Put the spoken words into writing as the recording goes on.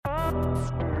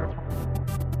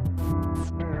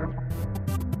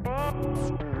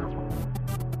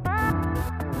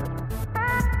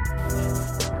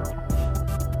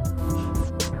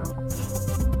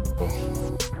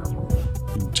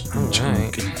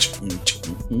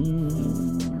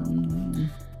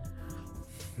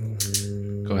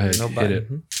Go ahead, hit it.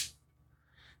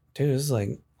 Dude, this is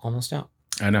like almost out.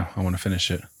 I know. I want to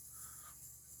finish it.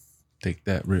 Take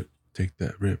that rip. Take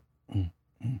that rip.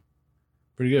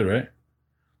 Pretty good, right?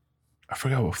 I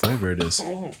forgot what flavor it is.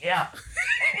 Oh, yeah.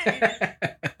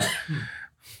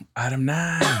 Item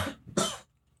 9.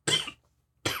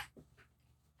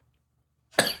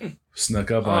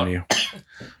 Snuck up on you.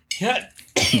 Yeah.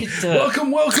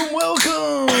 Welcome. All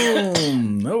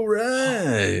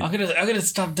right. I'm gonna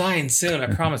stop dying soon. I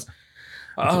promise.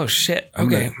 Oh shit.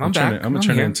 Okay, I'm back. I'm gonna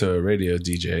turn into a radio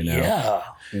DJ now.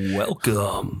 Yeah.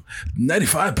 Welcome.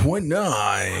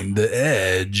 95.9 The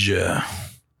Edge.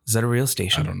 Is that a real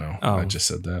station? I don't know. Oh. I just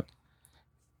said that.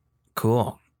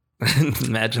 Cool.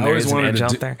 Imagine there is an edge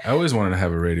out there. I always wanted to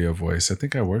have a radio voice. I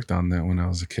think I worked on that when I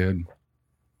was a kid.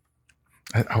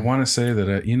 I want to say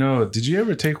that, did you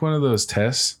ever take one of those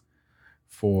tests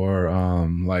for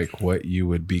like what you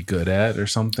would be good at or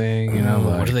something? Like,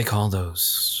 what do they call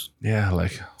those? Yeah,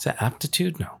 like. Is that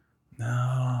aptitude? No.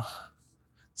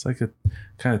 It's like it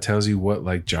kind of tells you what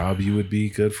like job you would be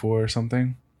good for or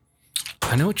something.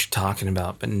 I know what you're talking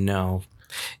about, but no.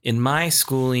 In my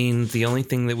schooling, the only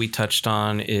thing that we touched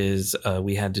on is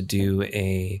we had to do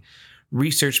a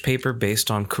research paper based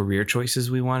on career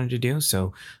choices we wanted to do.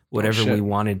 So whatever we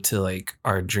wanted to, like,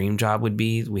 our dream job would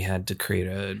be, we had to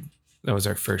create that was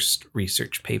our first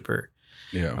research paper.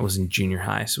 Yeah. I was in junior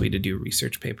high, so we had to do a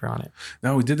research paper on it.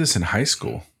 No, we did this in high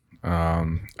school.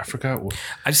 I forgot.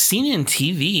 I've seen it in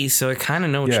TV, so I kind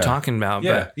of know what you're talking about.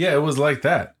 Yeah, it was like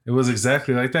that. It was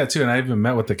exactly like that too. And I even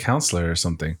met with the counselor or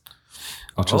something,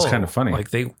 which was kind of funny. Like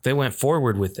they went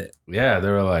forward with it. Yeah, they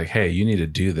were like, "Hey, you need to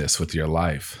do this with your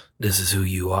life. This is who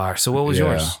you are." So what was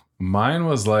yours? Mine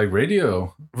was like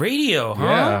radio. Radio, huh?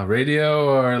 Yeah, radio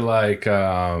or like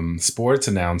sports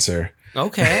announcer.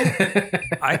 Okay.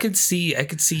 I could see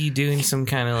you doing some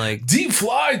kind of like deep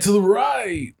fly to the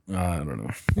right. I don't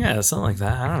know. Yeah, something like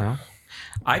that. I don't know.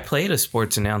 I played a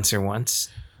sports announcer once.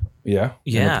 Yeah.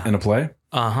 Yeah. In a play?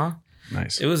 Uh-huh.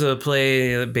 Nice. It was a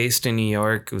play based in New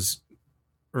York. It was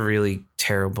a really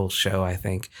terrible show, I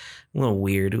think. A little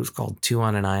weird. It was called Two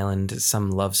on an Island.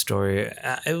 Some love story.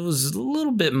 It was a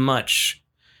little bit much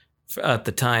at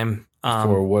the time.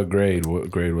 For what grade?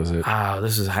 What grade was it?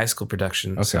 This was a high school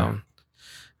production. Okay. So,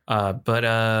 but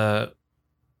I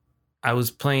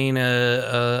was playing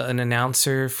an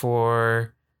announcer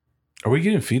for. Are we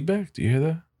getting feedback? Do you hear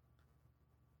that?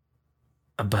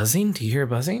 A buzzing? Do you hear a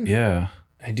buzzing? Yeah.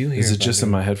 I do hear. Is it just in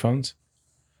my headphones?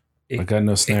 I got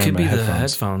no snare in my headphones. It could be the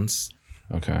headphones.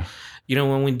 Okay.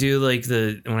 When we do like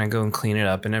when I go and clean it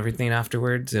up and everything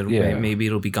afterwards, maybe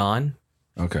it'll be gone.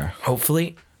 Okay.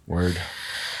 Hopefully. Word.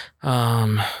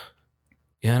 Yeah,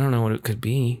 I don't know what it could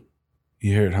be.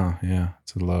 You hear it, huh? Yeah,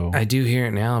 it's a low. I do hear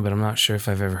it now, but I'm not sure if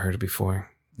I've ever heard it before.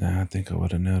 Nah, I think I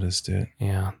would have noticed it.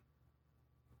 Yeah.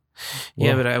 Well,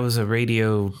 yeah, but I was a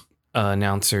radio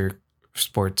announcer,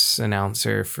 sports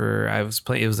announcer it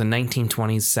was a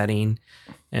 1920s setting,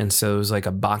 and so it was like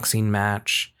a boxing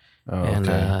match. Oh, and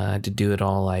I had to do it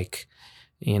all like,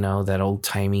 that old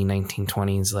timey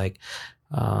 1920s, like,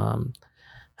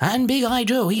 and Big Eye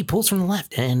Joe, he pulls from the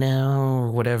left and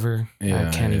or whatever. Yeah,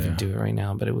 I can't even do it right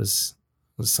now, but it was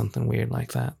something weird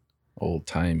like that. Old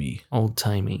timey. Yeah.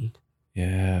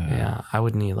 Yeah. I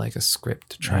would need like a script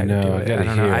to try to do it. I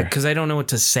don't know. Because I don't know what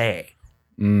to say.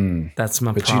 That's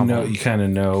my problem. But you kind of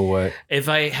know what. If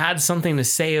I had something to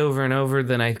say over and over,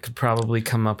 then I could probably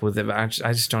come up with it. But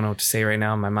I just don't know what to say right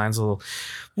now. My mind's a little,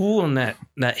 on that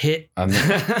hit. On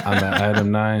that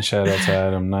Item 9, shout out to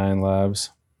Item 9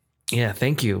 Labs. Yeah,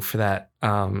 thank you for that.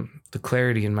 The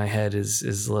clarity in my head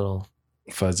is a little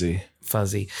fuzzy.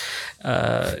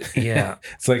 Yeah.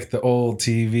 It's like the old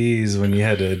TVs when you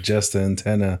had to adjust the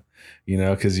antenna,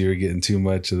 because you were getting too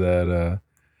much of that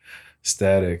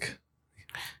static.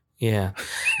 Yeah.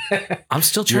 I'm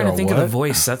still trying to think of the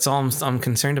voice. That's all I'm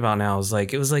concerned about now.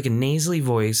 It was like a nasally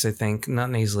voice, I think. Not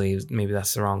nasally, maybe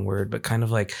that's the wrong word, but kind of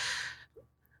like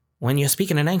when you're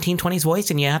speaking a 1920s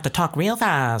voice and you have to talk real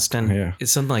fast, and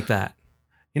it's something like that.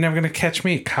 You're never going to catch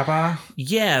me, Kaba.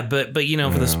 Yeah, but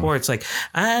for the sports, like,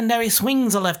 and there he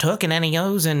swings a left hook and then he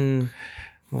goes and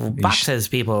boxes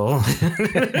people.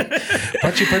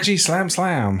 Punchy,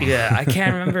 slam. Yeah, I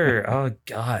can't remember. Oh,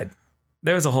 God.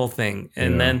 There was a whole thing.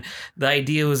 And then the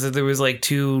idea was that there was like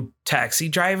two taxi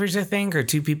drivers, I think, or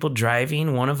two people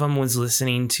driving. One of them was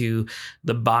listening to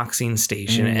the boxing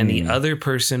station and the other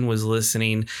person was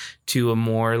listening to a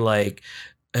more like,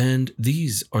 and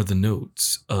these are the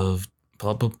notes of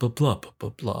blah, blah, blah, blah, blah,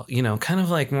 blah, blah. You know, kind of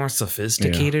like more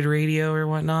sophisticated radio or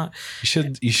whatnot.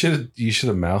 You should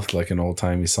have mouthed like an old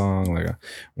timey song, like a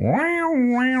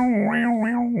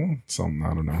something.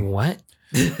 I don't know. What?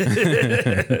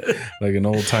 Like an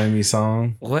old timey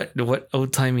song. What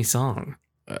old timey song?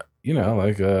 You know,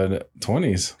 like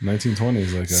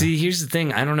 1920s. Like see, here's the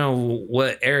thing. I don't know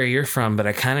what era you're from, but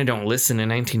I kind of don't listen to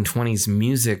 1920s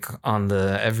music on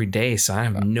the everyday, so I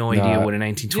have no idea what a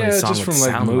 1920s song would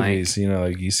sound like. Movies, you know,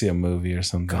 like you see a movie or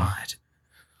something. God.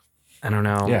 I don't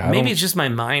know. Yeah, maybe it's just my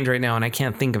mind right now and I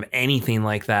can't think of anything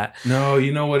like that. No,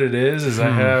 you know what it is I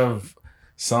have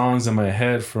songs in my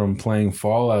head from playing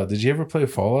Fallout. Did you ever play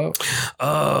Fallout?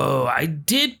 Oh, I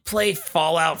did play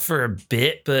Fallout for a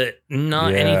bit, but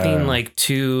not anything like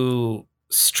too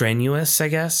strenuous, I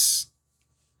guess.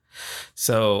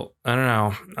 So I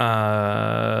don't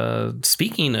know.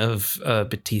 Speaking of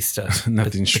Bethesda,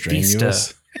 nothing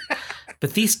strenuous.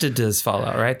 Bethesda does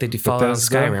Fallout, right? They do Fallout and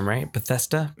Skyrim, right?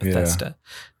 Bethesda. Yeah.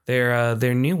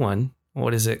 Their new one.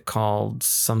 What is it called?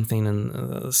 Something in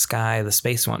the sky, the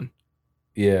space one.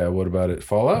 Yeah, what about it?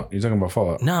 Fallout? You're talking about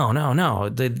Fallout? No.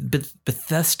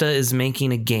 Bethesda is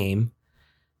making a game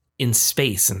in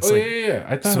space. And it's yeah. I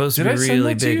thought it's supposed to be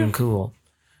really big and cool.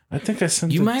 I think I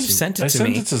sent it to you. You might have sent it to me.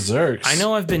 I sent it to Zerx. I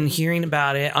know I've been hearing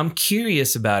about it. I'm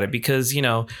curious about it because, you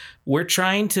know, we're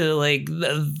trying to like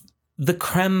the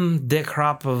creme de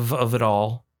crop of it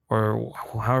all, or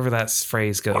however that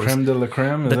phrase goes. Creme de la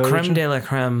creme? The creme de la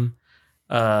creme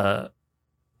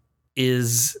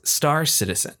is Star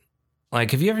Citizen.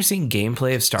 Like, have you ever seen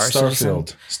gameplay of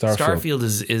Starfield? Starfield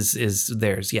is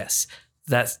theirs. Yes,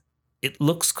 it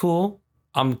looks cool.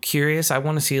 I'm curious. I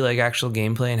want to see like actual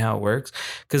gameplay and how it works.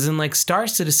 Because in like Star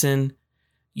Citizen,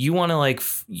 you want to like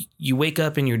you wake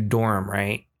up in your dorm,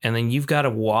 right? And then you've got to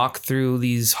walk through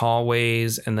these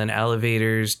hallways and then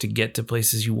elevators to get to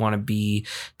places you want to be,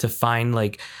 to find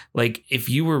like if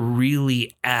you were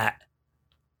really at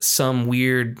some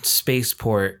weird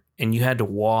spaceport and you had to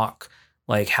walk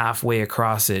like halfway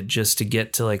across it just to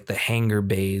get to like the hangar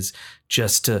bays,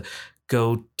 just to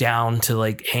go down to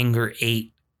like hangar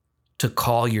 8 to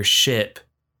call your ship,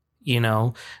 you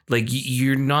know, like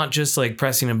you're not just like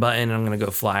pressing a button and I'm going to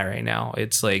go fly right now.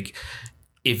 It's like,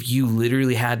 if you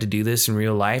literally had to do this in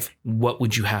real life, what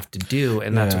would you have to do?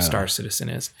 And that's what Star Citizen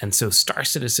is. And so Star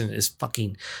Citizen is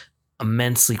fucking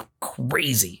immensely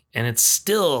crazy. And it's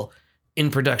still in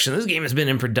production. This game has been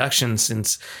in production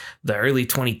since the early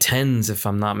 2010s, if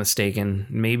I'm not mistaken,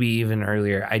 maybe even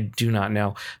earlier. I do not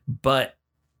know, but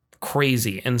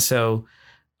crazy. And so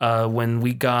when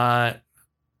we got,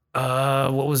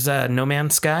 what was that? No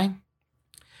Man's Sky?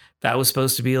 That was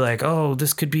supposed to be like, oh,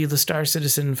 this could be the Star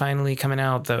Citizen finally coming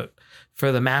out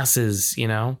for the masses, you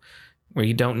know, where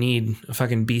you don't need a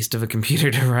fucking beast of a computer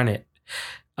to run it.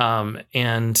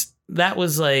 And that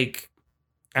was like,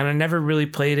 and I never really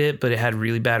played it, but it had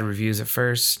really bad reviews at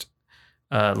first.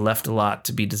 Left a lot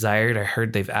to be desired. I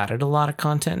heard they've added a lot of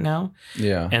content now.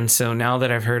 Yeah. And so now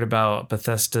that I've heard about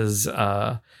Bethesda's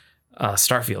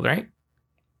Starfield, right?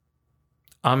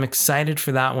 I'm excited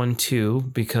for that one too,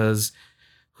 because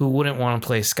who wouldn't want to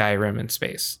play Skyrim in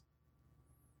space?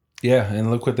 Yeah, and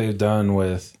look what they've done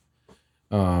with,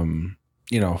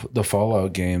 you know, the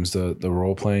Fallout games, the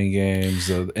role playing games,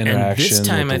 the interaction. And this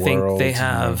time, with the I think they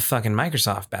have fucking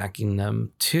Microsoft backing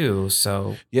them too.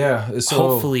 So yeah, so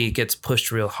hopefully it gets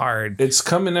pushed real hard. It's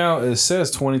coming out. It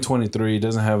says 2023. It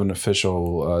doesn't have an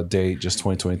official date, just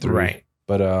 2023. Right.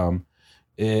 But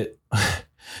it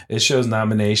shows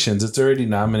nominations. It's already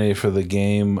nominated for the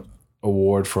Game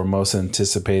Award for Most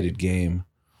Anticipated Game.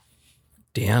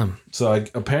 Damn. So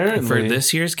apparently for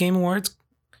this year's Game Awards,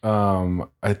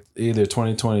 either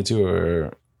 2022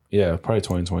 or probably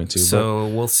 2022. So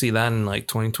we'll see that in like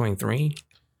 2023.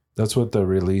 That's what the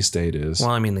release date is. Well,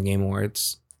 I mean the Game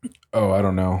Awards. Oh, I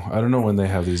don't know. I don't know when they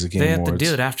have these Game Awards. They have to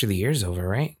do it after the year's over,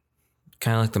 right?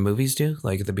 Kind of like the movies do,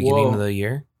 like at the beginning of the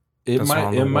year.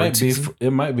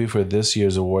 It might be for this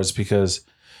year's awards, because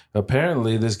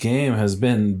apparently this game has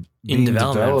been in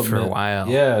development for a while.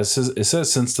 Yeah, it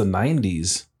says since the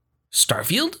 90s.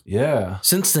 Starfield? Yeah.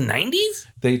 Since the 90s?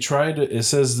 They tried to, it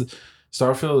says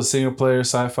Starfield is a single player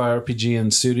sci-fi RPG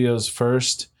and studio's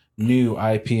first new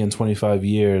IP in 25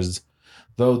 years.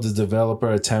 Though the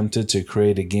developer attempted to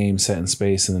create a game set in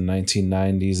space in the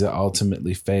 1990s, it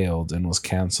ultimately failed and was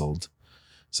canceled.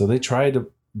 So they tried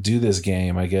to do this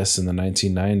game, I guess, in the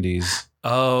 1990s.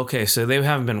 Oh, okay. So they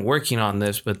haven't been working on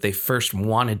this, but they first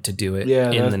wanted to do it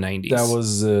in the 90s. That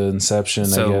was the inception,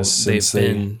 so I guess. Since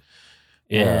they've been.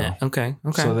 yeah. Okay.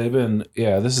 So they've been,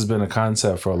 this has been a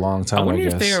concept for a long time, I wonder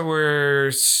guess. if they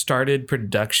were started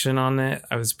production on it.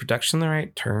 Was production the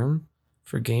right term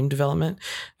for game development?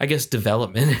 I guess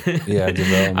development. Yeah,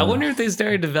 development. I wonder if they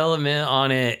started development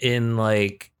on it in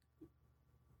like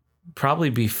probably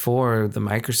before the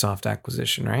Microsoft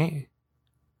acquisition, right?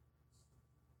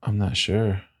 I'm not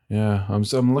sure. Yeah,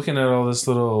 I'm looking at all this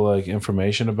little like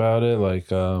information about it.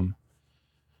 Like,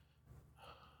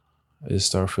 is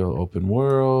Starfield open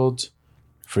world?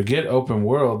 Forget open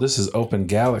world. This is open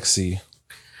galaxy.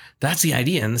 That's the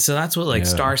idea, and so that's what like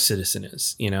Star Citizen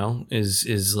is. You know,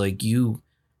 is like you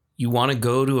want to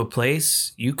go to a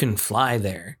place, you can fly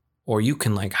there, or you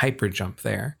can like hyper jump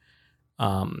there.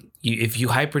 If you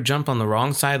hyper jump on the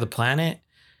wrong side of the planet,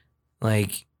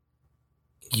 like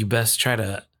you best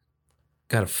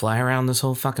gotta fly around this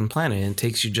whole fucking planet, and it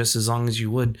takes you just as long as you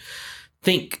would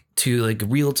think to like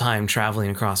real time traveling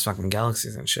across fucking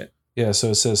galaxies and shit. Yeah, so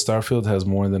it says Starfield has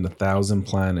more than 1,000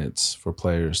 planets for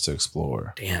players to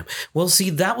explore. Damn. Well, see,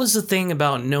 that was the thing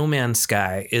about No Man's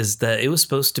Sky, is that it was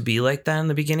supposed to be like that in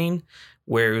the beginning,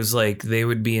 where it was like they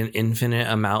would be an infinite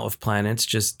amount of planets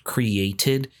just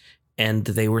created, and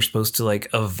they were supposed to like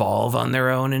evolve on their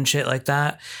own and shit like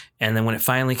that. And then when it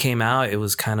finally came out, it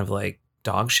was kind of like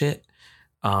dog shit.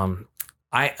 I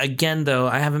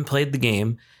haven't played the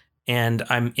game, and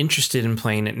I'm interested in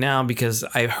playing it now because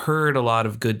I've heard a lot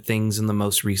of good things in the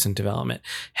most recent development.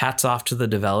 Hats off to the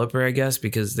developer, I guess,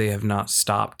 because they have not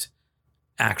stopped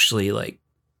actually like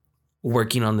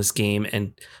working on this game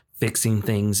and fixing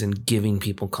things and giving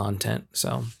people content.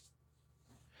 So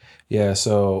yeah,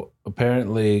 so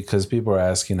apparently, because people are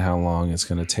asking how long it's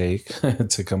going to take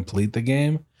to complete the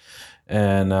game,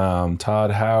 and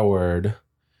Todd Howard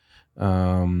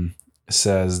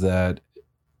says that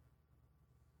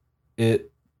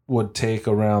it would take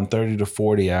around 30 to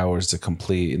 40 hours to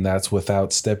complete, and that's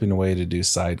without stepping away to do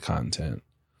side content.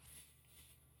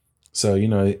 So, you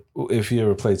know, if you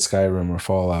ever played Skyrim or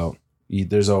Fallout,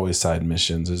 there's always side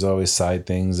missions. There's always side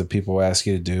things that people ask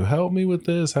you to do. Help me with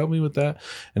this, help me with that.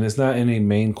 And it's not any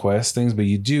main quest things, but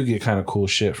you do get kind of cool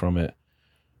shit from it.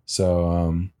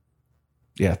 So,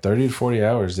 30 to 40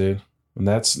 hours, dude. And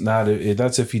that's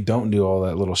if you don't do all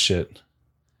that little shit.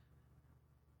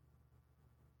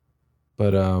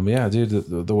 But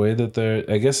dude, the way that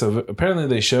I guess apparently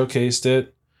they showcased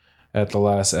it at the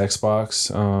last Xbox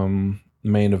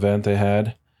main event they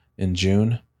had in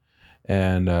June,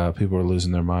 and people are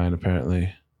losing their mind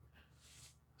apparently.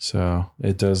 So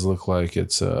it does look like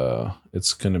it's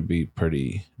gonna be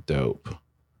pretty dope.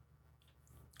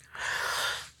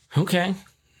 Okay,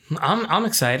 I'm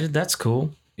excited. That's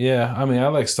cool. Yeah, I mean, I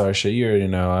like Star shit. You already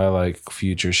know I like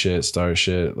future shit, Star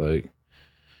shit. Like,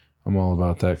 I'm all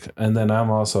about that. And then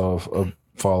I'm also a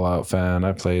Fallout fan.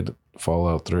 I played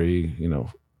Fallout 3,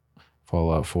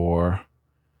 Fallout 4.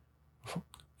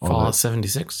 Fallout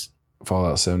 76.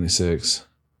 Fallout 76.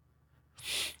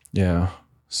 Yeah.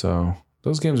 So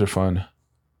those games are fun.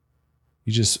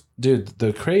 Dude,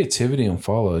 the creativity in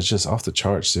Fallout is just off the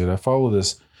charts, dude. I follow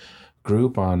this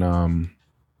group on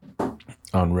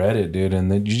Reddit, dude,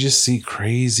 and then you just see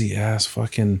crazy ass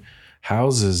fucking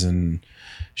houses and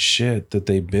shit that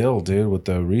they build, dude, with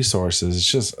the resources. It's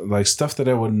just like stuff that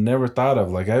I would never thought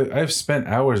of. Like I've spent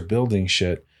hours building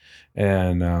shit,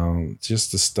 and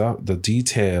just the stuff, the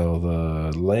detail,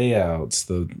 the layouts,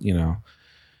 the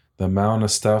amount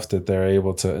of stuff that they're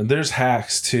able to. And there's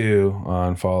hacks too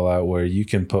on Fallout where you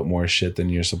can put more shit than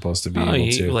you're supposed to be able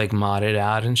to, like mod it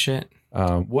out and shit.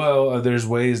 There's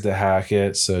ways to hack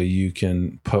it so you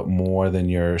can put more than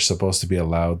you're supposed to be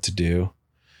allowed to do.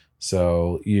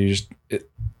 So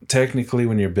technically,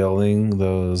 when you're building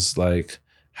those like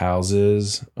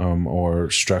houses or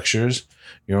structures,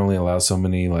 you're only allowed so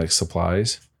many like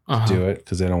supplies to do it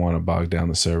because they don't want to bog down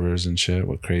the servers and shit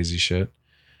with crazy shit.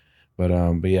 But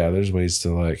yeah, there's ways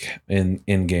to like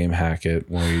in-game hack it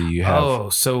where you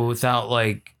have. So without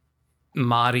like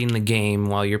modding the game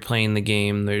while you're playing the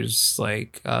game, there's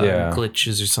like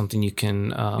glitches or something you can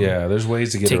there's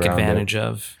ways to take advantage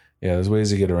of. Yeah, there's ways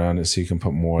to get around it so you can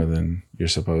put more than you're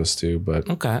supposed to. But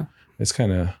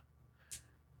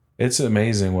it's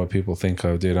amazing what people think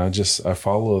of, dude. I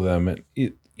follow them,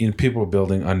 and people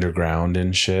building underground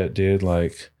and shit, dude.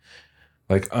 Like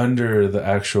under the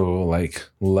actual like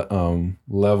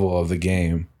level of the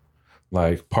game,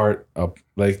 like part of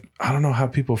like I don't know how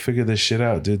people figure this shit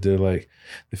out, dude. They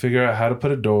figure out how to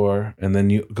put a door, and then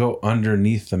you go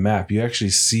underneath the map. You actually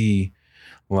see.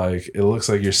 Like, it looks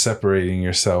like you're separating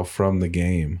yourself from the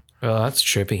game. Oh, that's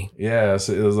trippy. Yeah,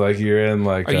 so it was like you're in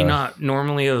like. Are you not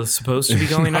normally supposed to be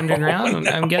going underground?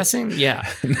 I'm guessing.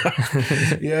 Yeah.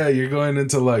 Yeah, you're going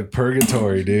into like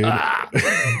purgatory, dude.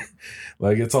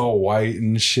 Like it's all white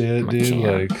and shit, dude.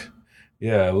 Like,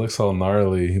 yeah, it looks all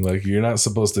gnarly. Like you're not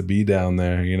supposed to be down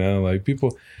there, you know. Like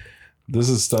people. This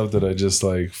is stuff that I just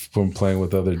like from playing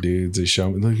with other dudes. They show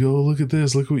me like, yo, look at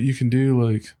this. Look what you can do.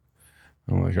 Like,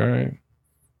 I'm like, all right.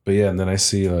 But yeah, and then I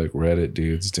see like Reddit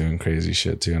dudes doing crazy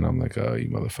shit too, and I'm like, oh, you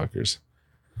motherfuckers.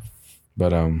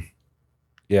 But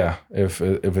yeah, if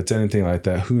it's anything like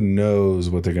that, who knows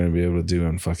what they're gonna be able to do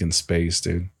in fucking space,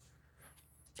 dude?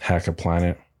 Hack a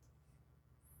planet.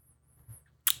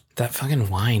 That fucking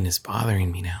wine is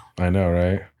bothering me now. I know,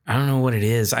 right? I don't know what it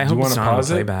is. I hope it's not on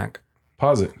playback.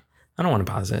 Pause it. I don't want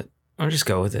to pause it. I'll just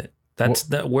go with it. That's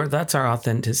our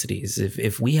authenticities.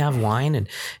 If we have wine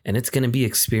and it's going to be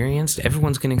experienced,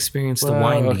 everyone's going to experience the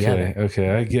wine together. Okay,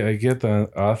 I get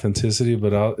the authenticity,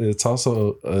 but it's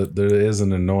also there is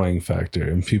an annoying factor,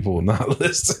 and people will not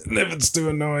listen if it's too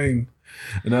annoying,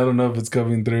 and I don't know if it's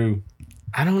coming through.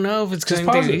 I don't know if it's just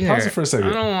coming through. Pause it for a second.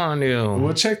 I don't want to.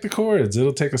 We'll check the chords.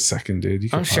 It'll take a second,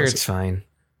 dude. I'm sure it's fine.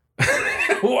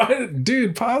 What,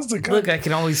 dude? Pause the. Look, I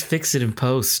can always fix it in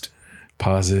post.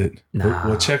 Pause it. Nah.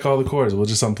 We'll check all the chords. We'll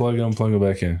just unplug it, unplug it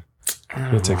back in.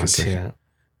 It'll take a second.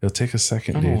 It'll take a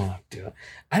second, dude. I don't want to do it.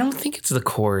 I don't think it's the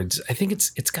chords. I think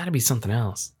it's got to be something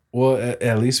else. Well,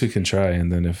 at least we can try,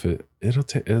 and then if it'll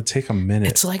take a minute.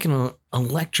 It's like an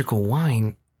electrical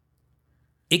wine.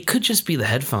 It could just be the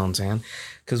headphones, man.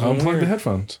 Because unplug the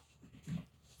headphones.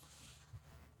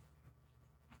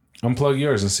 Unplug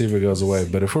yours and see if it goes away.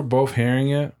 But if we're both hearing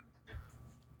it.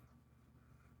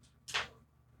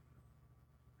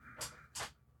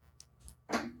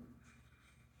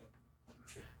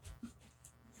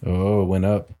 Oh, it went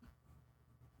up.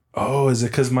 Oh, is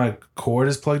it because my cord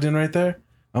is plugged in right there?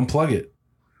 Unplug it.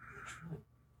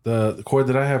 The cord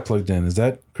that I have plugged in. Is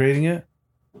that creating it?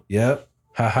 Yep.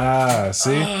 Haha.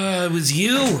 See? It was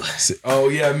you. See? Oh,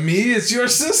 yeah. Me? It's your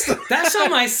system. That's not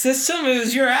my system. It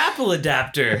was your Apple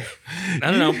adapter.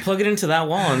 I don't know. Plug it into that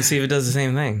wall and see if it does the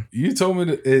same thing. You told me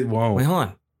that it won't. Wait, hold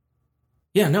on.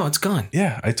 Yeah, no, it's gone.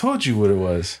 Yeah, I told you what it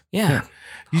was. Yeah.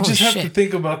 You just have to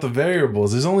think about the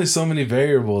variables. There's only so many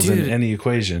variables in any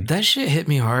equation. That shit hit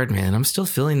me hard, man. I'm still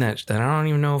feeling that I don't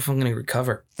even know if I'm going to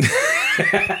recover.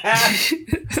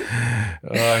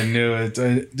 Oh, I knew it.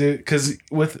 Dude, because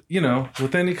with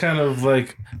any kind of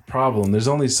like problem, there's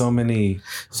only so many.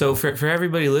 So for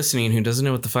everybody listening who doesn't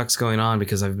know what the fuck's going on,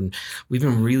 because we've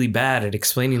been really bad at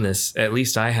explaining this. At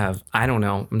least I have. I don't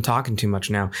know. I'm talking too much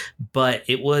now. But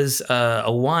it was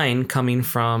a wine coming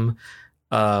from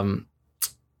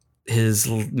his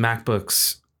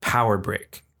MacBook's power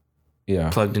brick. Yeah.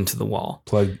 Plugged into the wall.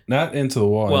 Not into the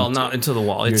wall. Well, not into the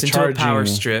wall. It's into a power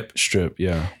strip.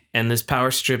 Yeah. And this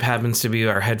power strip happens to be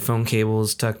our headphone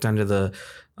cables tucked under the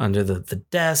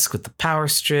desk with the power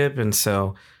strip. And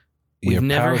so we've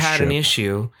never had an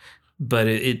issue, but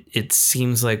it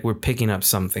seems like we're picking up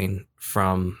something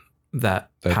from that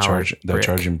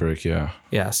charging brick. Yeah.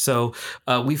 Yeah. So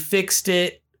we fixed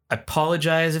it. I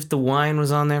apologize if the wine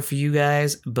was on there for you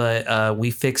guys, but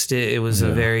we fixed it. It was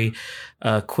a very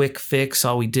quick fix.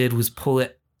 All we did was pull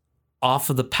it off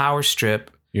of the power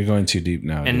strip. You're going too deep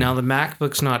now. And now the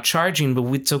MacBook's not charging, but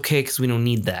it's okay because we don't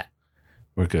need that.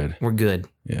 We're good. We're good.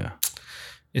 Yeah.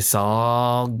 It's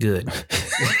all good.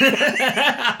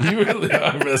 You really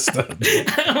are messed up.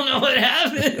 I don't know what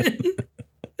happened.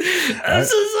 I'm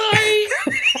so sorry.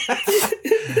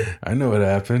 I know what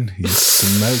happened. You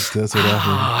smoked. That's what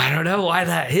happened. I don't know why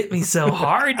that hit me so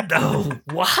hard, though.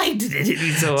 Why did it hit me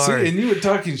so hard? See, and you were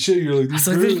talking shit. You're like,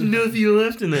 there's nothing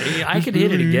left in there. I could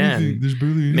hit it again. There's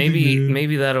barely anything.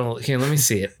 Maybe that'll. Here, let me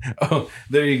see it. Oh,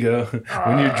 there you go.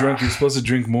 When you're drunk, you're supposed to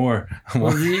drink more.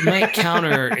 Well, it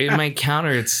might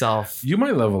counter itself. You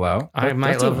might level out. I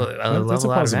might level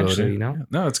out eventually. You know?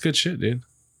 No, it's good shit, dude.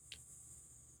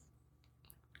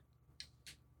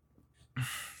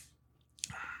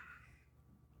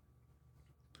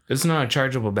 It's not a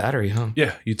chargeable battery, huh?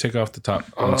 Yeah, you take off the top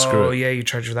and screw it. Oh, yeah, you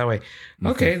charge it that way. Mm-hmm.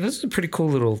 Okay, this is a pretty cool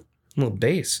little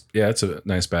base. Yeah, it's a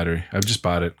nice battery. I've just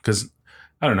bought it because,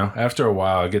 I don't know, after a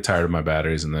while I get tired of my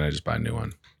batteries and then I just buy a new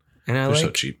one. And they're so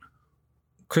cheap.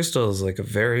 Crystal is like a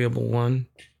variable one.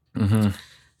 Mm-hmm.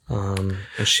 And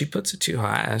she puts it too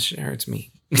high. That shit hurts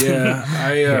me. Yeah,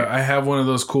 I have one of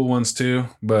those cool ones too,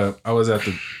 but I was at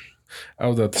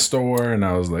the store and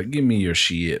I was like, give me your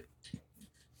shit.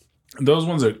 Those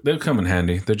ones they'll come in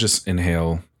handy. They're just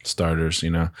inhale starters.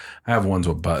 I have ones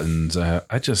with buttons. I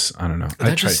don't know.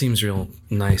 That just seems real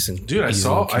nice and dude. I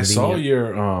saw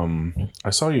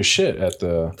your shit at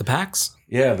the PAX.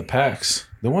 Yeah, the PAX.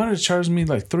 They wanted to charge me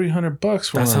like $300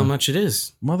 for. That's how much it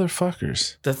is,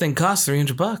 motherfuckers. That thing costs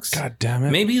 $300. God damn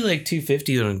it. Maybe like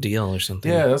 $250 on a deal or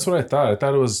something. Yeah, that's what I thought. I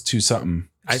thought it was $2 something.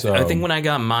 I think when I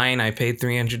got mine, I paid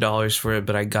 $300 for it,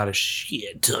 but I got a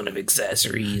shit ton of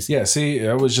accessories. Yeah, see,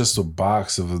 that was just a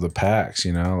box of the packs,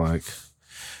 like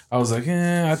I was like,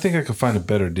 I think I could find a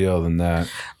better deal than that.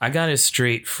 I got it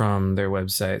straight from their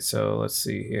website. So let's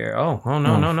see here. Oh,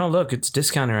 no. Look, it's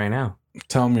discounted right now.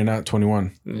 Tell them you're not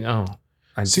 21. No.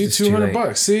 See,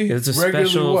 $200. See, it's a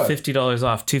special $50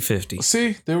 off, $250.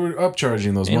 See, they were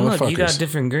upcharging those motherfuckers. Look, you got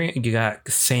different green. You got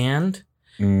sand,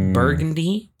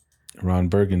 burgundy. Ron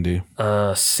Burgundy.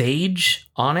 Sage,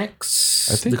 onyx.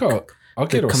 I think I'll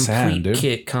get a sand, dude. The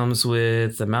complete kit comes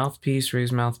with the mouthpiece,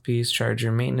 raised mouthpiece,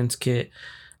 charger, maintenance kit,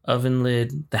 oven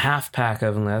lid, the half pack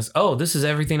oven lid. Oh, this is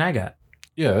everything I got.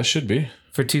 Yeah, that should be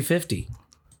for $250.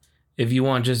 If you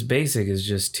want just basic, it's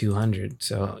just $200.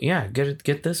 So yeah,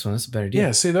 get this one. That's a better deal.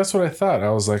 Yeah, see, that's what I thought. I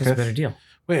was like, that's a better deal.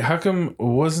 Wait, how come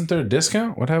wasn't there a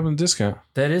discount? What happened to discount?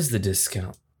 That is the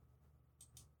discount.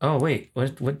 Oh wait,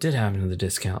 what did happen to the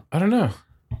discount? I don't know.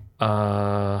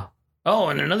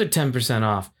 And another 10%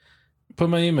 off. Put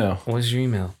my email. What's your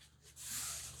email?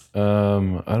 I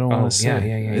don't want to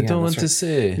say. Yeah. I don't want to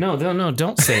say. No,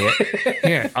 don't say it.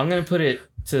 Here, I'm gonna put it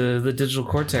to the digital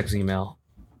Cortex email.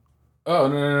 Oh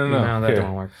no! No, that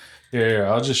don't work.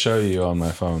 Yeah, I'll just show you on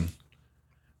my phone.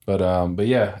 But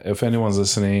yeah, if anyone's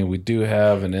listening, we do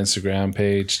have an Instagram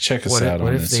page. Check us out on Instagram.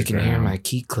 What if they can hear my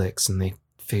key clicks and they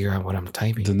figure out what I'm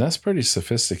typing? Then that's pretty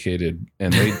sophisticated,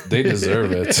 and they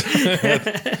deserve it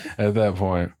at that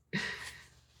point.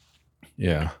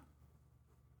 Yeah,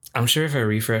 I'm sure if I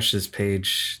refresh this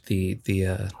page, the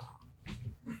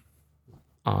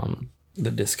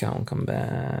discount will come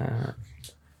back.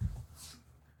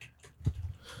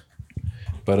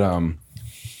 But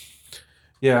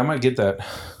yeah, I might get that.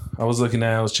 I was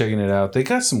checking it out. They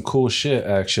got some cool shit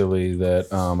actually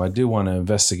that I do want to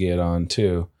investigate on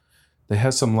too. They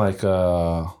have some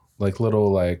little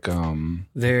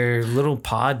their little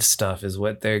pod stuff is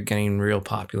what they're getting real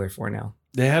popular for now.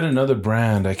 They had another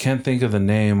brand. I can't think of the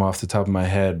name off the top of my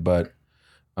head, but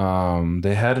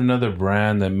they had another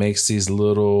brand that makes these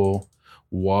little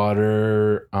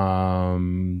water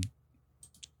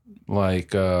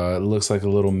it looks like a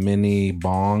little mini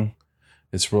bong.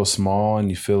 It's real small and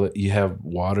you fill it. You have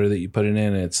water that you put it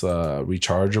in. It's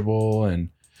rechargeable and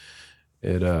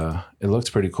it looks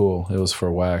pretty cool. It was for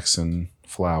wax and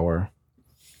flour.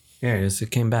 Yeah, it is.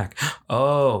 It came back.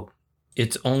 Oh,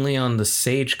 it's only on the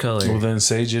sage color. Well, then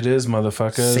sage it is,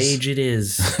 motherfuckers. Sage it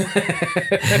is.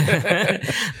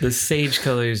 The sage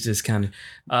color is discounted.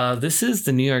 This is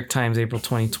the New York Times, April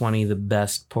 2020, the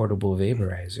best portable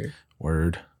vaporizer.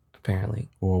 Word. Apparently.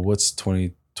 Well, what's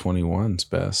 2021's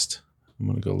best? I'm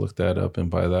going to go look that up and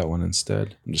buy that one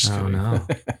instead. I'm just kidding. No.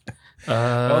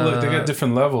 Oh, look, they got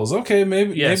different levels. Okay,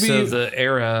 maybe. So the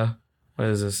Era, what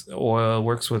is this?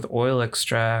 Works with oil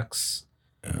extracts.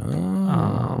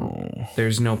 Oh.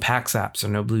 There's no PAX app, so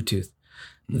no Bluetooth.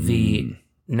 The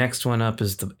next one up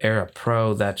is the Era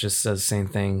Pro. That just says the same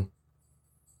thing.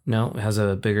 No, it has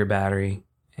a bigger battery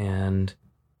and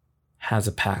has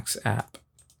a PAX app.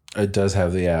 It does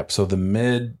have the app. So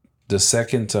the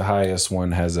second to highest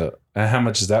one has a. How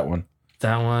much is that one?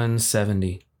 That one's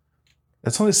 $70.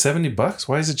 That's only $70.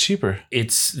 Why is it cheaper?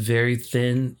 It's very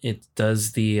thin. It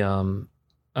does the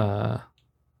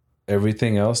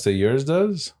everything else that yours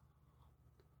does?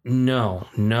 No,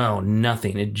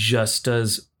 nothing. It just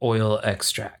does oil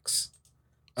extracts.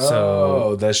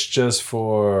 So that's just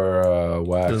for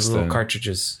wax. Those little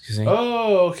cartridges. You see?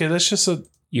 Oh, okay. That's just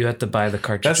you have to buy the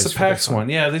cartridges. That's the PAX one.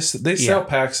 Yeah, they sell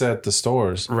packs at the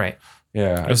stores. Right.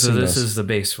 Yeah. So this is the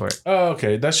base for it. Oh,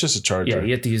 okay. That's just a charger. Yeah,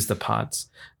 you have to use the pods.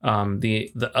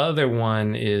 The other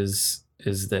one is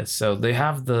this. So they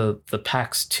have the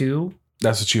PAX 2.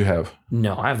 That's what you have.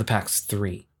 No, I have the PAX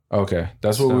 3. Okay.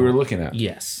 That's what we were looking at.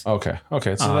 Yes. Okay.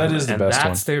 So that is the best one.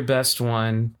 That's their best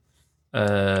one.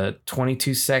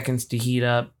 22 seconds to heat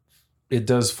up. It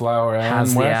does flour and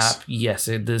has wax? The app. Yes.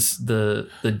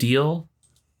 The deal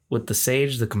with the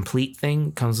Sage, the complete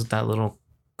thing, comes with that little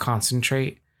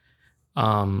concentrate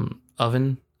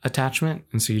oven attachment.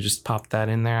 And so you just pop that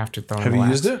in there after throwing Have the you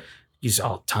wax. used it? Use it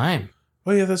all the time.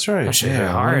 Oh, yeah, that's right. That shit hard.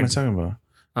 hard. What am I talking about?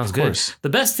 That was good. The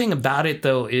best thing about it,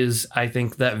 though, is I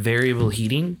think that variable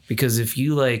heating. Because if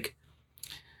you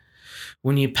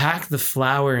when you pack the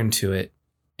flour into it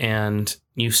and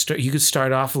you could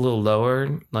start off a little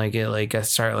lower, like I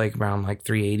start like around like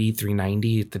 380,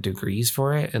 390 at the degrees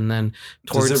for it, and then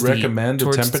does it recommend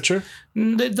a temperature?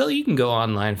 You can go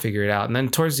online, figure it out, and then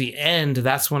towards the end,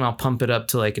 that's when I'll pump it up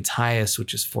to like its highest,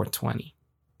 which is 420.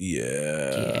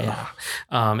 Yeah.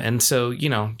 And so, you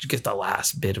get the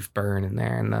last bit of burn in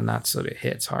there, and then that's what it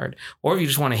hits hard. Or if you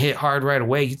just want to hit hard right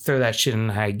away, you throw that shit in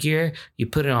high gear, you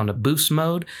put it on the boost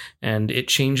mode, and it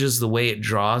changes the way it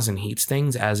draws and heats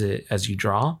things as you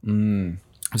draw.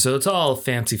 So it's all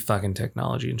fancy fucking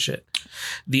technology and shit.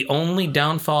 The only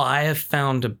downfall I have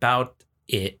found about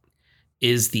it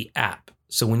is the app.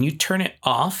 So when you turn it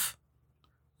off,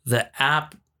 the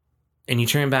app, and you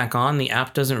turn it back on, the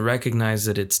app doesn't recognize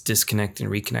that it's disconnected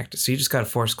and reconnected. So you just got to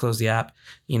force close the app,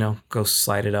 go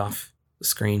slide it off the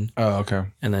screen. Oh, okay.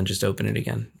 And then just open it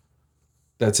again.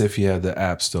 That's if you have the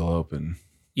app still open.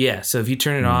 Yeah. So if you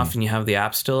turn it off and you have the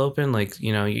app still open, like,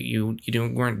 you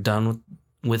weren't done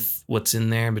with what's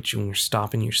in there, but you were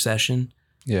stopping your session.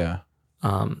 Yeah.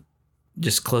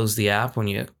 Just close the app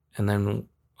and then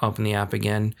open the app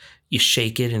again. You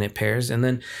shake it and it pairs. And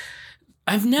then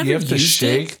I've never used it. You have to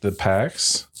shake the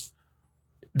packs?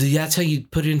 That's how you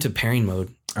put it into pairing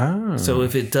mode. Oh. So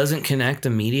if it doesn't connect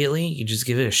immediately, you just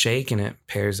give it a shake and it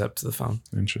pairs up to the phone.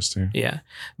 Interesting. Yeah.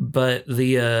 But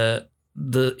the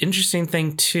interesting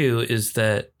thing too is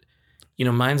that,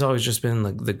 mine's always just been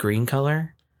the green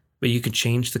color, but you could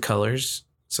change the colors.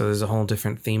 So there's a whole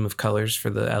different theme of colors for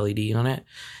the LED on it.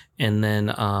 And then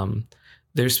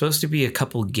there's supposed to be a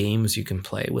couple games you can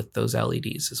play with those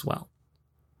LEDs as well.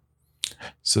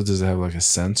 So does it have like a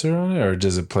sensor on it, or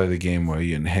does it play the game while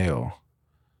you inhale?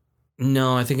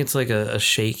 No, I think it's like a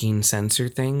shaking sensor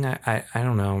thing. I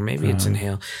don't know. Maybe it's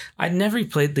inhale. I'd never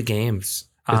played the games.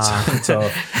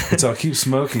 It's all keep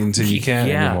smoking until you can't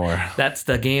anymore. That's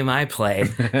the game I play.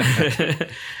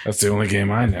 That's the only game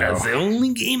I know. That's the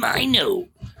only game I know.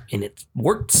 And it's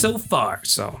worked so far.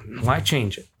 So why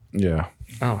change it? Yeah.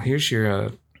 Oh, here's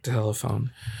your telephone.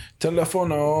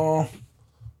 Telefono.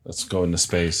 Let's go into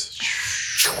space.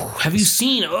 Have you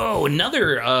seen,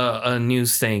 another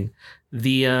news thing?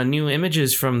 The new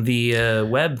images from the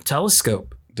Webb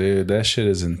telescope. Dude, that shit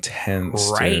is intense,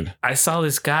 right? Dude. I saw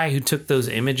this guy who took those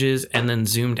images and then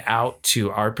zoomed out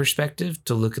to our perspective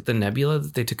to look at the nebula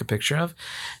that they took a picture of.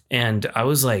 And I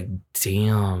was like,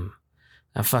 damn,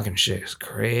 that fucking shit is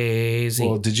crazy.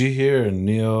 Well, did you hear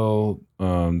Neil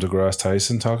deGrasse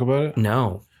Tyson talk about it?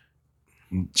 No.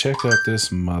 Check out this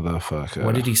motherfucker.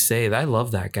 What did he say? I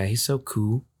love that guy. He's so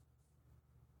cool.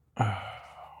 Oh,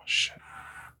 shit.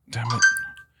 Damn it.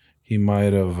 He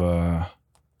might have...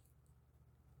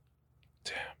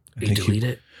 Did he delete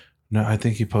it? No, I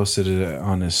think he posted it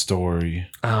on his story.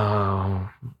 Oh.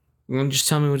 Just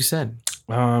tell me what he said.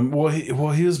 Well,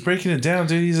 he was breaking it down,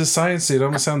 dude. He's a science dude. I'm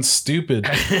gonna sound stupid.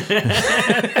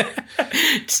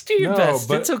 Just do your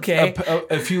best. It's okay.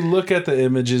 If you look at the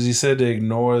images, he said to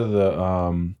ignore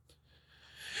the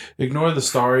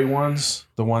starry ones,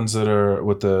 the ones that are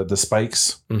with the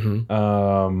spikes.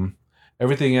 Mm-hmm.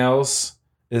 Everything else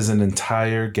is an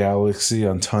entire galaxy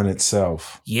unto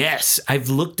itself. Yes, I've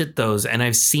looked at those and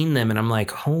I've seen them and I'm like,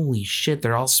 holy shit,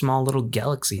 they're all small little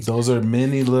galaxies. Those are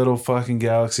mini little fucking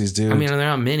galaxies, dude. I mean, they're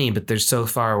not mini, but they're so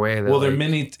far away. Well, they're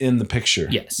mini in the picture.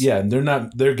 Yes. Yeah,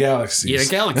 they're galaxies. Yeah,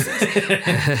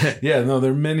 galaxies. Yeah, no,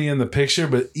 they're mini in the picture,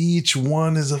 but each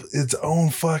one is its own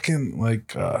fucking,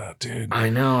 dude. I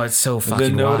know, it's so fucking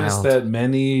then notice wild. that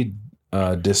many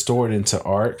distort into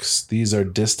arcs. These are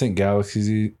distant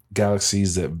galaxies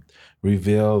that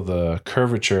reveal the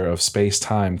curvature of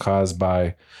space-time caused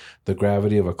by the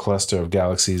gravity of a cluster of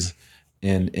galaxies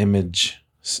in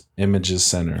image's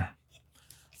center.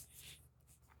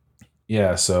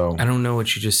 Yeah, so I don't know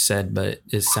what you just said, but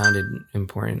it sounded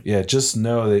important. Yeah, just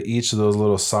know that each of those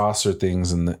little saucer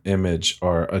things in the image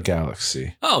are a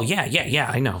galaxy. Oh, yeah,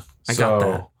 I know. I got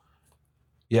that.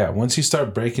 Yeah, once you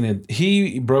start breaking it,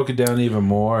 he broke it down even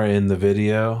more in the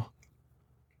video.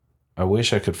 I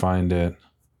wish I could find it.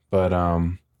 But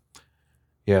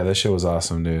yeah, that shit was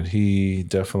awesome, dude. He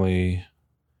definitely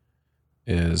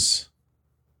is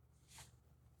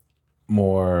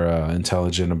more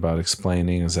intelligent about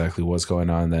explaining exactly what's going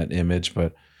on in that image.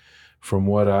 But from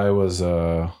what I was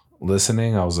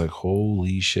listening, I was like,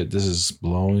 holy shit, this is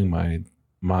blowing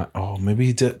my oh, maybe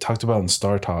he talked about it in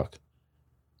Star Talk.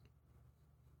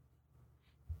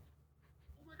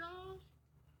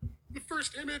 The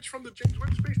first image from the James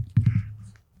Webb Space...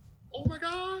 Oh my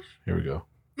gosh. Here we go.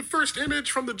 The first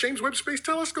image from the James Webb Space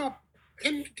Telescope.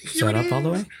 And Is here that it up all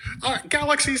the is. way?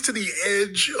 Galaxies to the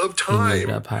edge of You moved time.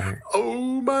 up higher.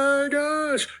 Oh my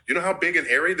gosh. You know how big and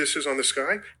airy this is on the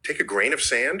sky? Take a grain of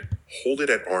sand, hold it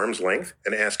at arm's length,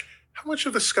 and ask, how much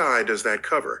of the sky does that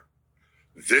cover?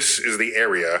 This is the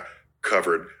area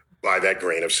covered by that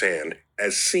grain of sand,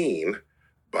 as seen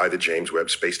by the James Webb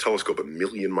Space Telescope 1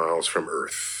 million miles from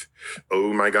Earth.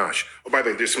 Oh my gosh. Oh, by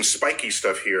the way, there's some spiky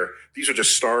stuff here. These are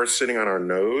just stars sitting on our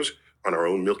nose on our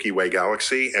own Milky Way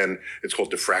galaxy, and it's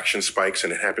called diffraction spikes,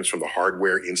 and it happens from the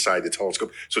hardware inside the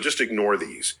telescope. So just ignore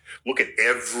these. Look at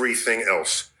everything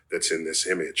else that's in this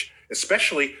image,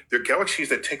 especially they're galaxies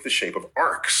that take the shape of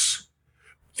arcs.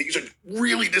 These are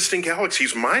really distant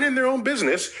galaxies, minding their own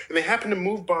business, and they happen to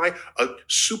move by a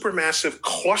supermassive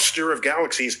cluster of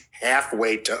galaxies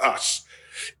halfway to us.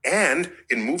 And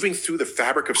in moving through the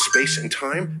fabric of space and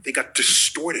time, they got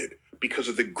distorted because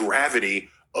of the gravity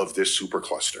of this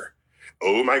supercluster.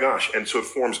 Oh my gosh. And so it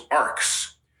forms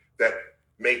arcs that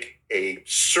make a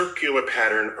circular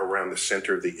pattern around the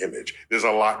center of the image. There's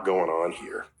a lot going on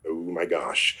here. Oh my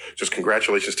gosh. Just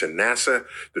congratulations to NASA,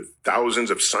 the thousands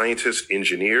of scientists,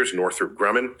 engineers, Northrop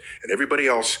Grumman, and everybody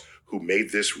else who made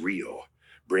this real,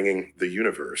 bringing the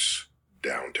universe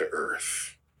down to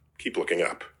Earth. Keep looking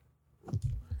up.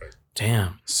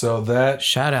 Damn. So that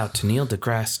Shout out to Neil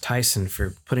deGrasse Tyson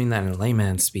for putting that in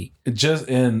layman's speak. that's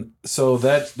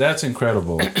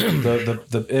incredible.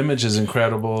 The image is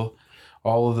incredible.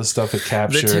 All of the stuff it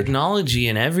captured. The technology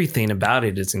and everything about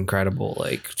it is incredible.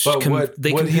 Like But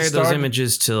they what he compare those started-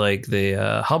 images to like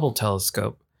the Hubble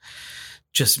telescope.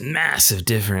 Just massive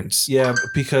difference. Yeah,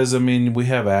 because I mean, we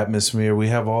have atmosphere, we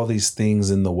have all these things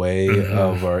in the way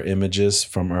of our images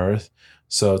from Earth.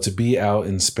 So to be out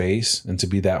in space and to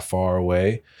be that far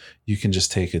away, you can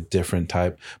just take a different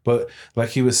type. But like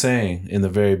he was saying in the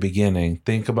very beginning,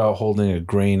 think about holding a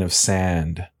grain of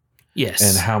sand Yes.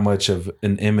 and how much of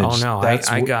an image. Oh no,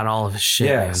 I got all of his shit.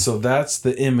 Yeah, Man. so that's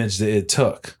the image that it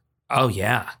took. Oh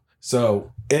yeah.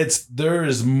 So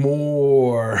there's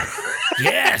more.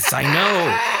 Yes, I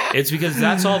know. It's because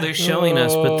that's all they're showing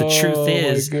us. But the truth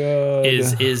is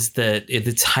that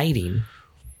it's hiding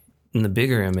in the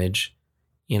bigger image.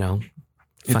 You know,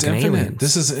 It's fucking infinite. aliens.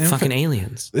 This is fucking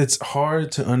aliens. It's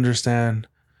hard to understand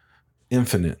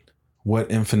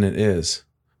what infinite is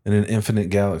in an infinite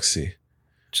galaxy.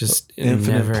 Just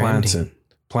Infinite never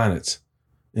planets,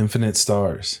 infinite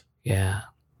stars. Yeah.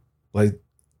 Like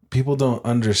people don't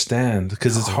understand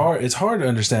because it's hard. It's hard to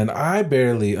understand. I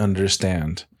barely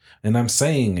understand, and I'm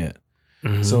saying it.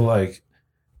 Mhm. So like,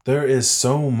 there is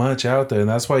so much out there, and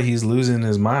that's why he's losing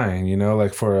his mind. You know,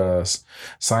 like for a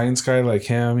science guy like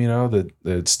him, you know,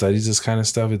 that studies this kind of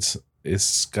stuff. It's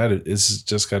just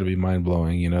got to be mind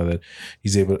blowing. You know, that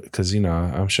he's able, because you know,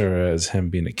 I'm sure as him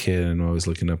being a kid and always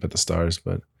looking up at the stars,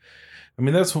 but I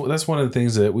mean that's one of the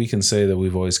things that we can say that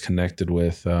we've always connected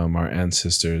with our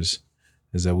ancestors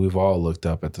is that we've all looked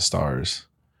up at the stars,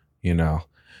 you know,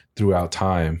 throughout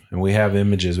time. And we have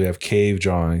images, we have cave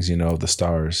drawings, you know, of the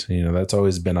stars. You know, that's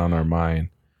always been on our mind.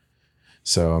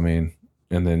 So, I mean,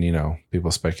 and then, you know,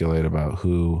 people speculate about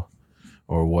who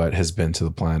or what has been to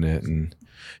the planet and,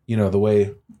 you know, the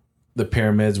way the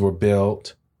pyramids were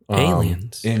built.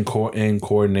 Aliens. In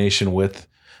coordination with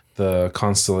the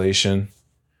constellation.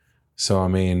 So, I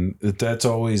mean, that's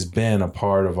always been a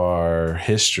part of our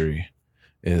history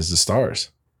is the stars.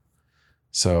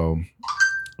 So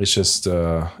it's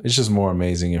just more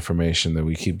amazing information that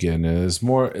we keep getting. It's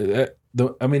more,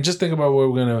 I mean, just think about where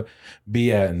we're going to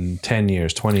be at in 10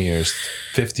 years, 20 years,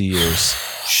 50 years.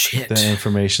 Shit. The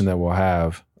information that we'll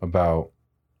have about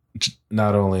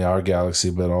not only our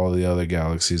galaxy, but all the other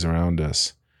galaxies around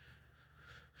us.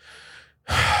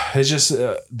 It's just,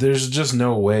 there's just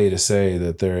no way to say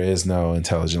that there is no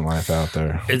intelligent life out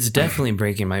there. It's definitely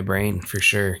breaking my brain for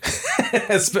sure.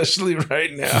 Especially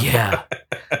right now. Yeah.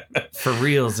 For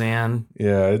real, Zan.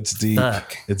 Yeah, it's deep.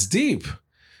 Fuck. It's deep.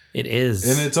 It is.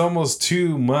 And it's almost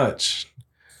too much.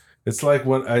 It's like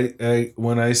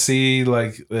when I see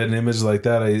like an image like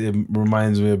that, it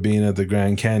reminds me of being at the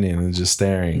Grand Canyon and just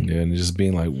staring and just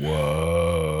being like,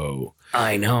 whoa.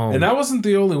 I know. And I wasn't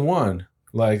the only one.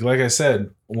 Like I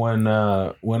said, when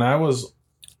I was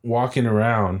walking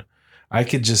around, I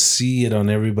could just see it on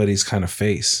everybody's kind of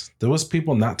face. There was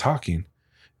people not talking.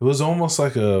 It was almost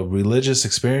like a religious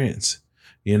experience,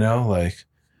 you know, like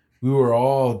we were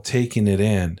all taking it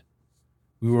in.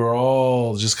 We were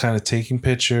all just kind of taking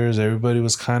pictures. Everybody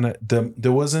was kind of,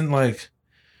 there wasn't like,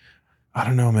 I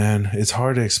don't know, man. It's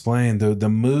hard to explain. The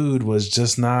mood was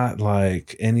just not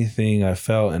like anything I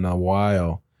felt in a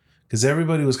while because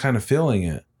everybody was kind of feeling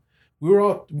it. We were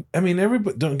all, I mean,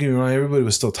 everybody, don't get me wrong, everybody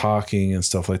was still talking and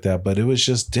stuff like that, but it was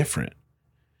just different.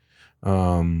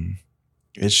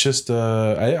 It's just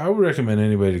I would recommend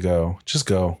anybody to go. Just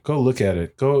go look at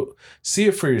it. Go see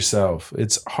it for yourself.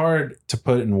 It's hard to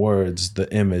put in words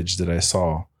the image that I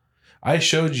saw. I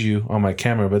showed you on my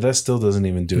camera, but that still doesn't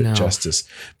even do it justice,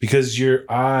 because your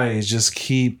eyes just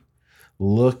keep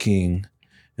looking,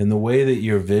 and the way that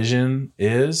your vision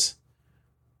is,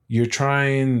 you're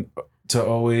trying to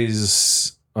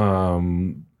always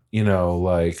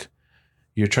like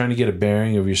you're trying to get a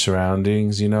bearing of your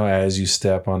surroundings, as you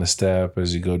step on a step,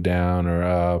 as you go down or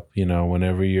up,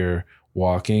 whenever you're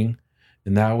walking.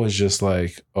 And that was just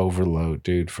like overload,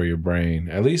 dude, for your brain.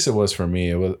 At least it was for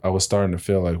me. I was starting to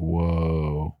feel like,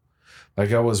 whoa,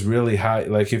 like I was really high.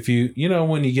 Like if you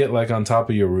when you get like on top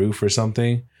of your roof or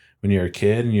something when you're a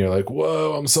kid and you're like,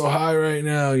 whoa, I'm so high right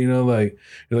now. Like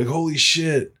you're like, holy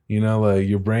shit, like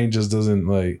your brain just doesn't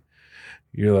like,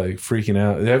 you're like freaking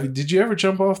out. Did you ever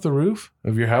jump off the roof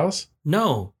of your house?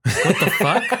 No. What the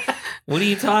fuck? What are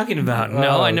you talking about?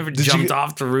 No, I never jumped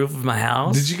off the roof of my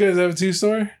house. Did you guys have a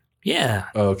 2-story? Yeah.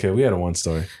 Oh, okay. We had a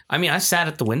 1-story. I mean, I sat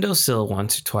at the windowsill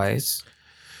once or twice.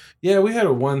 Yeah, we had a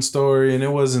 1-story and it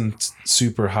wasn't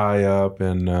super high up.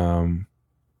 And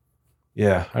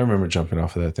yeah, I remember jumping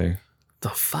off of that thing. The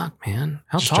fuck, man?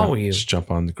 How tall were you? Just jump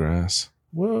on the grass.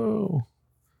 Whoa.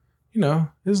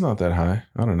 It's not that high.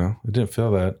 I don't know. It didn't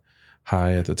feel that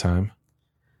high at the time.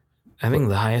 I think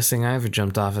the highest thing I ever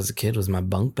jumped off as a kid was my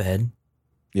bunk bed.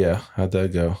 Yeah. How'd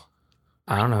that go?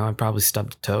 I don't know. I probably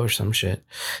stubbed a toe or some shit.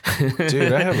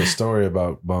 Dude, I have a story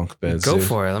about bunk beds. Go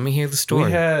for it. Let me hear the story.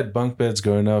 We had bunk beds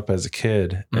growing up as a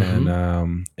kid. Mm-hmm.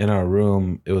 And in our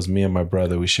room, it was me and my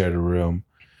brother. We shared a room.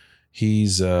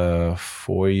 He's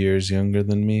 4 years younger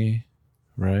than me,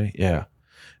 right? Yeah.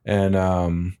 And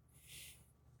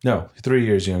no, 3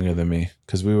 years younger than me,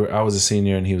 because I was a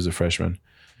senior and he was a freshman.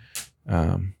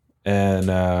 I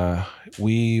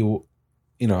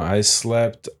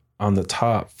slept on the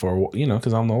top for,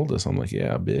 because I'm the oldest. I'm like,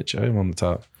 yeah, bitch, I'm on the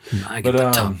top. I get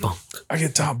the top bunk. I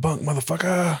get top bunk,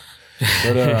 motherfucker.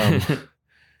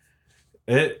 But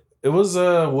it was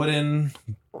a wooden,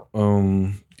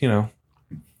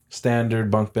 standard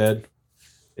bunk bed.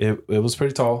 It was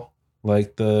pretty tall.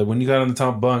 Like when you got on the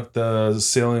top bunk, the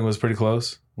ceiling was pretty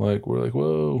close. Like we're like,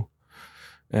 whoa.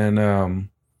 And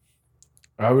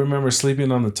I remember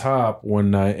sleeping on the top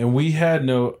one night, and we had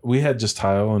just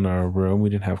tile in our room. We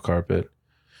didn't have carpet.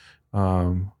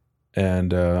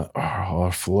 And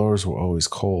our floors were always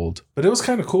cold. But it was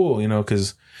kind of cool,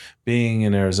 because being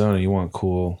in Arizona, you want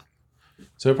cool.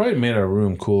 So it probably made our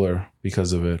room cooler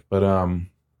because of it. But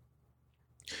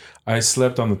I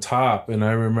slept on the top, and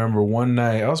I remember one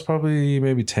night, I was probably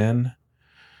maybe 10,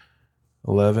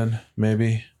 11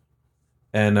 maybe.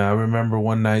 And I remember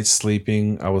one night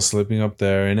I was sleeping up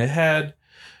there, and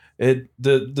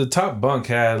the top bunk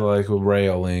had like a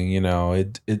railing,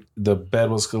 the bed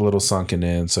was a little sunken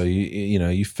in. So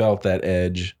you felt that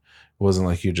edge. It wasn't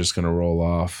like you're just going to roll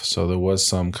off. So there was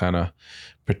some kind of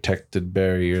protected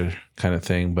barrier kind of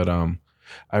thing. But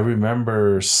I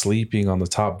remember sleeping on the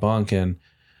top bunk, and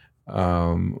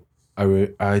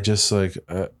I just like,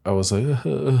 I was like,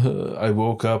 I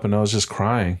woke up and I was just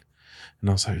crying. And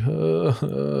I was like,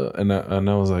 and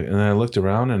I was like, and I looked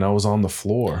around and I was on the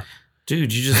floor.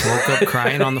 Dude, you just woke up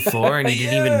crying on the floor and you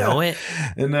didn't even know it?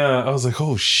 And I was like,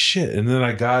 oh shit. And then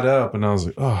I got up and I was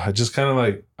like, oh, I just kind of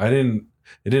like, it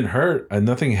didn't hurt.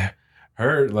 Nothing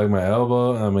hurt, like my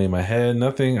elbow, my head,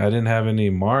 nothing. I didn't have any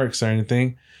marks or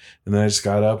anything. And then I just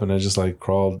got up and I just like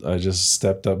crawled. I just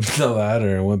stepped up the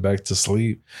ladder and went back to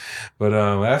sleep. But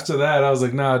after that, I was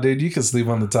like, nah, dude, you can sleep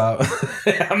on the top.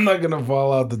 I'm not going to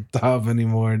fall out the top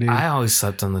anymore, dude. I always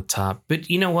slept on the top. But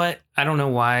you know what? I don't know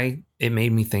why it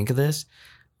made me think of this,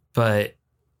 but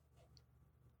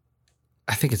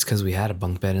I think it's because we had a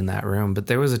bunk bed in that room. But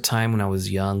there was a time when I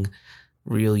was young,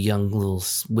 real young little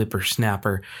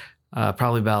whippersnapper,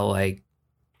 probably about like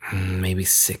maybe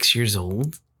 6 years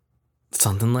old.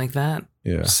 Something like that.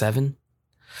 Yeah. 7.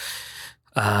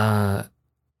 I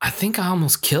think I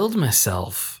almost killed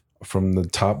myself. From the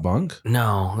top bunk?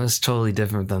 No, it's totally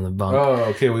different than the bunk. Oh,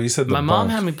 okay. Well, you said the My bunk. mom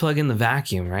had me plug in the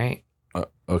vacuum, right?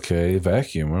 Okay,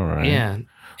 vacuum. All right. Yeah.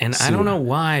 And I don't know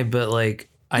why, but like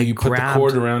you put the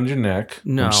cord around your neck.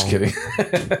 No. I'm just kidding.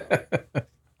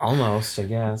 Almost, I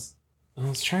guess. I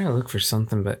was trying to look for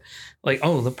something, but like,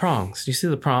 the prongs. Do you see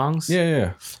the prongs?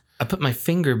 Yeah. I put my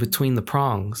finger between the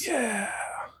prongs. Yeah.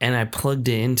 And I plugged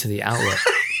it into the outlet.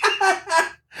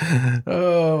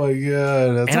 Oh my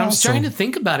God. That's and I'm awesome. starting to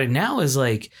think about it now as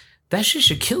like, that shit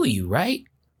should kill you, right?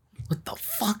 What the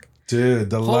fuck?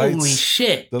 Dude, Holy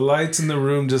shit. The lights in the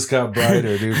room just got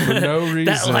brighter, dude, for no reason.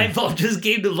 That light bulb just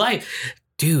came to life.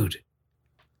 Dude,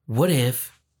 what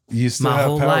if You still my have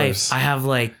whole powers. life. I have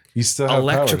like You still have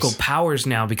electrical powers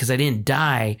now because I didn't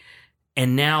die,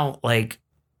 and now like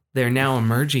they're now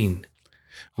emerging.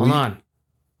 Hold on.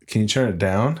 Can you turn it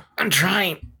down? I'm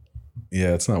trying.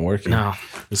 Yeah, it's not working. No.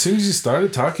 As soon as you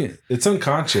started talking, it's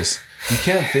unconscious. You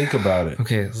can't think about it.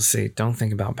 Okay, let's see. Don't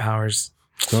think about powers.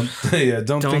 Don't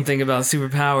think about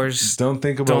superpowers. Don't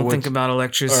think about Don't think about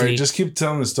electricity. All right, just keep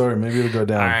telling the story. Maybe it'll go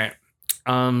down. All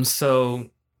right. So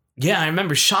yeah, I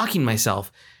remember shocking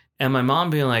myself and my mom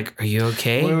being like, "Are you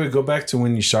okay?" Wait, go back to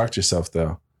when you shocked yourself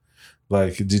though.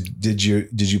 Like, did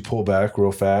you pull back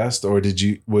real fast, or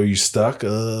were you stuck?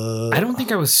 I don't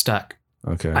think I was stuck.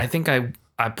 Okay. I think I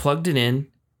plugged it in,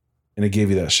 and it gave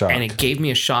you that shock. and it gave me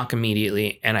a shock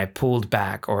immediately, and I pulled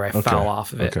back or I fell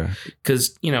off of it. Okay.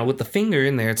 Because with the finger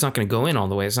in there, it's not going to go in all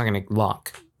the way. It's not going to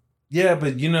lock. Yeah,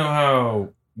 but you know how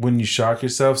when you shock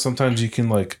yourself, sometimes you can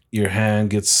like your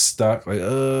hand gets stuck. Like,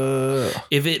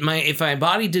 If my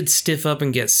body did stiff up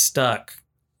and get stuck,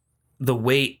 the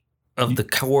weight of the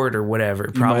cord or whatever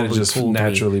probably just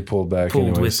naturally pulled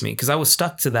with me because I was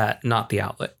stuck to that, not the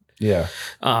outlet. Yeah.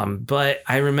 But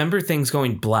I remember things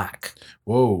going black.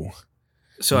 Whoa.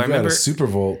 So you I remember got a super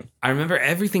volt. I remember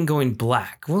everything going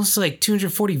black. Well, it's like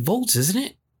 240 volts, isn't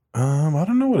it? I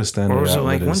don't know what a standard or was it outlet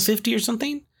like is. 150 or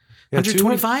something? Yeah,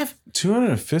 125?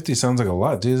 250 sounds like a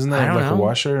lot, dude. Isn't that like a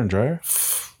washer and dryer?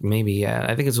 Maybe, yeah.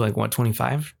 I think it's like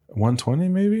 125. 120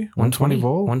 maybe? 120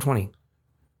 volt? 120.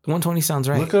 120 sounds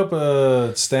right. Look up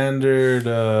a standard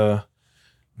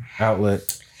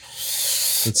outlet.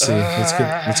 Let's see. Let's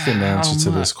get an answer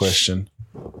to this question.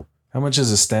 How much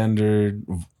is a standard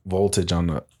voltage on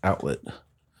the outlet?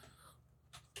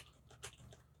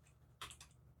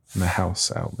 In the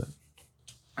house outlet.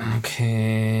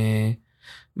 Okay.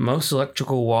 Most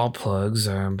electrical wall plugs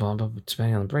are blah, blah, blah,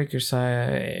 depending on the breaker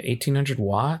size, 1800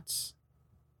 watts.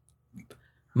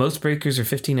 Most breakers are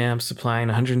 15 amps, supplying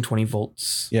 120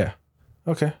 volts. Yeah.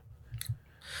 Okay.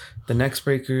 The next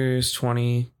breaker is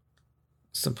 20,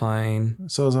 supplying.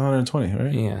 So it's 120,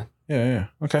 right? Yeah. Yeah.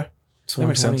 Okay. So that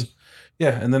makes sense.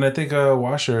 Yeah, and then I think a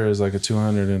washer is like a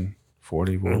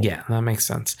 240 volt. Yeah, that makes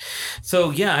sense.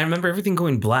 So yeah, I remember everything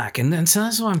going black, and then so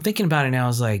that's what I'm thinking about it now. I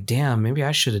was like, damn, maybe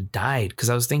I should have died because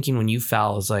I was thinking when you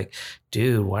fell, I was like,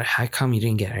 dude, what? How come you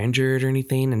didn't get injured or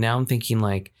anything? And now I'm thinking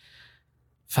like,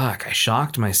 fuck, I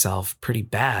shocked myself pretty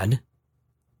bad.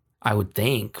 I would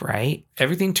think, right?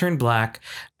 Everything turned black.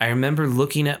 I remember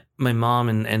looking at my mom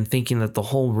and thinking that the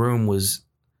whole room was,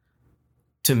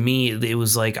 to me, it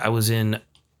was like I was in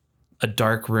a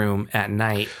dark room at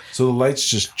night. So the lights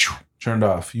just turned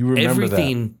off. You remember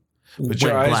everything that. But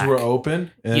your eyes black. were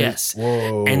open? Yes.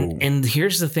 Whoa. And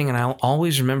here's the thing, and I'll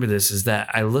always remember this, is that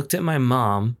I looked at my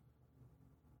mom.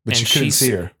 But you couldn't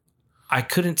see her. I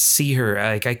couldn't see her.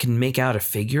 Like I can make out a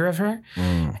figure of her.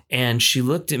 And she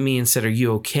looked at me and said, "Are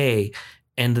you okay?"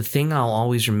 And the thing I'll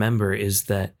always remember is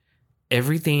that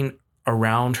everything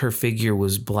around her figure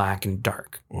was black and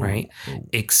dark, right?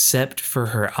 Except for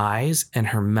her eyes and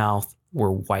her mouth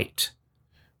were white.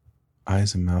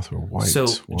 Eyes and mouth were white. So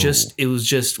it was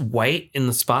just white in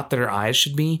the spot that her eyes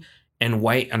should be and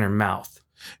white on her mouth.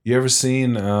 You ever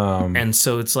seen and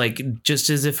so it's like just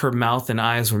as if her mouth and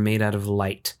eyes were made out of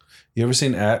light. You ever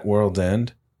seen At World's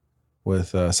End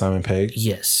with Simon Pegg?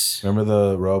 Yes. Remember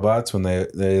the robots when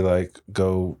they like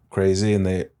go crazy and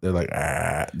they're like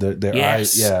their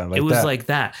eyes, yeah, like it was that. like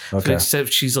that. Okay. So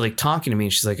except she's like talking to me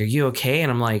and she's like, "Are you okay?" And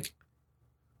I'm like,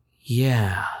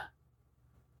 "Yeah."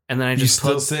 And then I just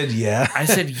still said yeah. I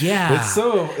said yeah. It's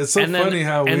so funny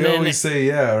how we always say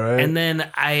yeah, right? And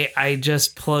then I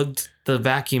just plugged the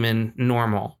vacuum in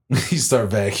normal. You start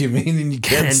vacuuming and you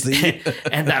can't see.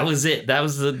 And that was it. That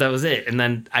was it. And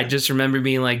then I just remember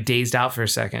being like dazed out for a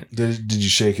second. Did you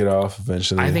shake it off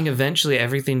eventually? I think eventually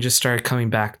everything just started coming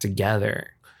back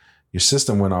together. Your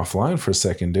system went offline for a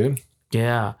second, dude.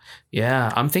 Yeah.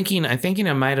 I'm thinking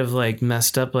I might have like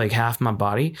messed up like half my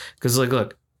body. Cause like,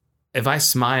 look, if I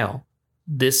smile,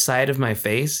 this side of my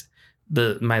face,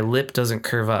 my lip doesn't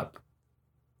curve up.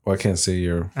 Well, I can't see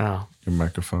your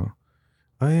microphone.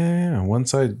 Oh, yeah. One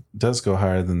side does go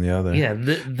higher than the other. Yeah,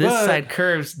 this side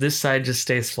curves. This side just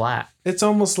stays flat. It's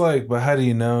almost like, but how do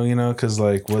you know? You know, because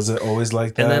like, was it always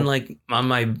like that? And then like on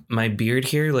my beard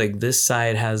here, like this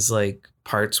side has like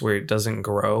parts where it doesn't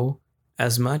grow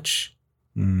as much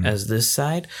as this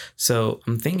side. So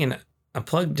I'm thinking I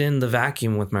plugged in the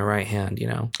vacuum with my right hand, you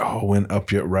know. Oh, went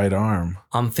up your right arm.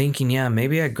 I'm thinking, yeah,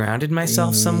 maybe I grounded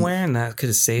myself somewhere and that could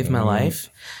have saved my life.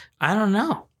 I don't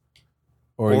know.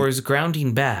 Or is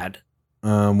grounding bad?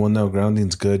 Well, no,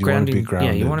 grounding's good. You want to be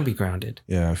grounded. Yeah, you want to be grounded.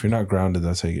 Yeah, if you're not grounded,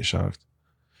 that's how you get shocked.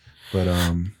 But I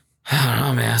don't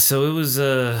know, man. So it was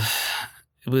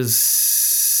was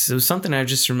something I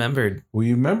just remembered. Well,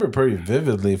 you remember pretty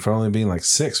vividly for only being like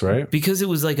 6, right? Because it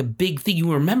was like a big thing.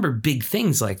 You remember big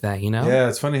things like that, you know? Yeah,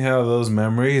 it's funny how those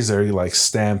memories are like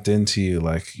stamped into you.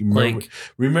 Like, you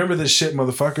remember this shit,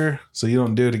 motherfucker, so you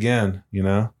don't do it again, you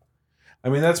know? I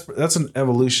mean, that's an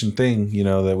evolution thing, you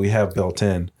know, that we have built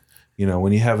in. You know,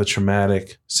 when you have a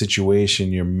traumatic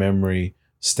situation, your memory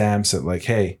stamps it like,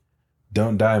 hey,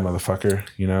 don't die, motherfucker,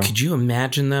 you know? Could you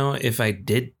imagine, though, if I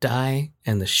did die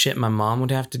and the shit my mom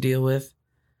would have to deal with?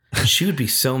 She would be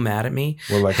so mad at me.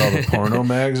 Well, like all the porno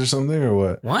mags or something, or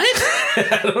what? What?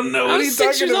 I don't know. What are you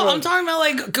 6 years talking old. about? I'm talking about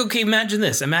like, okay, imagine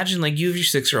this. Imagine like you have your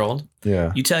 6-year-old.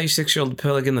 Yeah. You tell your 6-year-old to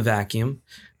plug in the vacuum.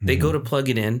 They go to plug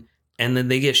it in, and then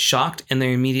they get shocked, and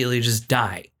they immediately just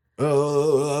die.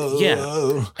 Oh.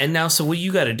 Yeah. And now, so what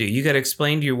you got to do? You got to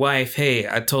explain to your wife, hey,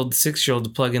 I told the 6-year-old to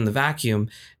plug in the vacuum,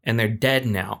 and they're dead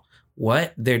now.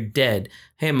 What? They're dead.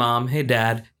 Hey, mom. Hey,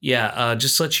 dad. Yeah,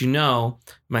 just to let you know,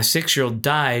 my 6-year-old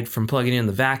died from plugging in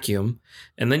the vacuum.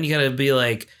 And then you got to be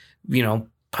like, you know,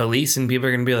 police and people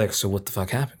are going to be like, so what the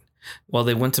fuck happened? Well,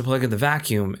 they went to plug in the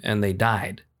vacuum and they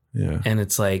died. Yeah. And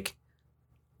it's like,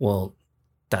 well,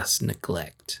 that's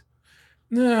neglect.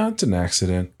 No, it's an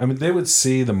accident. I mean, they would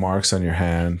see the marks on your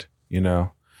hand, you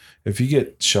know. If you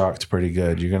get shocked pretty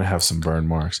good, you're going to have some burn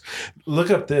marks.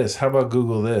 Look up this. How about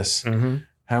Google this? Mm-hmm.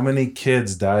 How many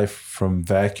kids die from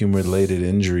vacuum-related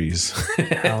injuries?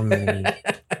 How many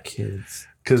kids?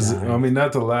 Because, I mean,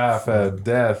 not to laugh at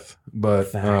death,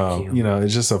 but, you know,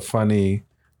 it's just a funny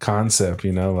concept,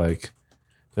 you know, like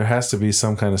there has to be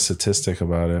some kind of statistic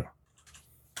about it.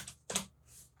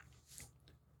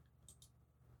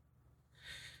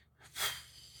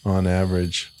 On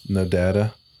average, no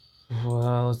data.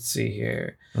 Well, let's see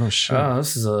here. Oh shit!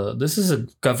 Oh, this is a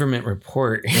government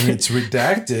report. And it's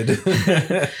redacted.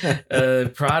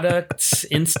 Product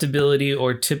instability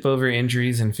or tip over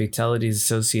injuries and fatalities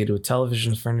associated with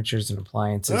televisions, furnitures, and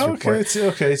appliances.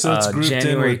 Okay, so it's grouped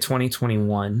January in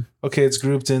 2021. Okay, it's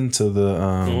grouped into the.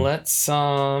 Let's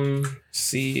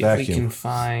see if we can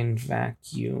find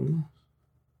vacuum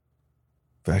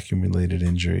related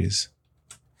injuries.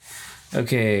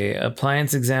 Okay,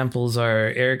 appliance examples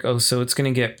are Eric. Oh, so it's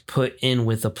going to get put in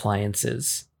with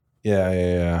appliances.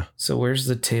 Yeah. So where's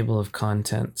the table of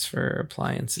contents for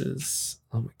appliances?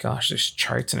 Oh my gosh, there's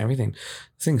charts and everything.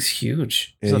 This thing's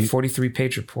huge. It's a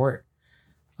 43-page report.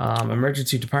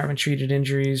 Emergency department treated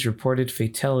injuries, reported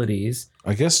fatalities.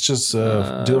 I guess just do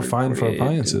a fine for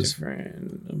appliances.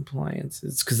 Different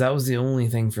appliances, because that was the only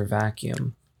thing for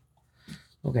vacuum.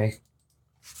 Okay.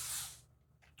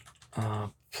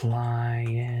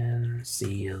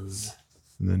 Appliances.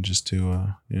 And then just do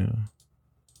yeah.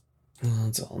 Well,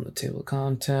 it's all in the table of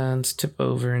contents. Tip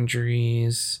over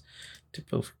injuries, tip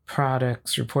over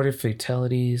products, reported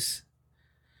fatalities.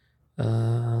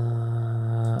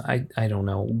 I don't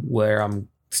know where I'm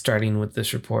starting with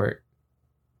this report.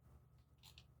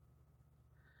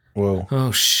 Whoa.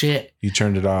 Oh shit. You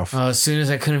turned it off. As soon as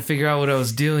I couldn't figure out what I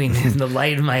was doing, the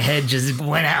light in my head just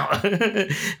went out.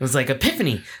 It was like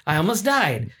epiphany. I almost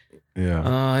died. Yeah.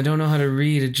 I don't know how to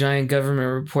read a giant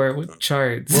government report with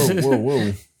charts.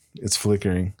 Whoa. It's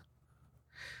flickering.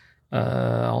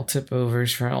 All tip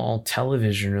overs for all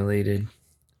television related.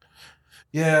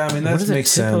 Yeah, I mean, that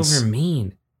makes sense. What does a tip over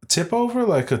mean? Tip over?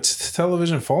 Like a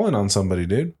television falling on somebody,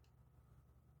 dude.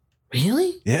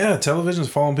 Really? Yeah, television's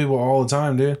falling people all the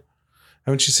time, dude.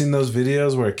 Haven't you seen those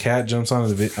videos where a cat jumps on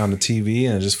the TV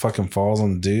and it just fucking falls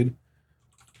on the dude?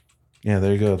 Yeah,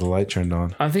 there you go. The light turned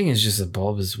on. I think it's just the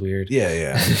bulb is weird.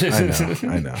 Yeah.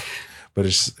 I know. But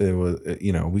it was,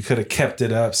 you know, we could have kept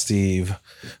it up, Steve.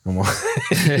 You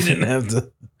didn't have to.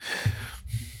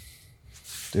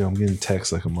 Dude, I'm getting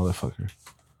texts like a motherfucker.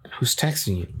 Who's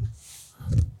texting you?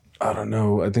 I don't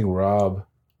know. I think Rob.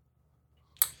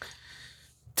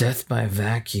 Death by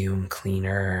vacuum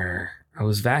cleaner. I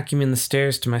was vacuuming the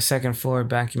stairs to my second floor,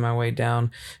 backing my way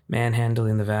down,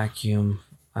 manhandling the vacuum.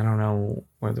 I don't know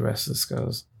where the rest of this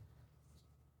goes.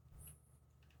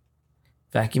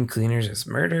 Vacuum cleaners as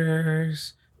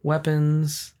murders,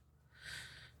 weapons.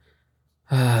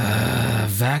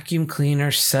 Vacuum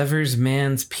cleaner severs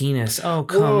man's penis. Oh,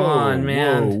 come on,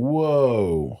 man.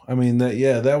 Whoa. I mean,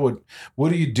 that would.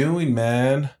 What are you doing,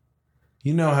 man?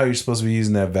 You know how you're supposed to be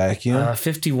using that vacuum.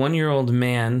 51-year-old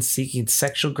man seeking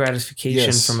sexual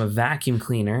gratification from a vacuum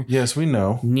cleaner. Yes, we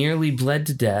know. Nearly bled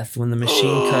to death when the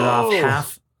machine cut off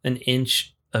half an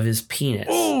inch of his penis.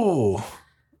 Oh.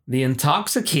 The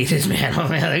intoxicated man, oh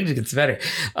man, I think it gets better,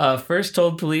 first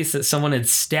told police that someone had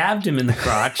stabbed him in the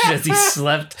crotch as he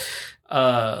slept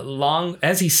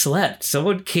as he slept,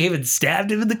 someone came and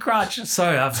stabbed him in the crotch.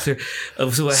 Sorry, officer.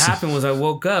 So what happened was I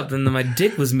woke up and then my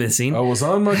dick was missing. I was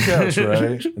on my couch,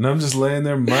 right? And I'm just laying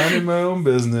there minding my own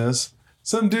business.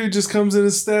 Some dude just comes in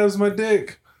and stabs my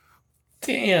dick.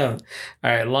 Damn.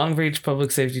 All right. Long Beach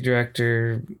Public Safety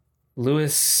Director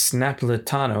Louis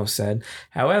Napolitano said,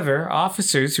 however,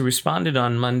 officers who responded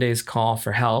on Monday's call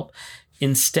for help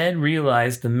instead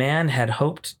realized the man had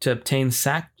hoped to obtain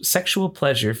sexual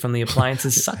pleasure from the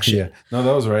appliance's suction. Yeah. No,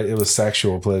 that was right. It was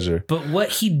sexual pleasure. But what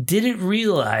he didn't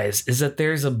realize is that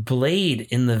there's a blade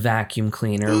in the vacuum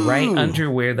cleaner right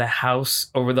under where the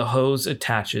hose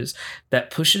attaches that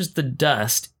pushes the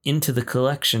dust into the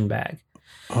collection bag.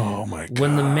 Oh my God.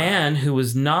 When the man, who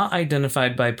was not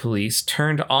identified by police,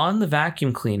 turned on the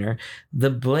vacuum cleaner,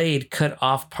 the blade cut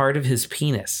off part of his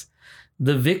penis.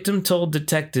 The victim told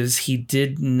detectives he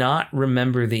did not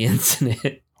remember the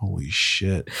incident. Holy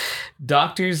shit.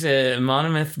 Doctors at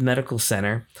Monmouth Medical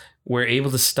Center were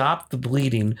able to stop the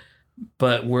bleeding,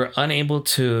 but were unable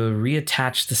to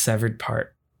reattach the severed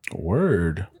part.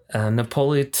 Word.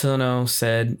 Napolitano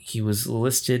said he was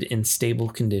listed in stable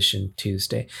condition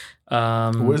Tuesday.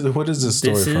 What is this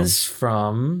story from? This is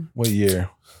from... What year?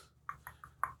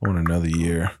 I want another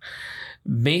year.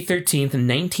 May 13th,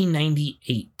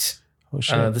 1998. Oh,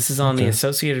 shit. This is on the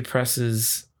Associated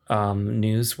Press's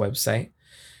news website.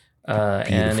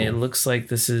 And it looks like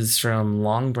this is from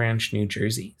Long Branch, New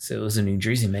Jersey. So it was a New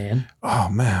Jersey man. Oh,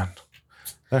 man.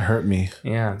 That hurt me.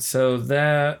 Yeah. So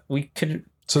that we could...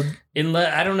 So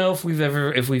I don't know if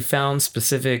we found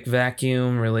specific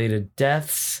vacuum related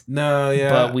deaths. No, yeah.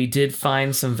 But we did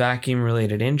find some vacuum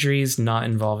related injuries not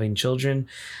involving children.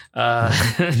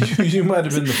 You might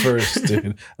have been the first,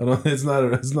 dude. It's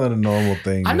not a normal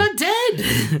thing. I'm not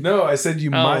dead. No, I said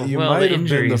you might have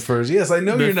been the first. Yes, I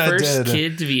know you're not dead. The first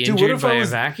kid to be injured by a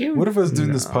vacuum? What if I was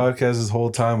doing this podcast this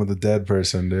whole time with a dead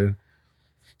person, dude?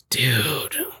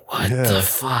 Dude, what the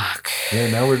fuck? Yeah,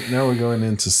 now we're going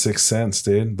into Sixth Sense,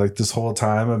 dude. Like this whole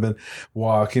time I've been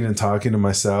walking and talking to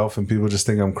myself and people just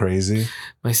think I'm crazy.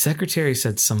 My secretary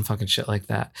said some fucking shit like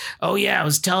that. Oh yeah, I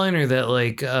was telling her that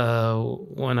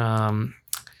when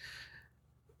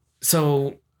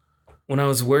I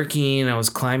was working, I was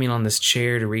climbing on this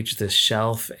chair to reach this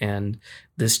shelf and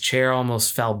this chair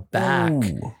almost fell back.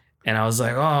 Ooh. And I was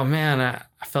like, oh man, I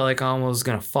felt like I almost was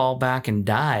gonna fall back and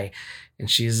die. And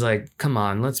she's like, come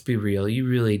on, let's be real. You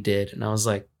really did. And I was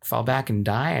like, fall back and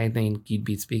die? I think you'd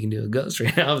be speaking to a ghost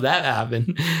right now if that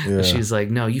happened. Yeah. And she's like,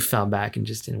 no, you fell back and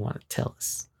just didn't want to tell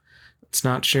us. It's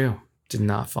not true. Did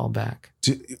not fall back.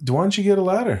 Why don't you get a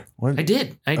ladder? I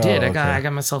did. Oh, okay. I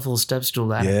got myself a little step stool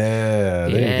ladder. Yeah,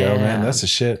 there you go, man. That's the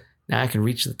shit. Now I can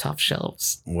reach the top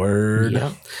shelves. Word.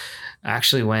 Yep. I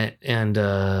actually went and...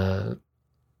 I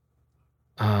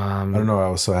don't know. I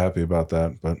was so happy about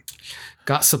that, but...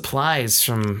 Got supplies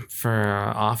for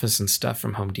office and stuff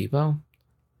from Home Depot,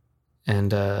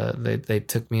 and they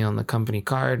took me on the company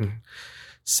card and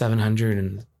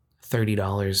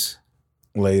 $730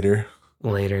 later.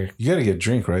 You got to get a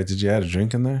drink, right? Did you add a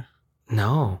drink in there?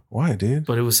 No. Why, dude?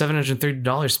 But it was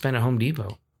 $730 spent at Home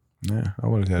Depot. Yeah, I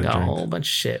would have got a drink. A whole bunch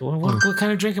of shit. What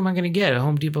kind of drink am I going to get? A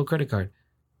Home Depot credit card.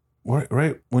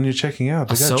 Right when you're checking out,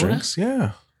 they got soda? drinks.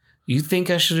 Yeah. You think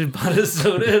I should have bought a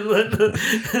soda and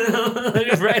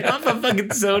right off a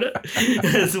fucking soda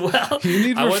as well? You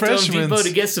need I refreshments. went to Home Depot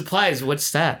to get supplies. What's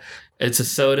that? It's a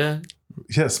soda.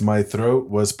 Yes, my throat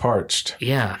was parched.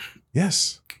 Yeah.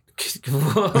 Yes. Can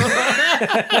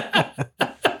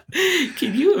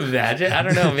you imagine? I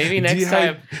don't know. Maybe next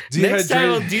time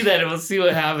we'll do that and we'll see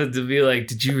what happens. And be like,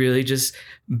 did you really just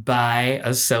buy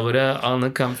a soda on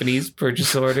the company's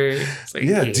purchase order? It's like,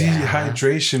 yeah,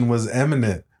 dehydration was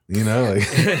imminent. You know, like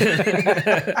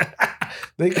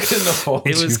they couldn't afford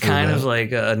it. It was kind of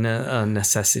like a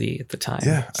necessity at the time.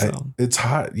 Yeah, so. It's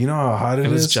hot. You know how hot it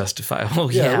is? It was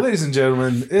justifiable. Yeah, ladies and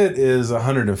gentlemen, it is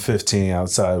 115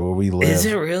 outside where we live. Is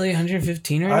it really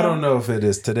 115 right now? I don't know if it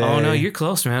is today. Oh no, you're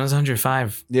close, man. It's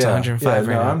 105. Yeah, it's 105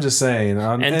 right now. I'm just saying.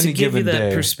 On and any to give you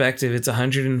that day, perspective, it's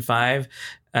 105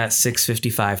 at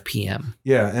 6:55 p.m.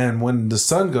 Yeah, and when the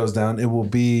sun goes down, it will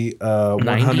be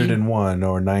 101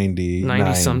 or 90.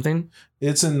 90 something?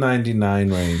 It's in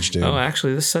 99 range, dude. Oh,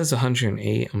 actually, this says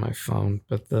 108 on my phone,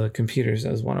 but the computer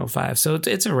says 105. So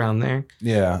it's around there.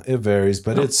 Yeah, it varies,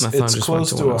 but it's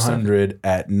close to 100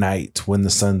 at night when the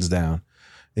sun's down.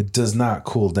 It does not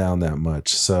cool down that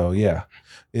much. So, yeah,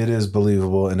 it is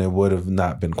believable, and it would have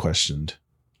not been questioned.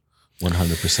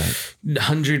 100%.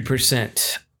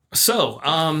 100%. So,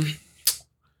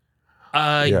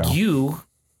 you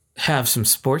have some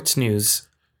sports news.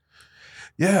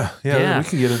 Yeah, we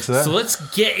can get into that. So let's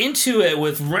get into it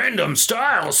with Random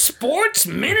Style Sports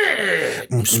Minute.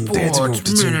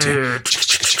 Sports Minute.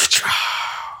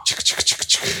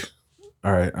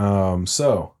 All right.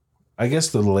 So I guess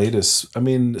the latest. I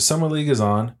mean, Summer League is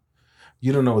on.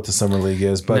 You don't know what the Summer League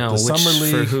is, but the Summer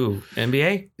League for who?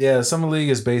 NBA? Yeah, Summer League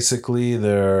is basically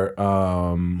their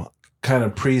kind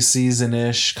of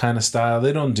preseason-ish kind of style.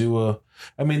 They don't do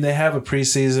they have a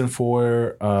preseason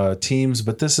for teams,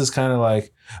 but this is kind of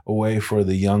like a way for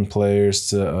the young players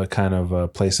to kind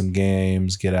of play some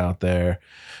games, get out there,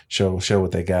 show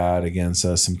what they got against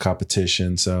some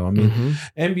competition. So, I mean,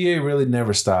 NBA really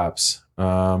never stops.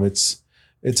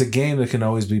 It's a game that can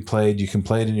always be played. You can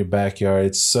play it in your backyard.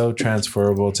 It's so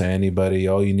transferable to anybody.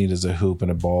 All you need is a hoop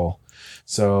and a ball.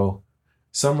 So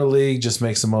Summer League just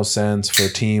makes the most sense for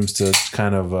teams to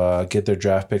kind of get their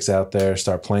draft picks out there,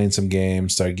 start playing some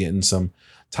games, start getting some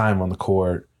time on the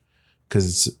court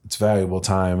because it's valuable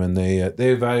time. And they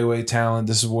evaluate talent.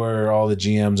 This is where all the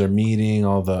GMs are meeting,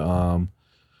 all the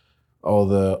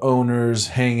owners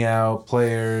hang out,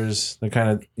 players. They're kind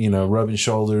of rubbing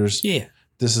shoulders. Yeah.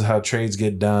 This is how trades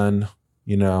get done,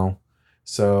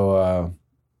 So,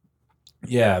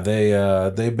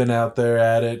 they've been out there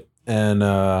at it, and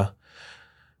there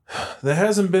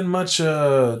hasn't been much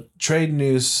trade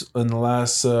news in the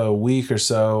last week or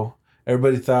so.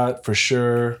 Everybody thought for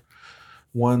sure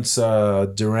once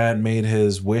Durant made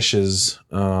his wishes,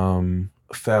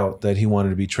 felt that he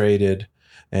wanted to be traded,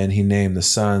 and he named the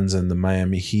Suns and the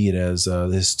Miami Heat as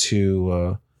his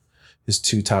two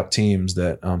top teams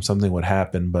that something would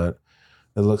happen, but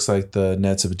it looks like the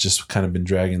Nets have just kind of been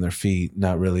dragging their feet,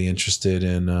 not really interested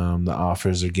in the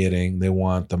offers they're getting. They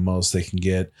want the most they can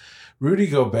get. Rudy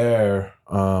Gobert,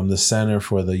 the center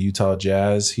for the Utah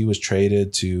Jazz, he was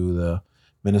traded to the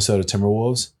Minnesota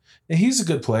Timberwolves. And he's a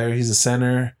good player. He's a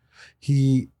center.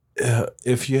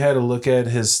 If you had to look at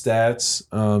his stats,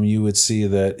 you would see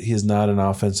that he is not an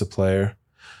offensive player.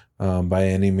 By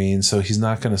any means. So he's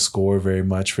not going to score very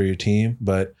much for your team,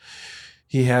 but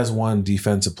he has won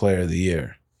Defensive Player of the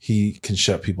Year. He can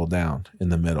shut people down in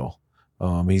the middle.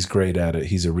 He's great at it.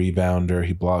 He's a rebounder.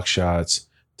 He blocks shots.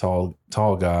 Tall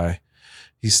guy.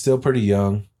 He's still pretty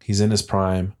young. He's in his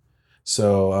prime.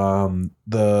 So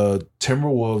the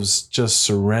Timberwolves just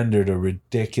surrendered a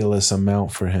ridiculous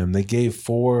amount for him. They gave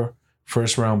 4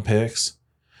 first-round picks,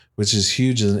 which is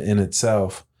huge in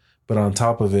itself. But on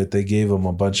top of it, they gave him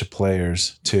a bunch of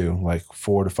players too, like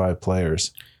 4 to 5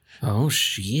 players. Oh,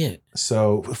 shit.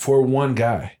 So for one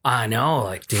guy. I know,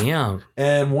 like, damn.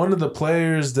 And one of the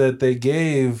players that they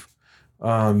gave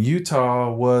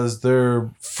Utah was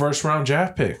their first round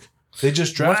draft pick. They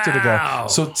just drafted a guy.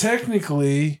 So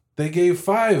technically, they gave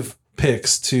 5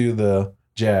 picks to the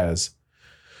Jazz.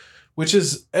 Which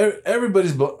is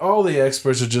all the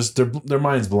experts are just their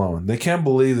minds blown. They can't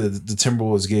believe that the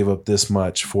Timberwolves gave up this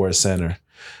much for a center,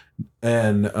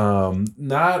 and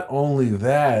not only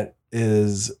that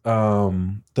is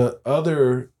the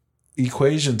other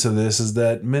equation to this is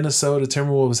that Minnesota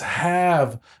Timberwolves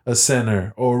have a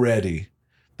center already.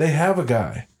 They have a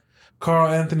guy, Karl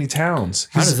Anthony Towns.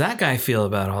 How does that guy feel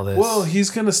about all this? Well, he's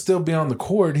gonna still be on the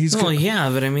court.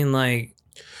 But I mean, like.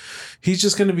 He's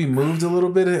just going to be moved a little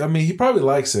bit. I mean, he probably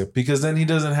likes it because then he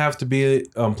doesn't have to be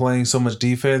playing so much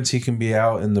defense. He can be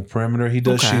out in the perimeter. He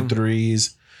does shoot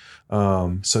threes.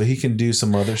 So he can do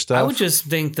some other stuff. I would just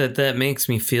think that makes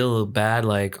me feel bad.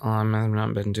 Like, I've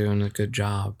not been doing a good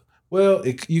job. Well,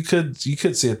 you could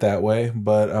see it that way,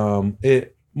 but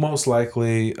it most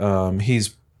likely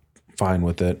he's fine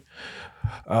with it.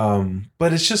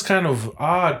 But it's just kind of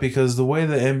odd because the way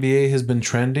the NBA has been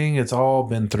trending, it's all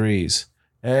been threes.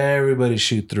 Everybody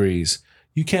shoot threes.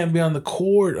 You can't be on the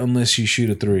court unless you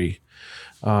shoot a 3.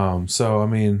 So, I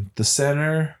mean, the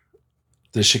center,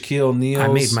 the Shaquille O'Neal. I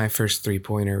made my first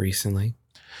 3-pointer recently.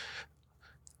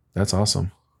 That's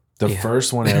awesome. The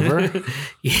first one ever?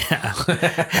 Yeah.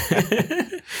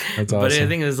 That's awesome. But I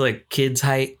think it was like kids'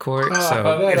 height court.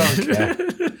 That don't count.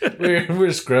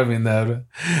 We're scrubbing that.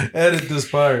 Edit this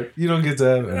part. You don't get to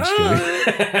have it. I'm just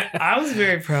kidding. I was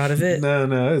very proud of it.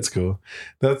 No, it's cool.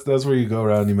 That's where you go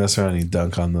around, you mess around, and you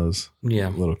dunk on those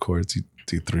little courts. You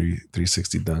do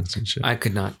 360 dunks and shit. I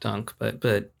could not dunk,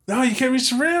 but no, you can't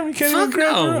reach the rim. You can't even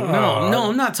grab the rim. No,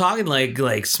 I'm not talking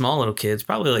like small little kids.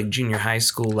 Probably like junior high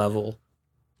school level.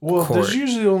 Well, court. There's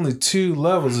usually only 2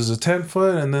 levels. There's a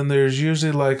 10-foot, and then there's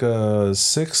usually like a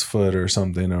 6-foot or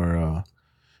something, or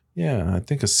I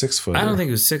think a 6-foot. I don't think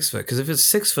it was 6 foot because if it's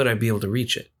 6 foot, I'd be able to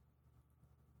reach it.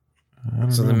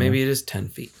 So then maybe it is 10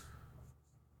 feet.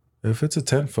 If it's a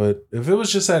 10-foot, if it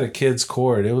was just at a kid's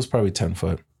court, it was probably 10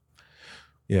 foot.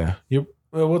 Yeah,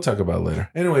 Well, we'll talk about it later.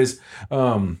 Anyways,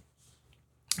 we'll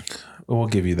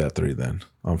give you that 3 then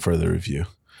on further review.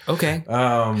 Okay.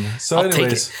 So I'll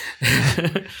anyways,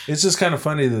 it's just kind of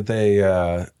funny that they,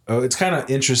 it's kind of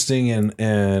interesting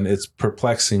and it's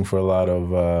perplexing for a lot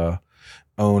of,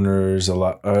 owners,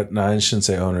 no, I shouldn't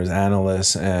say owners,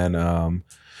 analysts and,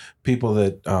 people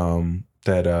that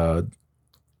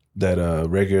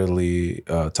regularly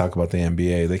talk about the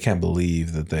NBA. They can't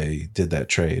believe that they did that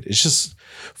trade. It's just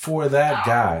for that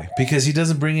guy because he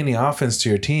doesn't bring any offense to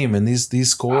your team, and these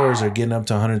scores are getting up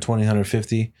to 120,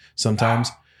 150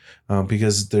 sometimes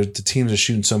because the teams are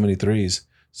shooting so many threes.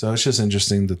 So it's just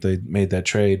interesting that they made that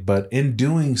trade. But in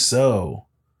doing so,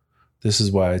 this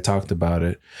is why I talked about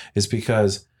it, is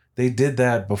because they did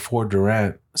that before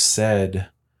Durant said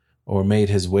or made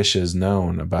his wishes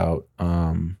known about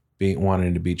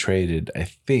wanting to be traded, I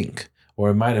think. Or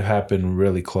it might have happened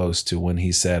really close to when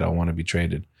he said, I want to be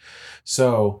traded.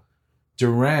 So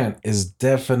Durant is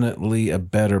definitely a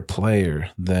better player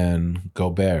than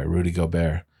Rudy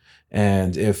Gobert.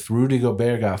 And if Rudy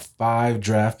Gobert got 5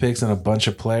 draft picks and a bunch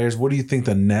of players, what do you think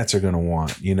the Nets are going to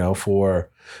want, for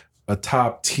a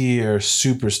top tier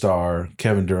superstar,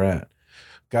 Kevin Durant,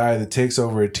 guy that takes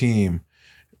over a team?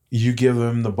 You give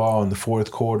him the ball in the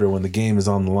fourth quarter when the game is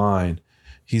on the line.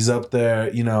 He's up there,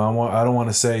 I don't want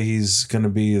to say he's going to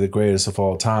be the greatest of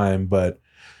all time, but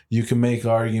you can make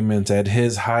arguments at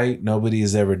his height. Nobody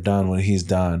has ever done what he's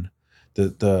done.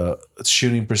 The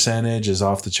shooting percentage is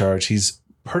off the charts. He's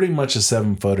pretty much a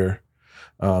 7-footer.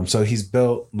 So he's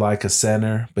built like a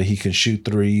center, but he can shoot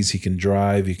threes. He can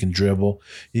drive. He can dribble.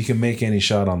 He can make any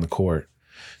shot on the court.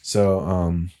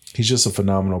 So he's just a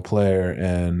phenomenal player.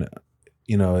 And,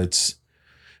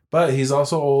 but he's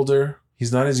also older.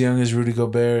 He's not as young as Rudy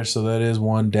Gobert. So that is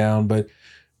one down. But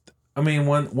I mean,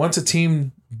 once a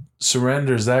team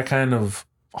surrenders that kind of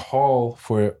haul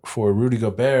for Rudy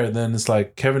Gobert, then it's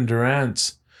like Kevin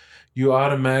Durant's. You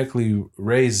automatically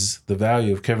raise the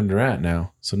value of Kevin Durant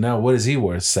now. So now what is he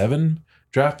worth? 7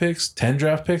 draft picks? 10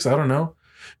 draft picks? I don't know.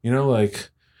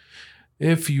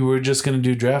 If you were just going to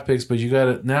do draft picks, but you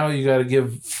got to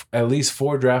give at least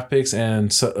 4 draft picks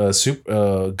and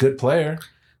a good player.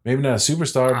 Maybe not a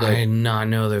superstar, but I did not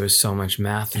know there was so much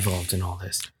math involved in all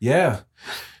this. Yeah.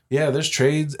 Yeah, there's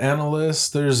trades analysts.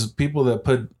 There's people that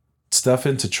put stuff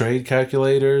into trade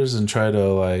calculators and try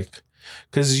to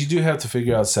because you do have to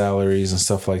figure out salaries and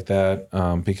stuff like that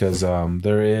because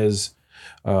there is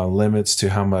limits to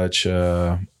how much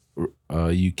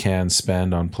you can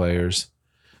spend on players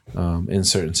in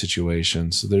certain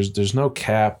situations. So there's no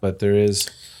cap, but there is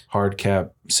hard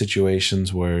cap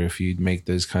situations where if you make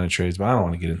those kind of trades, but I don't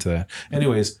want to get into that.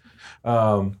 Anyways,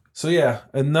 so yeah,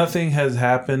 and nothing has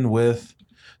happened with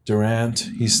Durant.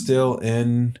 He's still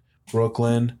in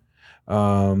Brooklyn.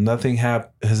 Nothing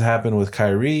has happened with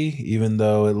Kyrie, even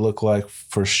though it looked like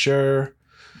for sure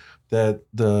that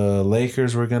the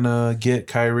Lakers were going to get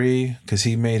Kyrie because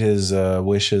he made his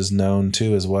wishes known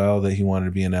too as well that he wanted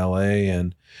to be in LA,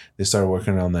 and they started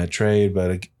working on that trade.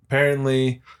 But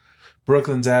apparently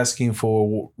Brooklyn's asking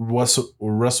for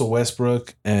Russell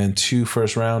Westbrook and 2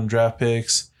 first-round draft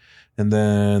picks. And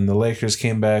then the Lakers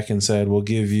came back and said, we'll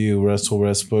give you Russell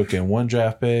Westbrook and 1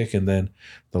 draft pick. And then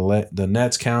the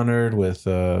Nets countered with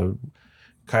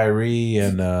Kyrie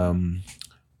and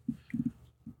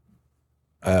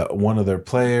one of their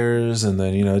players. And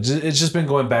then, it's just been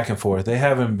going back and forth. They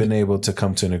haven't been able to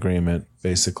come to an agreement,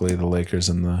 basically, the Lakers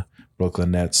and the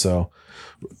Brooklyn Nets. So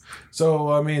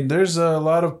I mean, there's a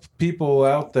lot of people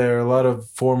out there, a lot of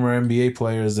former NBA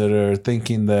players that are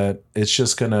thinking that it's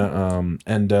just going to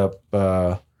end up,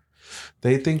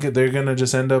 they think that they're going to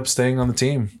just end up staying on the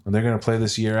team and they're going to play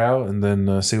this year out and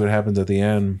then see what happens at the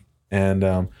end. And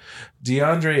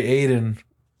DeAndre Ayton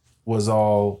was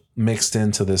all mixed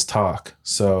into this talk.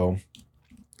 So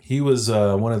he was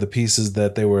one of the pieces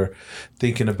that they were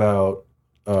thinking about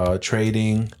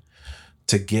trading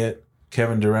to get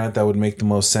Kevin Durant. That would make the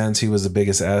most sense. He was the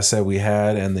biggest asset we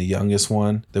had and the youngest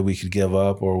one that we could give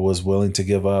up or was willing to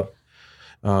give up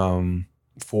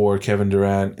for Kevin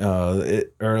Durant.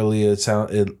 It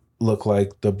looked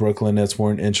like the Brooklyn Nets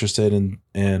weren't interested in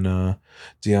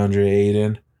DeAndre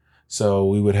Ayton. So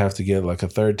we would have to get like a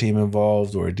third team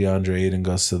involved or DeAndre Ayton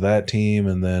goes to that team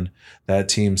and then that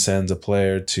team sends a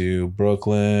player to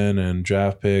Brooklyn and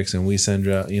draft picks and we send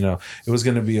draft, it was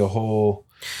going to be a whole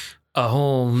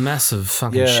mess of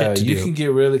fucking shit to do. You can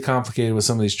get really complicated with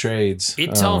some of these trades.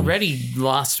 It's already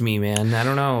lost me, man. I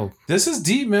don't know. This is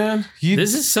deep, man.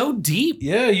 This is so deep.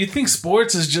 Yeah, you think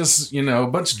sports is just, a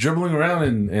bunch of dribbling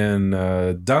around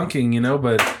and dunking,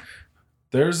 but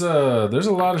there's a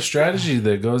lot of strategy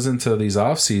that goes into these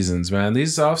off seasons, man.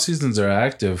 These off seasons are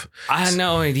active. I had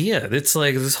no idea. It's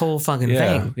like this whole fucking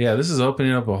thing. Yeah, this is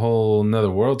opening up a whole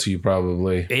nother world to you,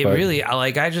 probably.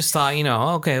 I just thought,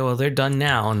 okay, well, they're done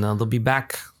now and they'll be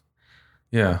back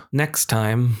next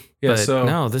time. Yeah, but so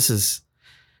no, there's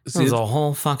a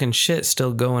whole fucking shit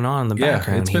still going on in the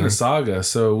background. It's been a saga.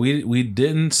 So we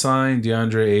didn't sign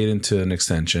DeAndre Ayton to an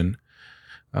extension.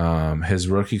 His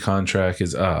rookie contract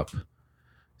is up.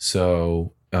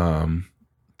 So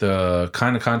the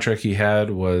kind of contract he had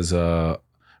was a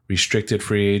restricted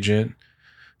free agent.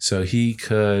 So he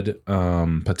could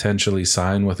potentially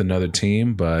sign with another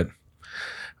team, but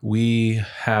we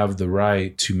have the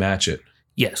right to match it.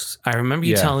 Yes. I remember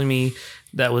you telling me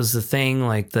that was the thing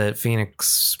like that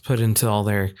Phoenix put into all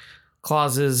their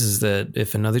clauses, is that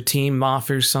if another team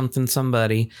offers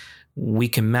somebody, we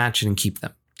can match it and keep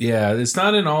them. Yeah, it's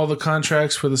not in all the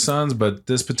contracts for the Suns, but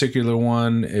this particular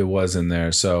one, it was in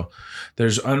there. So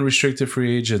there's unrestricted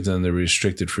free agents and the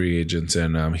restricted free agents,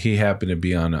 and he happened to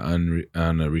be on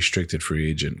a restricted free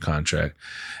agent contract.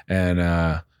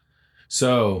 And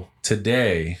so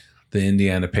today, the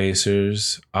Indiana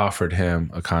Pacers offered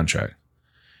him a contract.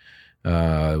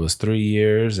 It was 3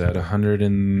 years at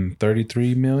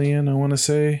 $133 million, I want to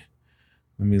say.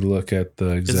 Let me look at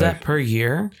the exact. Is that per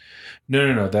year?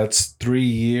 No. That's 3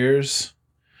 years.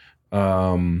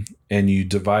 And you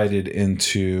divide it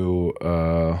into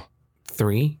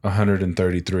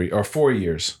 133 or 4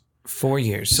 years. 4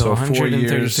 years. So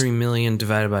 133 million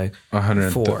divided by 4.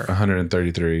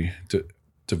 133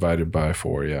 divided by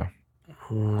 4, yeah.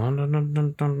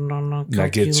 That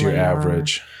gets your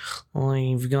average.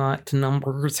 We've got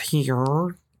numbers here.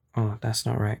 Oh, that's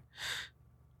not right.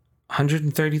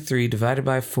 133 divided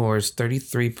by 4 is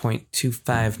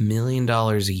 $33.25 million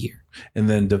a year. And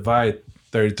then divide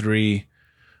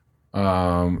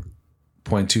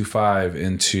 33.25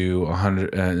 into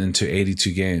 100 into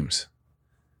 82 games.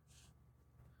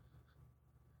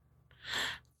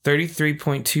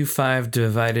 33.25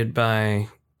 divided by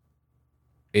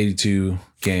 82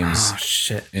 games. Oh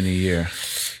shit! In a year.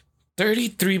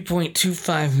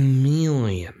 33.25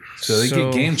 million. So they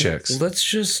get game checks. Let's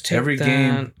just take every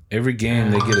game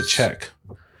they get a check.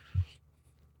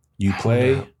 You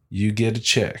play, you get a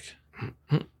check.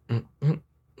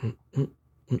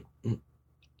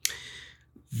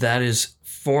 That is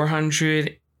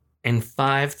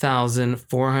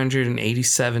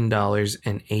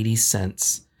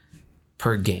 $405,487.80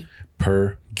 per game.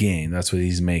 Per game. That's what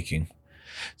he's making.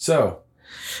 So,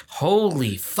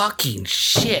 holy fucking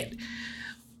shit.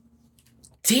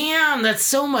 Damn, that's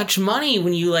so much money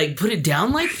when you like put it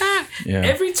down like that. Yeah.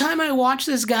 Every time I watch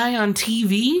this guy on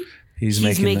TV, he's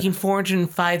making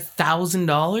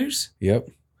 $405,000. Yep.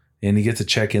 And he gets a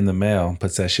check in the mail,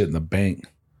 puts that shit in the bank.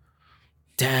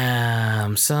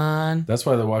 Damn, son. That's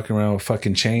why they're walking around with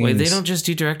fucking chains. Wait, they don't just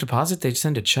do direct deposit? They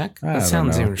send a check? That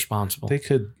sounds irresponsible. They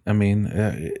could. I mean,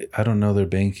 I don't know their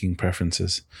banking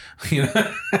preferences. You know,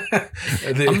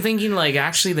 I'm thinking like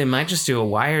actually they might just do a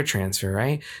wire transfer,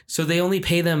 right? So they only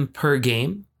pay them per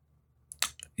game.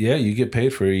 Yeah, you get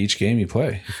paid for each game you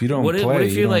play. If you don't play, what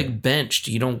if you're like benched?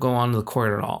 You don't go onto the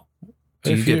court at all.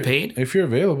 Do you get paid? If you're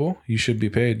available, you should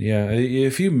be paid. Yeah,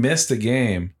 if you missed a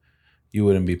game, you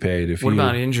wouldn't be paid. What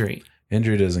about injury?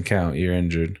 Injury doesn't count. You're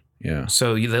injured. Yeah.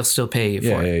 So they'll still pay you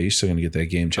for it. Yeah, you're still going to get that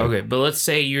game check. Okay, but let's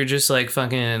say you're just like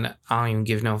fucking, I don't even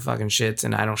give no fucking shits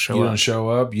and I don't show up. You don't show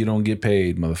up, you don't get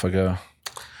paid, motherfucker.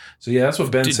 So yeah, that's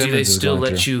what Ben Simmons is going through. Do they still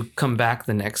let you come back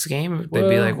the next game? They'd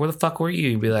be like, where the fuck were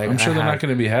you? You'd be like, I'm sure they're not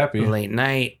going to be happy. Late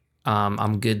night.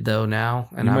 I'm good though now.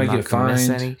 And you I'm might not get fined. Miss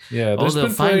any. Yeah, there's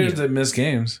been players that miss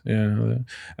games. Yeah.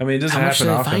 I mean, it doesn't happen often. How much do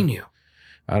they fine you?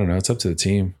 I don't know. It's up to the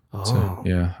team. Oh. So,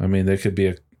 yeah. I mean, they could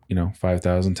be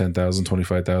 5,000, 10,000,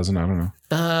 25,000. I don't know.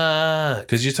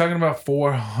 Because you're talking about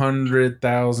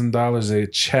 $400,000 a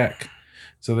check.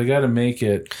 So they got to make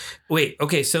it. Wait,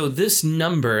 okay. So this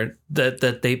number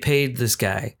that they paid this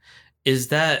guy, is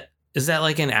that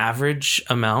like an average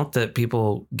amount that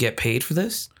people get paid for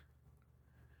this?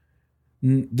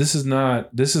 This is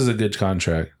not. This is a good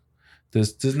contract.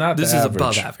 This is not. This is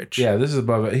above average. Yeah, this is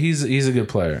above. He's a good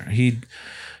player. He's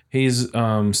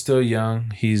still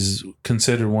young. He's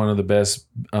considered one of the best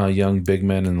young big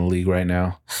men in the league right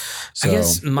now. So I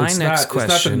guess my next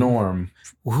question: it's not the norm.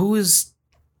 Who is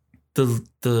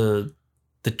the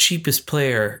cheapest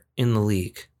player in the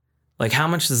league? Like, how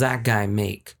much does that guy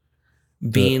make?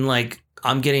 Being like,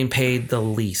 I'm getting paid the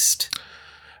least.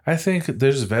 I think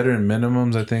there's veteran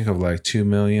minimums. I think of like $2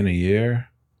 million a year,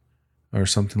 or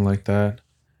something like that.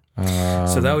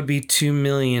 So that would be $2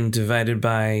 million divided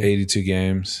by 82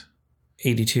 games.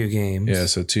 82 games. Yeah,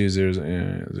 so 2 zeros.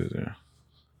 Yeah, 0.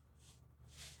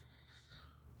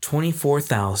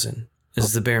 24,000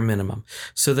 is the bare minimum.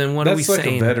 So then what are we That's like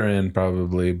saying? a veteran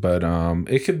probably, but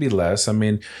it could be less. I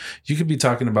mean, you could be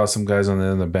talking about some guys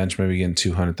on the bench maybe getting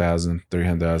 200,000,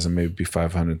 300,000, maybe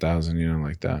 500,000,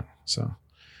 like that. So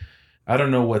I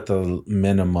don't know what the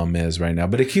minimum is right now,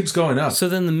 but it keeps going up. So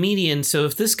then the median, so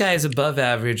if this guy is above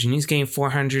average and he's getting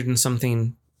 400 and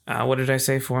something, what did I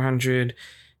say? 400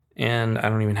 and I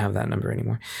don't even have that number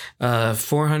anymore.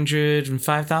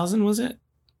 405,000 was it?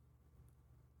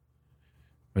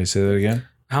 Wait, say that again?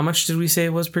 How much did we say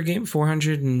it was per game?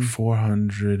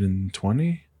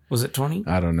 420? Was it 20?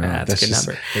 I don't know. That's a good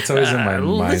number. It's always in my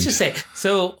mind. Let's just say,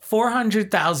 so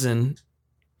 400,000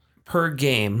 per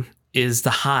game is the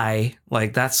high.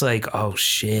 Like, that's like, oh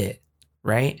shit,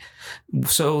 right?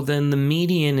 So then the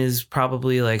median is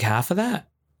probably like half of that.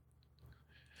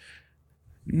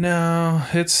 No,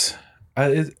 it's...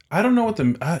 I don't know what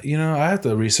the... I have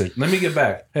to research. Let me get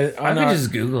back. I could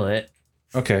just Google it.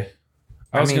 Okay.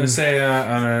 I was going to say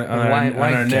on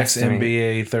our next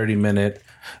NBA 30-minute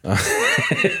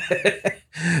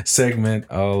segment,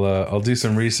 I'll do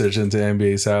some research into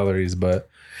NBA salaries, but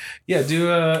yeah, do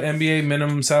a NBA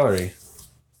minimum salary.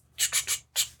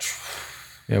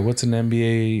 Yeah, what's an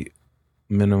NBA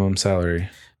minimum salary?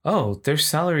 Oh, their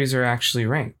salaries are actually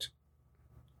ranked.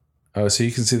 Oh, so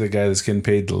you can see the guy that's getting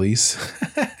paid the least.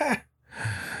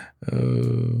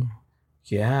 Oh.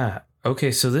 Yeah.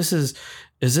 Okay, so is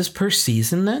this per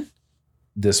season then?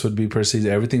 This would be per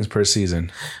season. Everything's per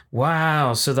season.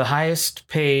 Wow. So the highest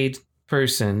paid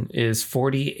person is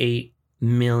 48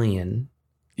 million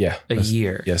a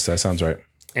year. Yes, that sounds right.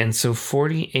 And so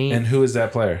 48. And who is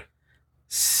that player?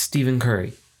 Stephen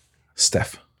Curry.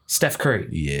 Steph Curry.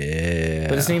 Yeah.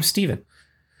 But his name's Steven.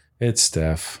 It's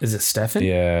Steph. Is it Stephen?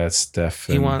 Yeah, it's Steph.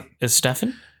 Is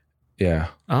Stephen? Yeah.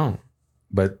 Oh.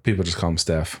 But people just call him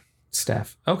Steph.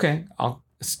 Okay.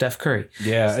 Steph Curry.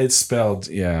 Yeah, it's spelled.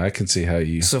 Yeah, I can see how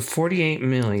you. So 48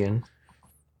 million.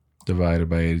 Divided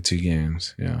by 82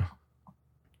 games. Yeah.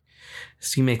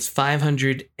 So he makes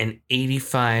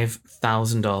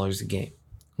 $585,000 a game.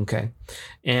 Okay.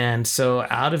 And so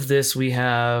out of this, we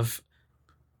have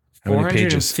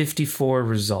 454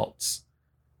 results.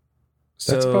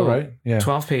 So that's about right. Yeah.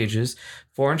 12 pages,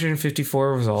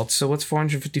 454 results. So what's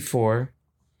 454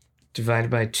 divided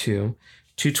by 2?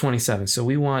 227. So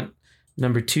we want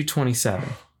number 227.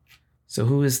 So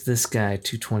who is this guy,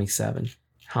 227?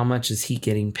 How much is he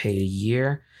getting paid a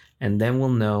year? And then we'll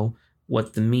know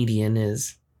what the median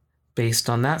is based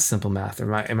on that simple math.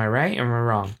 Am I right or am I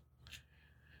wrong?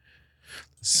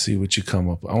 Let's see what you come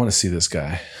up with. I want to see this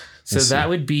guy. So that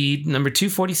would be number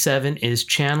 247 is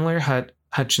Chandler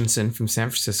Hutchinson from San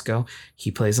Francisco.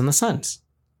 He plays on the Suns.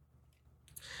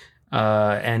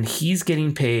 And he's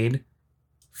getting paid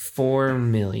 $4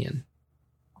 million.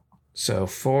 So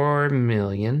 4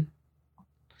 million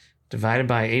divided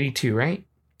by 82, right?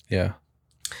 Yeah.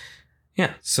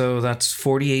 Yeah. So that's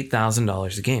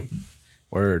 $48,000 a game.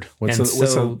 Word. I want to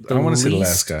see the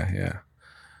last guy. Yeah.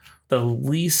 The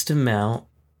least amount.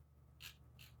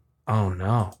 Oh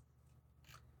no.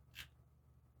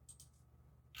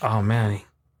 Oh man.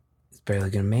 He's barely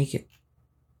gonna make it.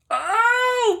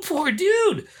 Oh, poor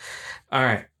dude. All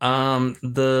right.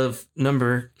 The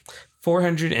number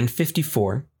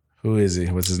 454. Who is he?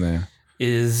 What's his name?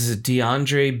 Is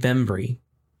DeAndre Bembry.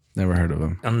 Never heard of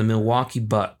him. On the Milwaukee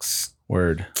Bucks.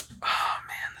 Word. Oh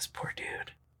man, this poor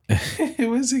dude.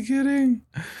 What's he getting?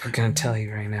 I'm gonna tell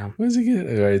you right now. What's he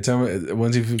getting? All right, tell me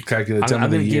once you calculate. Tell me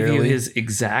the yearly. I'm gonna give you his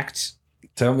exact.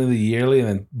 Tell me the yearly and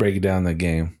then break it down the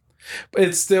game. But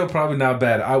it's still probably not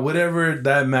bad. Whatever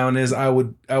that amount is, I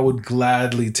would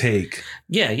gladly take.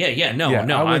 Yeah. No,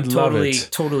 I would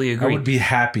totally agree. I would be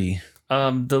happy.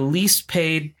 The least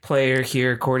paid player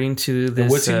here, according to this.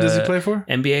 And what team does he play for?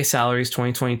 NBA salaries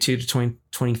 2022 to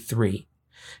 2023.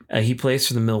 He plays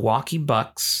for the Milwaukee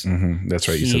Bucks. Mm-hmm. That's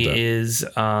right. You said that. He is.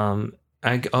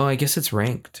 I guess it's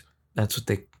ranked. That's what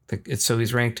so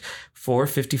he's ranked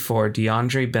 454.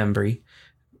 DeAndre Bembry.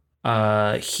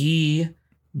 He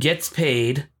gets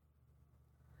paid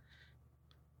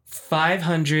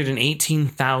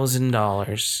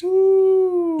 $518,000.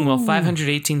 Well,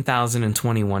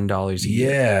 $518,021 a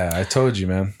year. Yeah, I told you,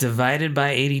 man. Divided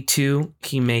by 82,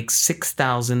 he makes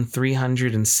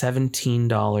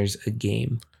 $6,317 a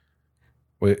game.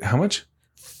 Wait, how much?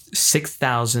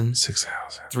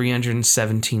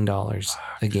 $6,317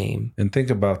 a game. And think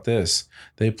about this.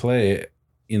 They play,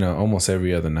 almost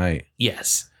every other night.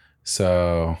 Yes.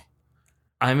 So,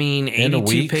 I mean,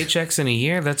 82 paychecks in a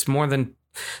year, that's more than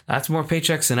That's more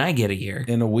paychecks than I get a year.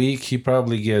 In a week, he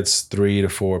probably gets 3 to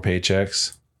 4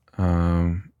 paychecks.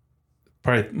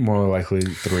 Probably more likely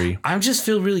 3. I just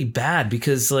feel really bad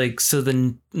because, like, so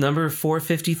the number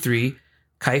 453,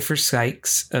 Kiefer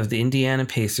Sykes of the Indiana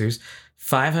Pacers,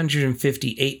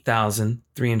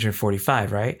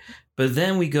 558,345, right? But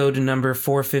then we go to number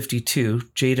 452,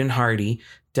 Jaden Hardy,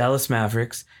 Dallas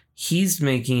Mavericks. He's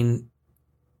making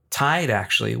tied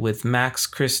actually with Max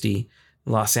Christie,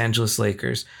 Los Angeles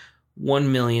Lakers,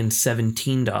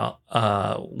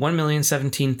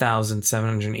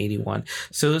 $1,017,781.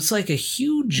 So it's like a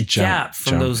huge gap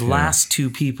from those last two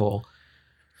people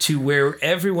to where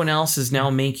everyone else is now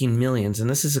making millions. And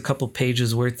this is a couple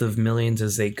pages worth of millions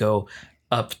as they go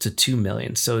up to 2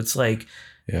 million. So it's like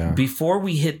before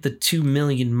we hit the 2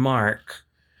 million mark,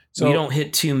 we don't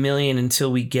hit 2 million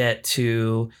until we get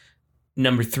to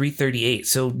number 338.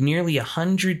 So nearly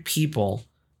 100 people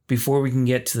before we can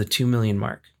get to the 2 million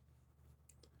mark.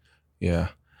 Yeah.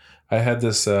 I had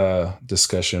this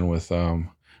discussion with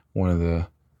one of the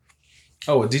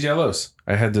DJ Los.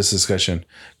 I had this discussion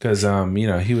because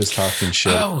he was talking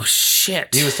shit. Oh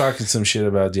shit! He was talking some shit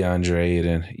about DeAndre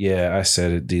Ayton. Yeah, I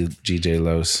said it, DJ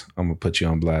Los. I'm gonna put you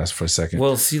on blast for a second.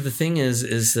 Well, see, the thing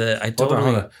is that I totally.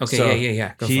 Hold on. Okay, so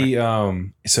yeah. Go for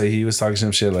it. So he was talking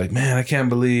some shit like, man, I can't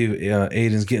believe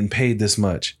Ayton's getting paid this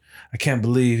much. I can't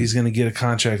believe he's gonna get a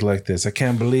contract like this. I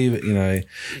can't believe it.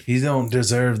 He don't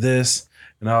deserve this.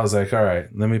 And I was like, all right,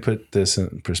 let me put this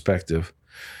in perspective.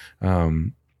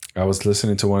 I was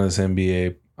listening to one of this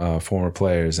NBA former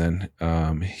players, and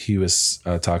he was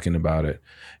talking about it.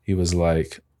 He was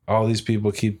like, all these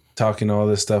people keep talking all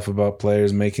this stuff about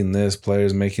players making this,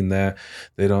 players making that.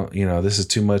 They don't, this is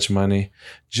too much money.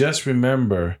 Just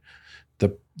remember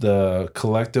the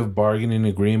collective bargaining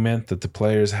agreement that the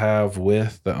players have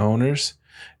with the owners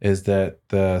is that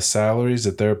the salaries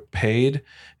that they're paid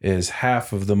is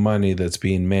half of the money that's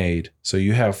being made. So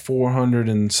you have 400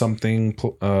 and something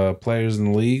players in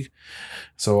the league.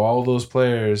 So all those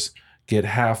players get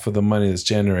half of the money that's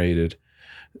generated.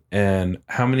 And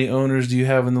how many owners do you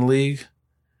have in the league?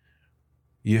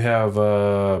 You have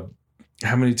how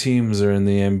many teams are in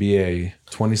the NBA?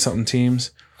 20-something teams?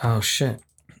 Oh, shit.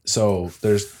 So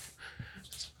there's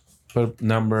a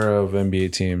number of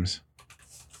NBA teams.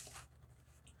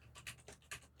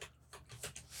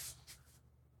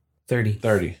 30.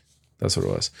 That's what it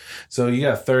was. So you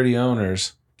got 30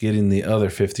 owners getting the other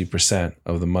 50%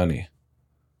 of the money.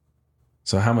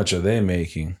 So how much are they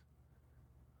making?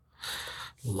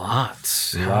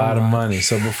 Lots. A lot of money.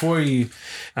 So before you...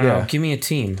 give me a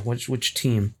team. Which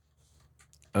team?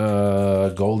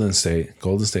 Golden State.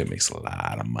 Golden State makes a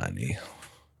lot of money.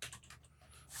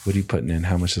 What are you putting in?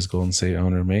 How much does Golden State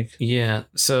owner make? Yeah.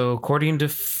 So according to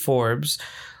Forbes,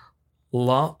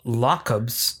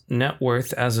 Lockup's net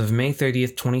worth as of May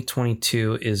 30th,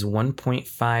 2022 is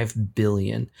 $1.5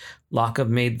 billion. Lockup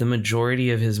made the majority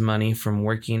of his money from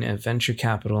working at venture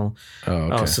capital. Oh,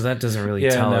 okay. So that doesn't really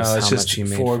tell us how much he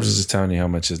made. Forbes is just telling you how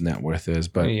much his net worth is,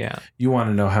 but you want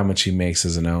to know how much he makes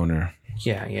as an owner.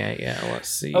 Yeah. Let's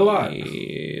see. A lot.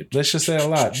 Let's just say a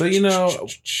lot. But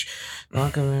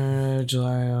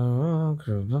July, blah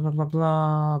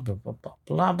blah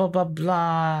blah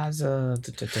blah.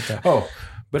 Oh,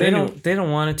 but they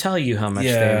don't want to tell you how much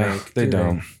they make. They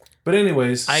don't. But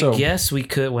anyways, I guess we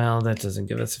could. Well, that doesn't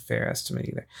give us a fair estimate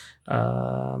either.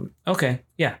 Okay,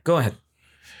 yeah, go ahead.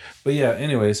 But yeah,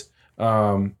 anyways,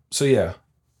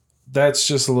 that's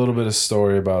just a little bit of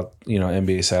story about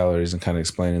NBA salaries and kind of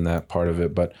explaining that part of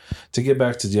it. But to get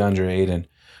back to DeAndre Ayton,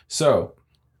 so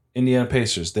Indiana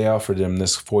Pacers, they offered him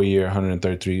this 4-year,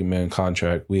 $133 million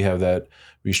contract. We have that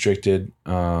restriction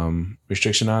on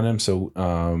him. So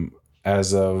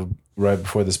as of right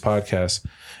before this podcast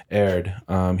aired,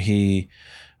 the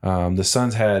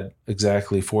Suns had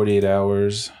exactly 48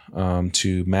 hours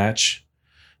to match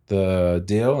the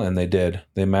deal, and they did.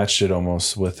 They matched it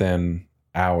almost within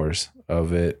hours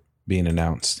of it being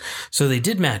announced. So they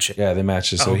did match it. Yeah, they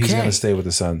matched it. So he's going to stay with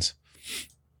the Suns.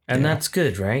 And that's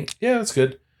good, right? Yeah, that's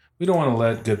good. We don't want to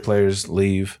let good players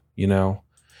leave, we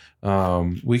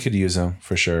could use him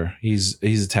for sure. He's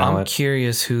a talent. I'm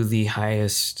curious who the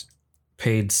highest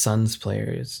paid Suns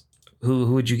player is.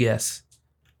 Who would you guess?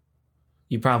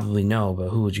 You probably know, but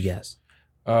who would you guess?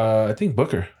 I think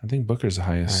Booker. I think Booker's the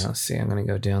highest. All right, let's see. I'm going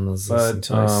to go down those lists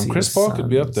until I see Chris Paul could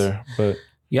be up there, but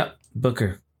yep,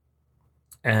 Booker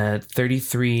at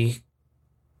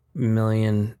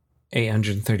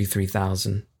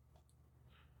 $33,833,000.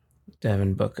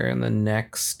 Devin Booker, and the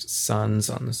next Suns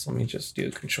on this. Let me just do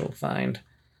a control find.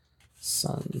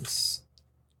 Suns.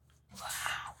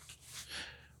 Wow.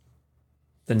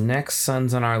 The next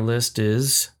Suns on our list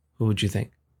is, who would you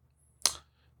think?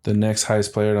 The next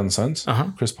highest player on the Suns?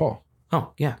 Chris Paul.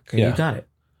 Oh, yeah. Okay, you got it.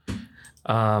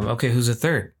 Okay, who's the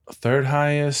third? Third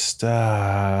highest?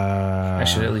 I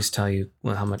should at least tell you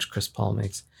how much Chris Paul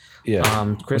makes.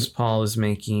 Yeah. Chris Paul is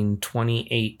making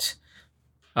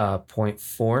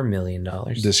 $28.4 million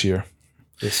this year.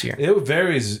 It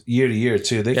varies year to year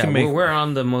too. They can make. We're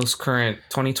on the most current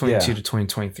 2022 to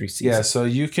 2023 season. Yeah, so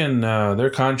you can. Their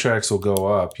contracts will go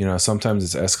up. You know, sometimes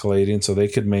it's escalating, so they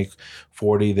could make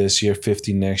 40 this year,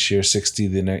 50 next year, 60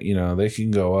 the next. You know, they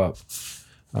can go up.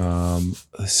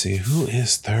 Let's see, who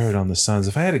is third on the Suns?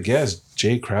 If I had to guess,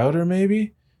 Jay Crowder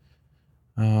maybe.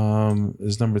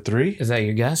 Is number 3. Is that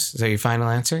your guess? Is that your final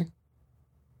answer?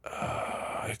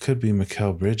 It could be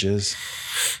Mikal Bridges.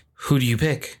 Who do you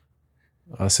pick?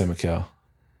 I'll say Mikal.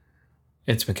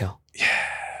 It's Mikal.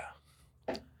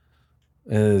 Yeah.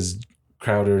 Is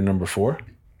Crowder number 4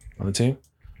 on the team?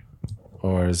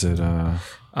 Or is it I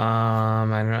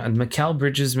don't know. Mikal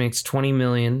Bridges makes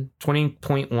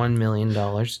 $20.1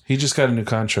 million. He just got a new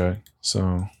contract,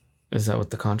 so is that what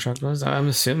the contract was? I'm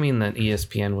assuming that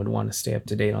ESPN would want to stay up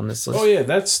to date on this list. Oh yeah,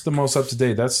 that's the most up to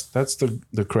date. That's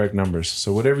the correct numbers.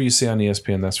 So whatever you see on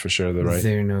ESPN, that's for sure the right.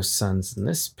 There are no Suns in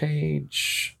this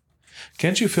page.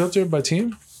 Can't you filter by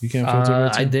team? You can't filter by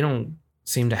team? They don't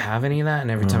seem to have any of that,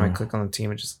 and every time I click on the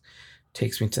team, it just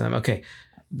takes me to them. Okay.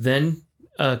 Then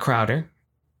Crowder.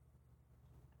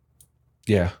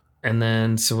 Yeah. And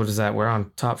then, so what is that? We're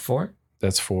on top 4?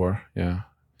 That's 4, yeah.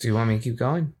 Do you want me to keep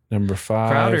going? Number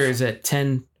 5. Crowder is at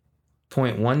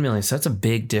 10.1 million, so that's a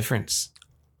big difference.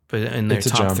 But in their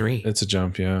top 3. It's a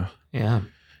jump, yeah. Yeah.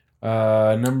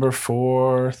 Number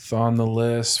 4th on the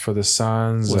list for the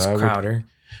Suns was Crowder.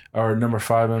 Or number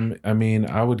 5, I mean,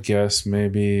 I would guess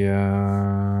maybe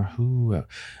who?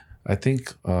 I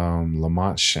think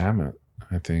Lamont Shamet,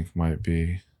 I think, might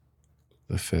be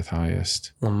the 5th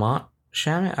highest. Lamont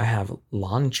Shamet? I have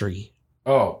Laundry.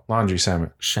 Oh, Laundry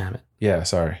Shamet. Yeah,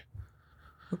 sorry.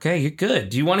 Okay, you're good.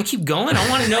 Do you want to keep going? I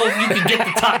want to know if you can get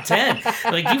the top 10.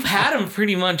 Like, you've had them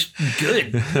pretty much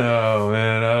good. Oh,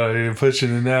 man. You're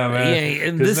pushing it now, man. Yeah,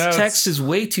 and this text is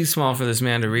way too small for this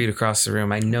man to read across the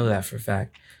room. I know that for a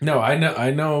fact. No,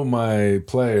 I know my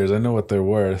players. I know what they're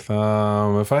worth.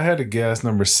 If I had to guess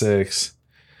number 6,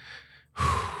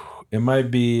 it might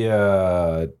be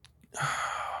I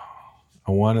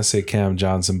want to say Cam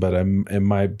Johnson, but it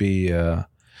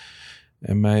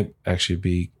might actually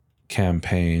be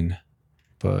Campaign.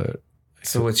 But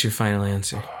so what's your final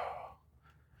answer?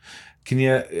 Can you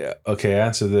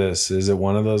answer this? Is it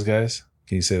one of those guys?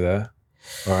 Can you say that?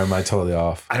 Or am I totally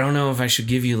off? I don't know if I should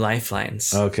give you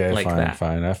lifelines. Okay, like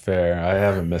fine. That's fair. I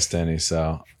haven't missed any,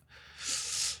 so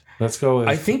let's go with.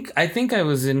 I think I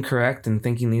was incorrect in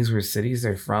thinking these were cities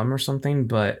they're from or something,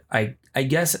 but I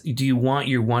guess, do you want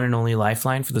your one and only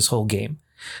lifeline for this whole game?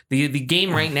 The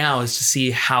game right now is to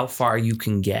see how far you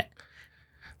can get.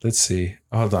 Let's see.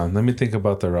 Hold on. Let me think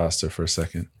about the roster for a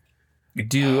second.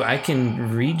 I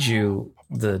can read you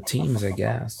the teams, I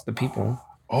guess, the people.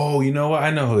 Oh, you know what?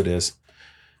 I know who it is.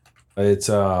 It's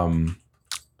Dario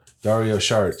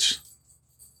Saric.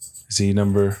 Is he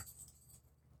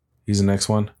he's the next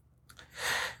one?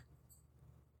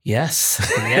 Yes.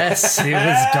 It was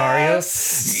Dario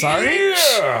Saric.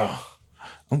 Yeah.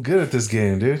 I'm good at this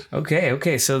game, dude.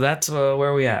 Okay. So that's where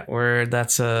are we at?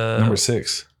 That's number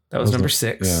 6. That was number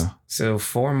 6. Yeah. So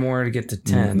 4 more to get to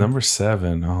 10. Number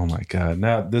 7. Oh my God.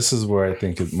 Now this is where I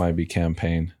think it might be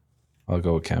Campaign. I'll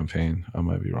go with Campaign. I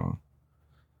might be wrong.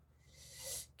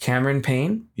 Cameron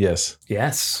Payne? Yes.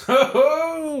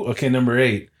 Okay, number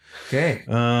 8. Okay.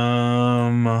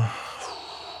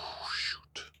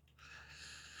 Shoot.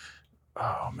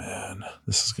 Oh man,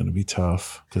 this is gonna be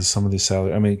tough because some of these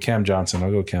salary. I mean, Cam Johnson. I'll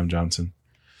go Cam Johnson.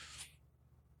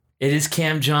 It is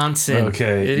Cam Johnson.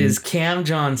 Okay. It is Cam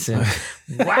Johnson.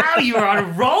 Wow, you were on a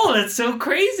roll. That's so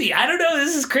crazy. I don't know.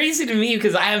 This is crazy to me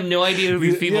because I have no idea who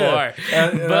these people are.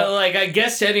 But like, I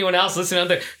guess to anyone else listening out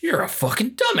there, you're a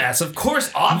fucking dumbass. Of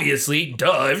course, obviously,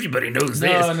 duh. Everybody knows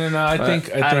this. No.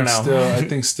 I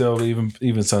think still,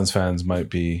 even Suns fans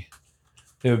might be.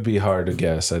 It would be hard to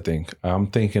guess. I think. I'm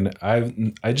thinking.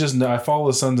 I just know. I follow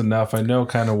the Suns enough. I know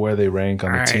kind of where they rank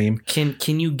on the team.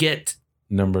 Can you get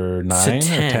number 9 or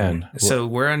 10? So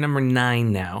we're on number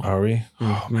 9 now. Are we?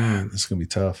 Oh man, this is gonna be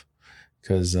tough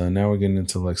because now we're getting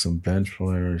into like some bench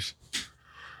players.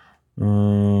 We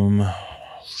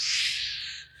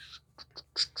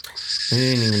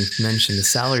didn't even mention the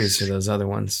salaries for those other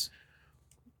ones.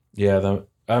 Yeah,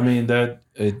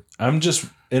 I'm just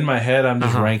in my head. I'm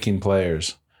just ranking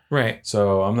players. Right.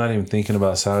 So I'm not even thinking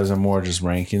about salaries. I'm more just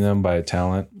ranking them by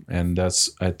talent, and that's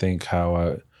I think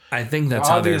how. I think that's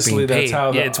how they're being paid.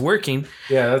 Yeah, it's working.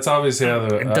 Yeah, that's obviously how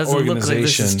the It doesn't look like this is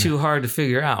organization. too hard to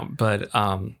figure out, but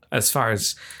as far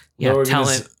as The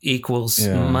talent equals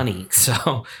money.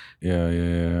 So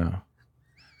Yeah.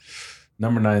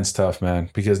 Number 9's tough, man,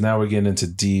 because now we're getting into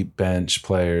deep bench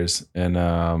players,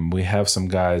 and we have some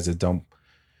guys that don't.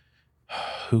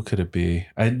 Who could it be?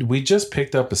 We just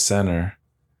picked up a center.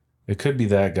 It could be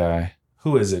that guy.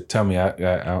 Who is it? Tell me.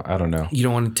 I don't know. You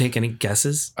don't want to take any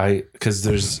guesses? Because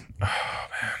there's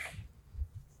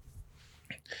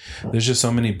just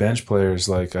so many bench players.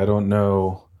 Like, I don't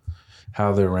know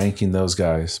how they're ranking those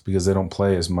guys because they don't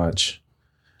play as much,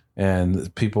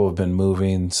 and people have been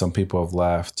moving. Some people have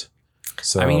left.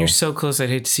 So I mean, you're so close. I'd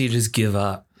hate to see you just give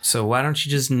up. So why don't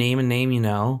you just name a name you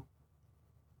know?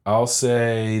 I'll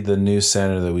say the new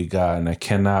center that we got, and I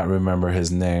cannot remember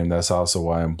his name. That's also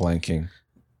why I'm blanking.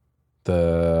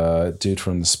 The dude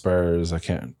from the Spurs.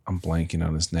 I'm blanking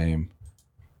on his name.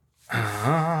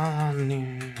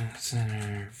 New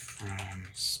center from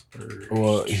Spurs.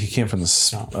 Well, he came from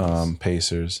the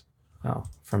Pacers. Oh,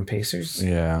 from Pacers?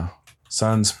 Yeah.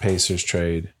 Suns Pacers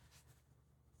trade.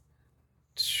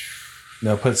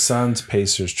 No, put Suns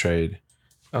Pacers trade.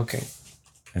 Okay.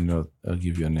 And I'll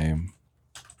give you a name.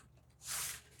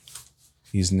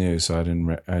 He's new, so I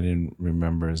didn't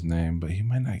remember his name, but he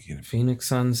might not get it. Phoenix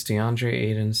Suns, DeAndre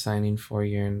Ayton signing 4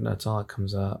 year, and that's all that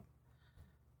comes up.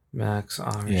 Max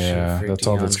ownership. Yeah, for that's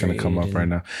all that's going to come up right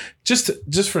now. Just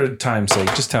for time's sake,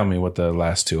 just tell me what the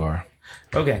last two are.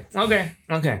 Okay.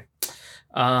 You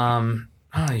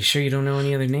sure you don't know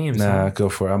any other names? Nah, huh? go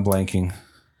for it. I'm blanking.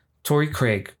 Torrey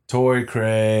Craig. Torrey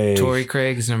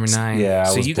Craig is number 9. Yeah,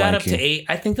 so was you got up blanking. to 8.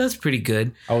 I think that's pretty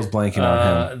good. I was blanking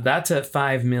on him. That's at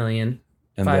 5 million.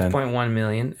 And 5.1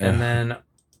 million. And then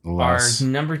less. our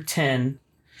number 10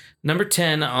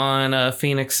 on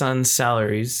Phoenix Suns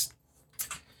salaries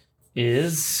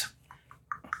is.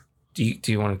 Do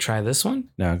you want to try this one?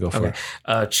 No, go for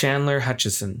it. Chandler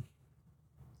Hutchison.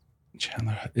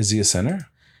 Chandler, is he a center?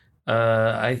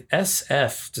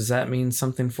 SF. Does that mean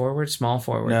something forward? Small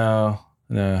forward? No,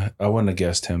 I wouldn't have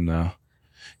guessed him though.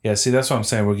 Yeah, see, that's what I'm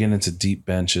saying. We're getting into deep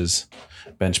bench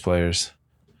players.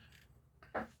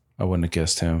 I wouldn't have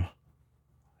guessed him.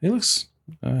 He looks.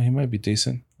 He might be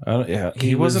decent.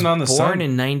 He wasn't on the Suns. Born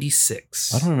in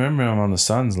 96. I don't remember him on the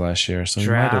Suns last year. So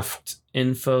Draft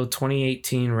info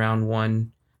 2018 round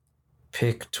 1,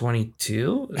 pick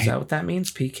 22. Is that what that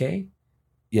means? PK.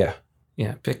 Yeah.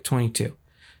 Yeah, pick 22.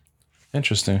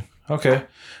 Interesting. Okay.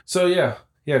 So yeah.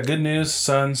 Good news.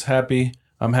 Suns happy.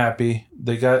 I'm happy.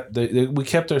 We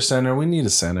kept our center. We need a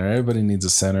center. Everybody needs a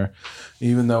center.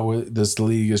 Even though this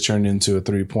league has turned into a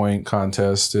 3-point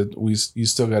contest, you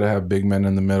still got to have big men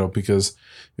in the middle, because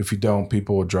if you don't,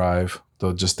 people will drive.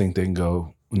 They'll just think they can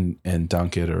go and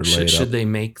dunk it or lay it up. Should they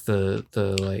make the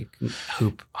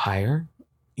hoop higher?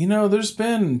 There's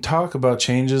been talk about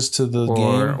changes to the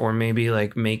game, or maybe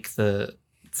make the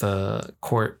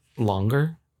court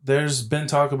longer. There's been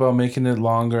talk about making it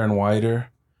longer and wider.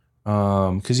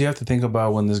 Because you have to think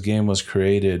about when this game was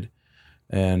created,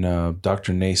 and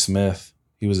Dr. Naismith,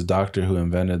 he was a doctor who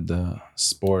invented the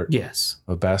sport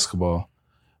of basketball.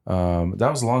 That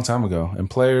was a long time ago,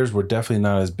 and players were definitely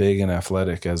not as big and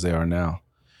athletic as they are now.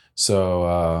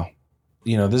 So,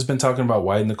 there's been talking about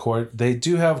widening the court. They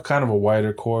do have kind of a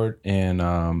wider court in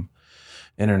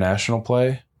international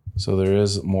play, so there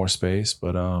is more space,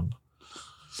 but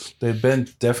they've been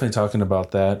definitely talking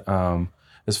about that.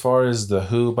 As far as the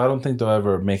hoop, I don't think they'll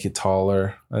ever make it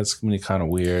taller. That's going to be kind of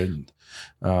weird.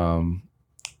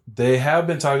 They have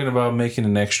been talking about making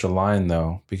an extra line,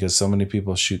 though, because so many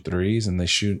people shoot threes and they're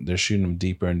shooting them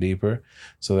deeper and deeper.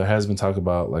 So there has been talk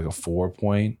about a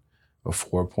 4-pointer.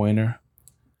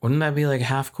 Wouldn't that be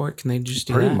half court? Can they just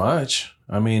do that? Pretty much.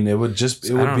 I mean, it would just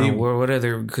I don't know. What are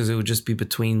there? Because it would just be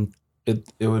between. It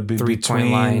would be 3-point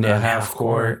line the and half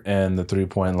court and the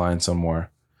 3-point line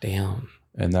somewhere. Damn.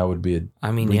 And that would be a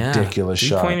ridiculous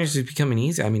shot. 3-pointers is becoming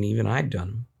easy. I mean, even I'd done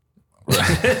them.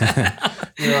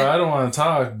 I don't want to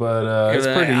talk, but it's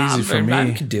pretty easy for me.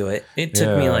 I could do it. It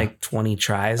took me 20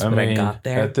 tries, but I got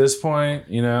there. At this point,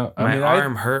 my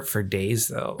arm hurt for days,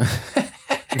 though.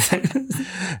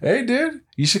 Hey, dude,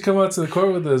 you should come out to the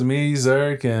court with us. Me,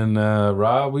 Zerk, and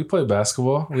Rob. We play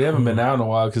basketball. We haven't been out in a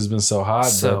while because it's been so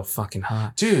hot. Fucking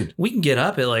hot. Dude. We can get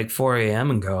up at 4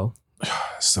 a.m. and go.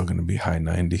 It's still going to be high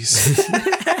 90s.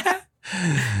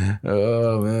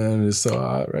 Oh, man, it's so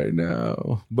hot right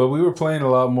now. But we were playing a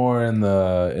lot more in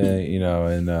early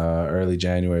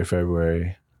January,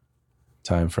 February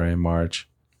time frame, March.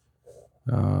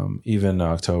 Even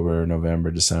October,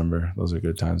 November, December, those are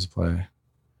good times to play.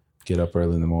 Get up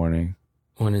early in the morning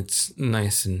when it's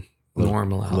nice and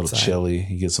normal outside. A little chilly.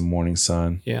 You get some morning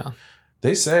sun. Yeah.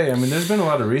 They say, I mean, there's been a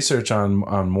lot of research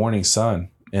on morning sun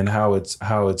and how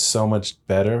it's so much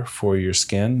better for your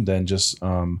skin than just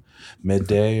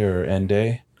midday or end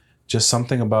day. Just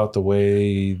something about the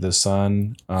way the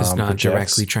sun it's not projects.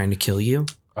 Directly trying to kill you.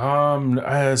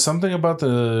 Something about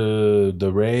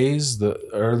the rays, the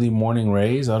early morning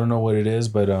rays. I don't know what it is,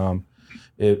 but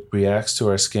it reacts to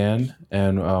our skin,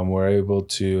 and we're able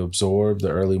to absorb the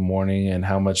early morning and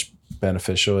how much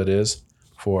beneficial it is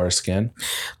for our skin.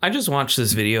 I just watched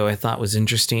this video I thought was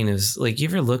interesting. Is like, you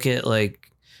ever look at like,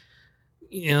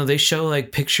 you know, they show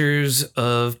like pictures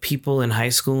of people in high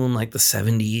school in like the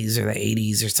 70s or the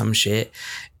 80s or some shit.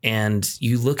 And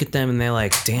you look at them and they're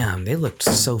like, damn, they looked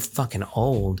so fucking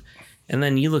old. And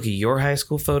then you look at your high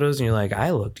school photos and you're like,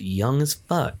 I looked young as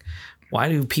fuck. Why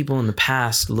do people in the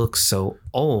past look so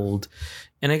old?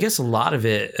 And I guess a lot of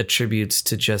it attributes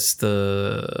to just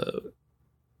the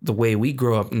way we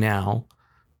grow up now,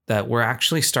 that we're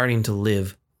actually starting to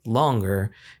live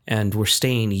longer and we're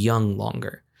staying young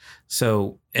longer.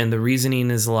 So, and the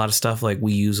reasoning is a lot of stuff like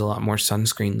we use a lot more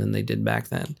sunscreen than they did back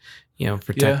then. You know,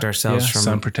 protect ourselves from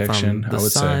sun protection. From the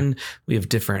sun. We have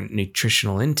different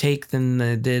nutritional intake than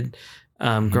they did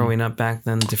growing up back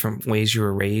then. Different ways you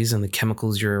were raised and the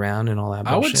chemicals you're around and all that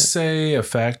bullshit. I would say a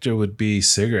factor would be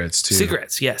cigarettes too.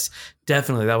 Cigarettes, yes,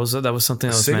 definitely. That was something that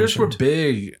was cigarettes mentioned. Were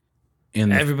big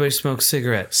in everybody smoked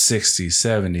cigarettes. 60s,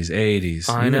 70s,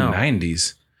 80s, even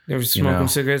 90s. They were smoking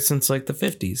cigarettes since like the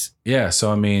 50s. Yeah,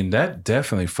 so I mean that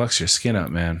definitely fucks your skin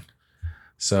up, man.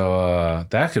 So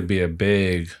that could be a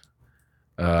big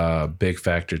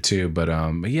factor too. But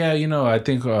yeah, you know, I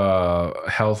think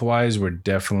health wise, we're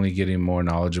definitely getting more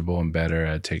knowledgeable and better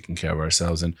at taking care of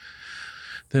ourselves. And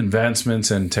the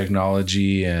advancements in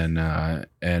technology and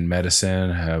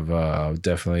medicine have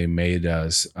definitely made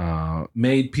us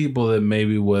made people that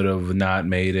maybe would have not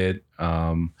made it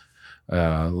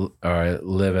or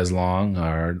live as long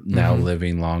are now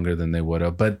living longer than they would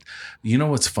have. But you know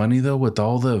what's funny though, with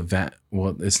all the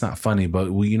well, it's not funny,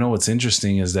 but you know what's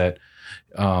interesting is that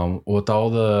with all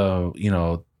the, you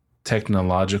know,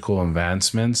 technological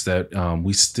advancements that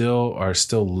we still are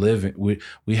living,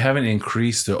 we haven't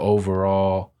increased the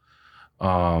overall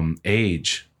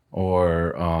age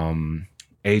or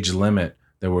age limit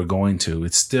that we're going to.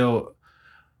 It's still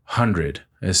 100.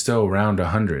 It's still around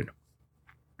 100.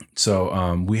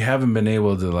 So we haven't been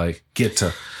able to like get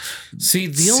to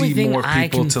the only thing more I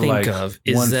people can to think like of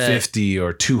is 150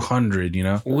 or 200, you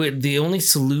know? The only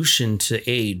solution to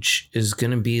age is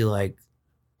going to be like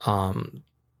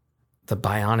the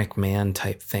bionic man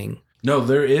type thing. No,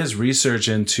 there is research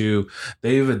into,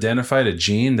 they've identified a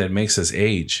gene that makes us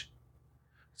age.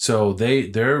 So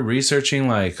they're researching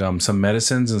like some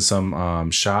medicines and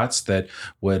some shots that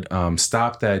would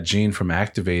stop that gene from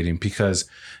activating, because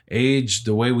age,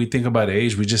 the way we think about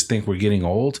age, we just think we're getting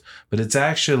old, but it's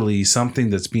actually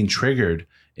something that's being triggered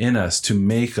in us to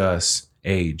make us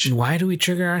age. Why do we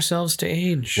trigger ourselves to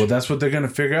age? Well, that's what they're going to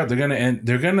figure out. They're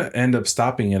going to end up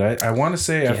stopping it. I want to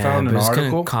say I found an article.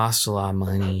 It's going to cost a lot of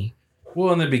money.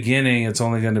 Well, in the beginning, it's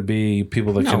only going to be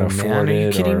people that can afford it. Are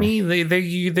you kidding me?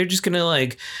 They're just going to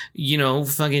like, you know,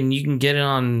 fucking, you can get it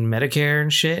on Medicare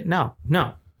and shit. No.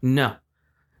 The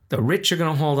rich are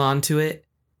going to hold on to it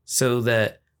so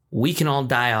that we can all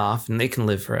die off and they can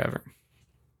live forever.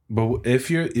 But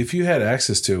if you had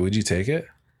access to it, would you take it?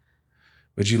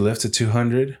 Would you live to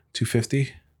 200,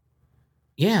 250?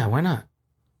 Yeah, why not?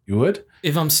 You would?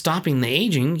 If I'm stopping the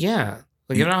aging, yeah.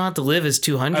 Like, I don't have to live as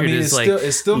 200. I mean,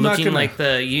 it's still looking not like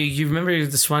the you remember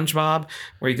the SpongeBob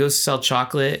where he goes to sell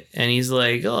chocolate and he's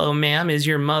like, "Oh, ma'am, is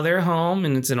your mother home?"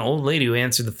 And it's an old lady who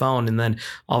answered the phone, and then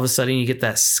all of a sudden you get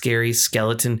that scary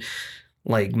skeleton,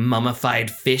 like mummified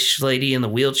fish lady in the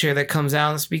wheelchair that comes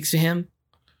out and speaks to him.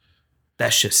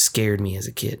 That shit scared me as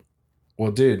a kid.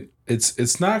 Well, dude,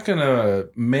 it's not gonna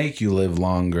make you live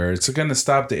longer. It's gonna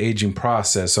stop the aging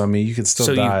process. So I mean, you could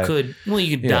still die.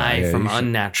 You could die from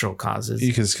unnatural causes.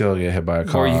 You could still get hit by a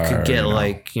car, or you could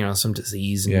get some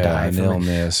disease and die an from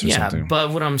illness or something. Yeah,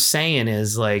 but what I'm saying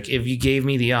is, like, if you gave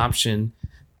me the option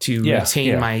to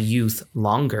retain my youth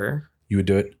longer, you would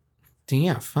do it. Then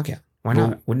yeah, fuck yeah, why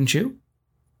not? Wouldn't you?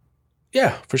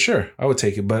 Yeah, for sure, I would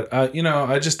take it. But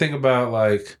I just think about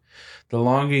like, the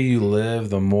longer you live,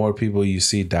 the more people you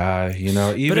see die, you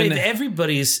know. Even but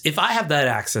if I have that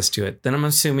access to it, then I'm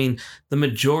assuming the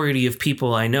majority of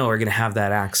people I know are going to have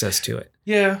that access to it.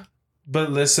 Yeah,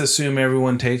 but let's assume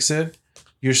everyone takes it.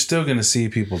 You're still going to see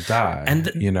people die,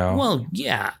 and you know. Well,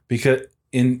 yeah, because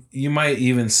you might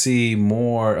even see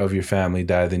more of your family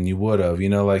die than you would have,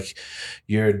 like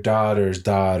your daughter's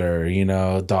daughter,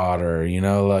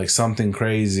 like something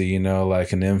crazy,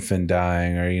 like an infant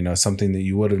dying, or, something that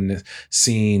you would have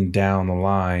seen down the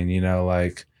line,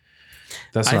 like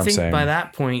that's what I'm saying. I think by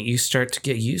that point you start to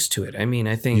get used to it. I mean,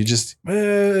 I think you just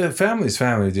family's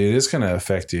family, dude. It's gonna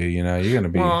affect you. You're gonna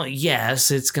be. Well, yes,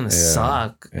 it's gonna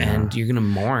suck, and you're gonna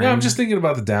mourn. Yeah, I'm just thinking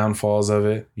about the downfalls of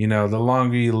it. The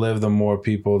longer you live, the more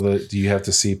people that you have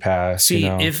to see past. See,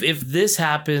 if this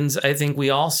happens, I think we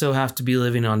also have to be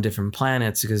living on different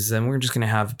planets, because then we're just gonna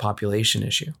have a population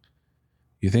issue.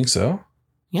 You think so?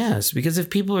 Yes, because if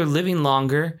people are living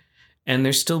longer and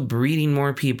they're still breeding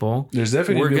more people, there's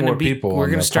definitely going to be more people. We're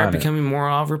going to start becoming more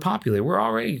overpopulated. We're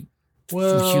already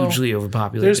hugely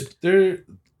overpopulated.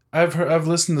 I've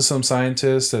listened to some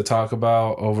scientists that talk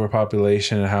about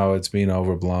overpopulation and how it's being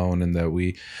overblown, and that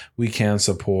we can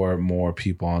support more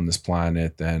people on this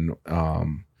planet than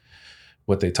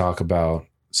what they talk about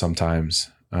sometimes.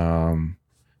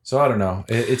 So I don't know.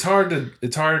 It's hard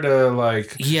to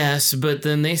like. Yes, but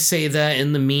then they say that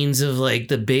in the means of like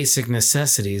the basic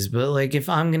necessities. But like, if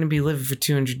I'm gonna be living for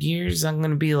 200 years, I'm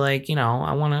gonna be like,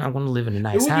 I want to live in a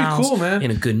nice house, be cool, man,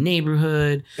 in a good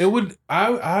neighborhood. It would.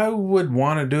 I would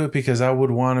want to do it because I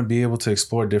would want to be able to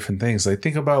explore different things. Like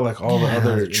think about like all the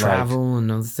other travel and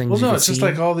other things. Well, no, it's just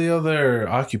like all the other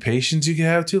occupations you can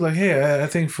have too. Like, hey, I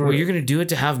think you're gonna do it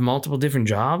to have multiple different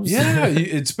jobs. Yeah,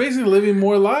 it's basically living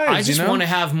more lives. I just want to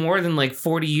have more than like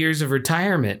 40 years of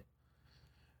retirement.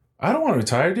 I don't want to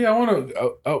retire, dude. I want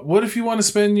to. What if you want to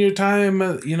spend your time?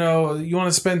 You want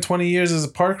to spend 20 years as a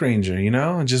park ranger,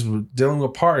 and just dealing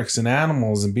with parks and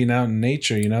animals and being out in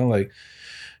nature. You're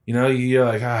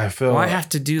like, I feel. Why have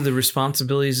to do the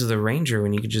responsibilities of the ranger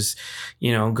when you could just,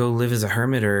 go live as a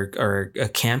hermit or a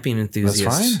camping enthusiast?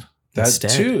 That's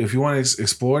fine. That too. If you want to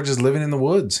explore, just living in the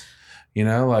woods.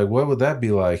 Like what would that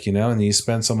be like? And you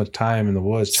spend so much time in the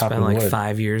woods, chopping wood.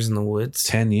 5 years in the woods,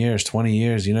 10 years, 20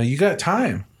 years. You got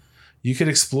time. You could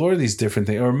explore these different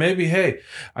things, or maybe, hey,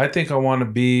 I think I want to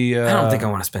be. I don't think I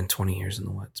want to spend 20 years in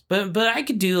the woods, but I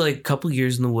could do like a couple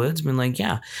years in the woods. Been like,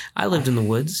 yeah, I lived in the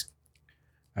woods.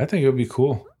 I think it would be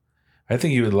cool. I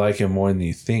think you would like it more than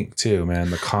you think too,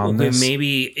 man. The calmness. Well,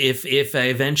 maybe if I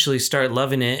eventually start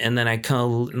loving it, and then I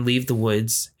leave the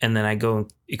woods, and then I go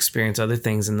experience other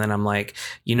things, and then I'm like,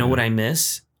 what I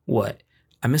miss? What?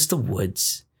 I miss the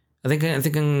woods. I think I'm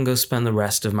gonna go spend the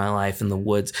rest of my life in the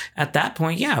woods. At that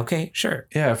point, yeah, okay, sure.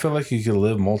 Yeah, I feel like you could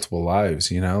live multiple lives.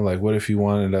 Like what if you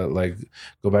wanted to like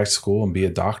go back to school and be a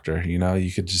doctor?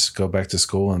 You could just go back to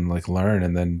school and like learn,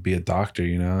 and then be a doctor.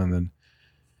 And then.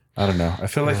 I don't know. I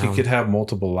feel like you could have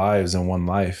multiple lives in one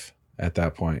life at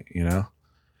that point, Well,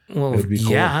 cool.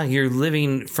 Yeah, you're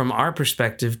living from our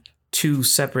perspective 2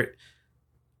 separate,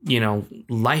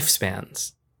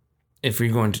 lifespans. If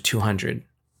we're going to 200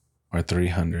 or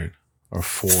 300 or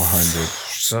 400.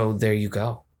 So there you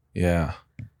go. Yeah.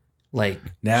 Like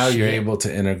now you're able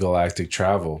to intergalactic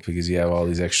travel because you have all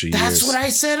these extra years. That's what I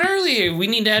said earlier. We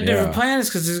need to add different planets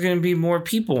because there's going to be more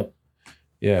people.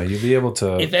 Yeah, you'll be able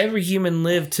to. If every human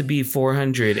lived to be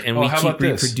 400 and we keep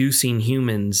reproducing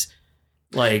humans,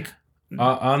 like.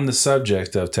 On the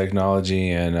subject of technology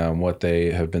and what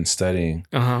they have been studying.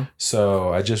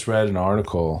 So I just read an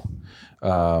article.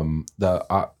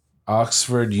 The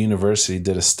Oxford University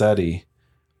did a study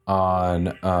on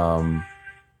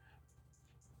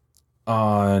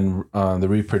the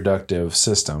reproductive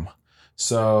system.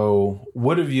 So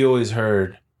what have you always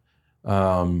heard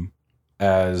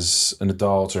as an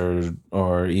adult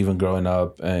or even growing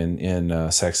up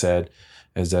in sex ed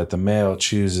is that the male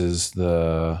chooses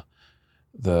the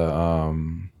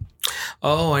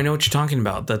oh, I know what you're talking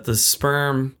about, that the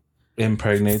sperm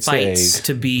impregnates the egg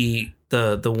to be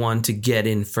the one to get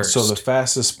in first. So the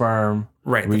fastest sperm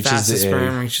reaches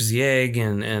the egg,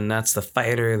 and that's the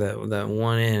fighter that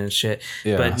won in and shit.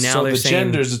 Yeah. But now so they're the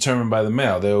gender is determined by the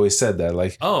male. They always said that.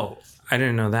 Like, oh, I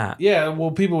didn't know that. Yeah,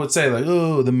 well, people would say like,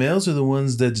 oh, the males are the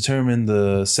ones that determine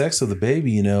the sex of the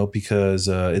baby, because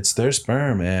it's their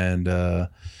sperm, and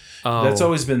that's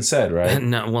always been said, right?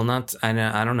 No, well, I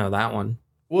don't know that one.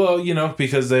 Well,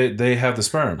 because they have the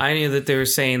sperm. I knew that they were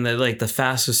saying that like the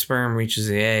fastest sperm reaches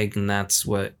the egg, and that's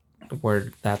who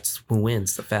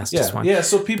wins, the fastest one. Yeah.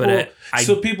 So people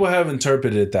have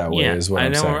interpreted it that way. Is what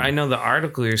I'm saying. I know the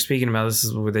article you're speaking about. This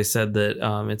is where they said that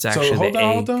it's actually so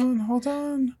hold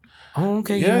on. Oh,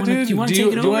 okay. Yeah, dude. You want to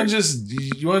take it over? You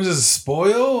want to just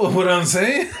spoil what I'm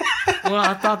saying? Well,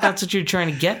 I thought that's what you're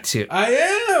trying to get to. I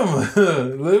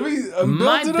am.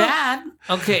 My bad.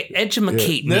 Okay,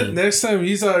 educate me. Next time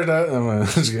you start that, I'm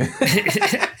just kidding.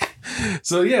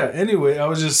 So yeah, anyway, I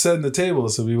was just setting the table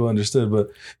so people understood.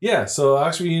 But yeah, so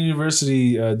Oxford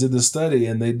University did the study,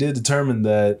 and they did determine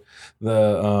that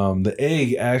the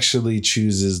egg actually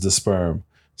chooses the sperm.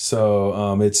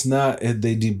 So it's not.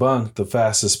 They debunked the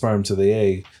fastest sperm to the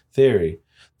egg theory.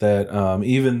 That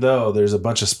even though there's a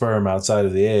bunch of sperm outside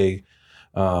of the egg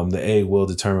will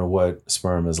determine what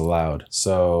sperm is allowed.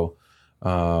 So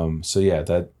yeah,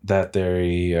 that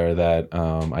theory or that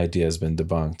idea has been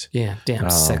debunked. Yeah, damn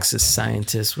sexist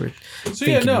scientists were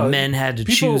thinking men had to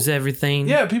choose everything.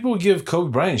 Yeah, people would give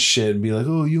Kobe Bryant shit and be like,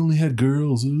 "Oh, you only had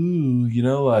girls." Ooh,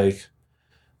 like,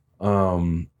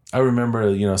 I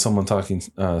remember, someone talking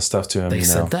stuff to him. They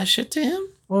said that shit to him?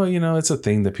 Well, it's a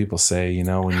thing that people say, when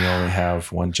you only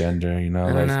have one gender, I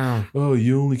don't know. Oh,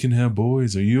 you only can have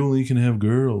boys or you only can have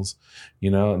girls,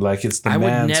 like it's the man's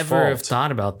fault. I would never have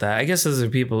thought about that. I guess those are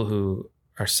people who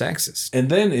are sexist. And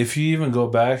then if you even go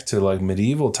back to like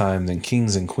medieval times and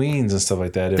kings and queens and stuff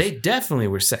like that. They definitely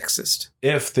were sexist.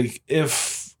 If the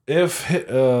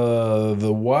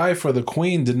wife or the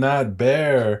queen did not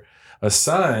bear a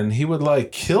son, he would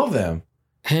like kill them.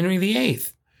 Henry VIII.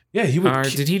 Yeah, he would. Or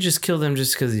did he just kill them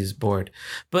just because he's bored?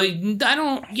 But I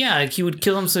don't. Yeah, like he would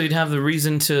kill them so he'd have the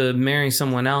reason to marry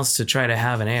someone else to try to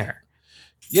have an heir.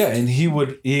 Yeah, and he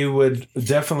would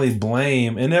definitely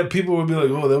blame, and that people would be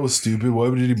like, "Oh, that was stupid. Why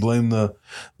did he blame the?"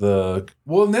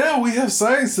 Well, now we have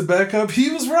science to back up. He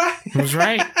was right. He was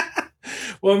right.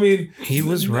 Well, I mean, he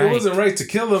was right. It wasn't right to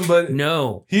kill them, but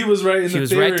no, he was right in the theory. He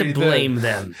was right to blame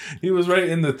them. He was right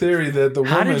in the theory that the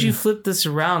woman. How did you flip this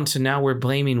around to now we're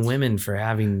blaming women for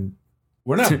having?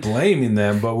 We're not blaming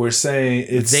them, but we're saying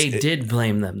they did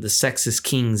blame them, the sexist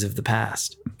kings of the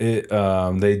past. They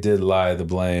did lie the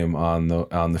blame on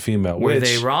the female. Were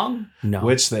they wrong?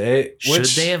 No. Should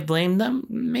they have blamed them?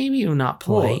 Maybe not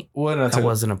polite. That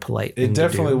wasn't a polite thing. It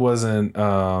definitely wasn't.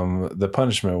 The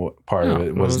punishment part of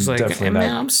it was like, definitely not.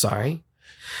 Man, I'm sorry.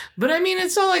 But I mean,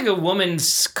 it's not like a woman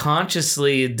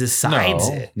consciously decides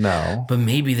it. No. But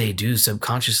maybe they do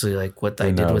subconsciously, like what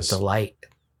they did with the light.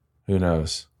 Who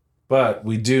knows? But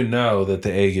we do know that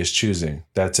the egg is choosing.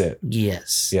 That's it.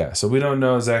 Yes. Yeah. So we don't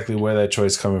know exactly where that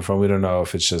choice is coming from. We don't know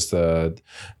if it's just a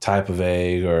type of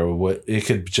egg or what. It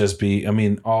could just be. I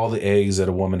mean, all the eggs that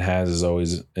a woman has is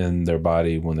always in their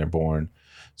body when they're born.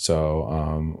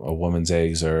 So a woman's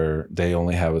eggs they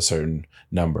only have a certain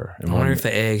number. I wonder if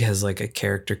the egg has like a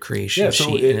character creation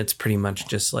sheet and it's pretty much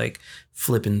just like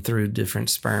flipping through different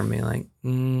sperm, being like,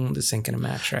 this ain't gonna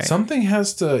match, right? Something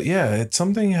has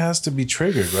to be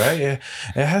triggered, right? It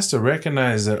has to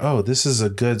recognize that, oh, this is a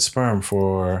good sperm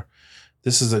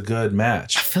this is a good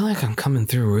match. I feel like I'm coming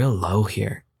through real low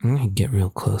here. I'm gonna get real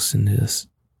close into this.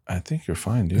 I think you're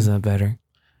fine, dude. Is that better?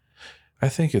 I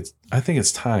think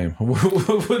it's time.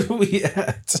 What are we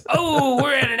at? Oh,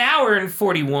 we're at an hour and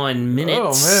 41 minutes.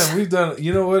 Oh man, we've done.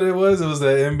 You know what it was? It was the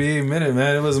NBA minute,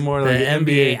 man. It was more like the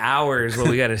NBA hours. Well,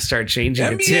 we got to start changing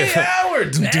it too. NBA hour.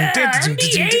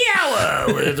 NBA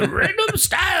hour with random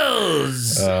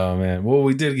styles. Oh man. Well,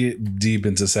 we did get deep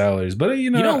into salaries, but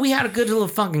we had a good little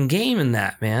fucking game in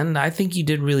that, man. I think you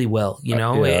did really well.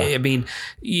 I mean,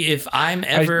 if I'm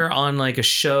ever on like a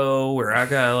show where I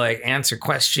gotta like answer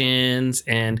questions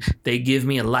and they give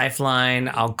me a lifeline,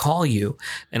 I'll call you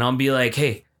and I'll be like,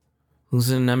 hey, who's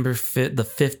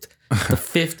the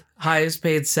fifth highest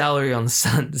paid salary on the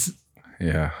Suns?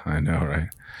 Yeah, I know, right?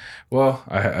 Well,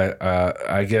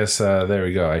 I guess there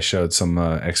we go. I showed some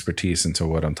expertise into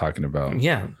what I'm talking about.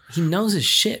 Yeah, he knows his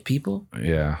shit, people.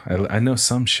 Yeah, I know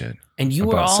some shit. And you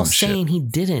were all saying he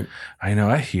didn't. I know.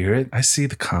 I hear it. I see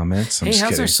the comments. Hey,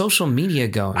 how's our social media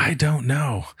going? I don't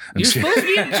know. You're supposed to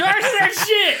be in charge of that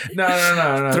shit.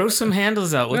 No. Throw some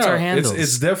handles out. What's our handles?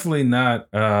 It's definitely not.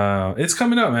 It's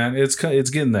coming up, man. It's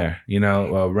getting there.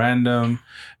 Random.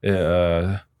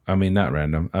 Not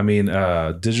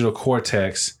random. Digital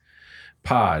Cortex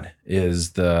Pod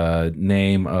is the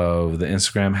name of the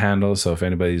Instagram handle. So if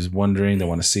anybody's wondering, they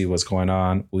want to see what's going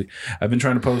on. I've been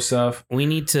trying to post stuff. I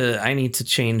need to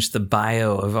change the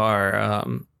bio of our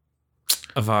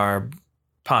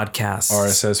podcast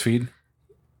RSS feed.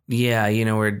 Yeah,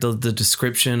 where the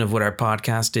description of what our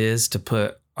podcast is, to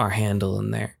put our handle in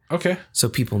there. Okay. So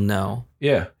people know.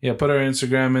 Yeah. Put our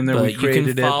Instagram in there. But you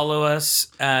can follow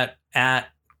us at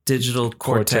Digital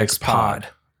Cortex Pod.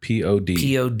 POD.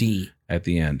 At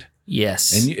the end.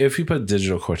 Yes. And if you put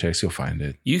Digital Cortex, you'll find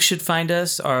it. You should find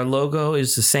us. Our logo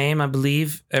is the same, I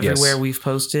believe, everywhere we've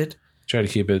posted. Try to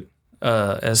keep it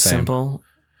as same. Simple.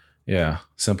 Yeah,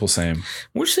 simple, same.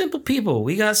 We're simple people.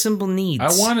 We got simple needs.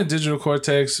 I wanted Digital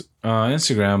Cortex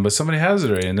Instagram, but somebody has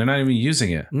it already, and they're not even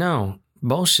using it. No,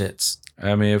 bullshits.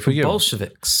 I mean, if we get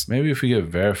Bolsheviks. maybe if we get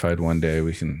verified one day,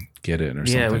 we can get it or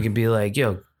something. Yeah, we could be like,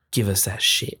 yo, give us that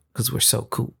shit because we're so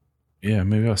cool. Yeah,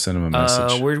 maybe I'll send him a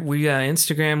message. We got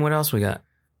Instagram. What else we got?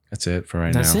 That's it for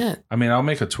right now. That's it. I mean, I'll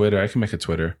make a Twitter. I can make a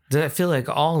Twitter. I feel like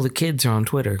all the kids are on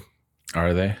Twitter.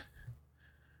 Are they?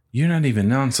 You're not even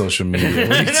on social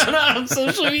media. I'm not on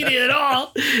social media at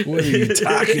all. What are you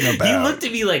talking about? You looked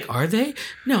at me like, are they?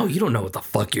 No, you don't know what the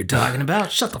fuck you're talking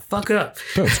about. Shut the fuck up.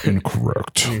 That's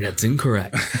incorrect. That's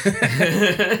incorrect.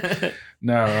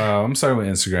 No, I'm starting with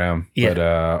Instagram, but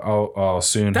I'll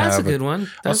soon That's have a good one.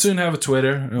 I'll soon have a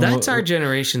Twitter. That's our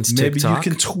generation's maybe TikTok.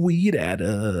 you can tweet at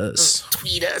us.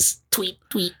 Tweet us. Tweet.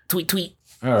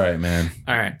 All right, man.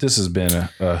 All right. This has been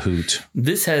a hoot.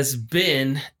 This has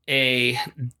been a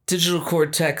Digital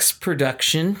Cortex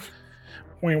production.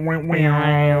 All right.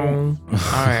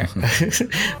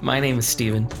 My name is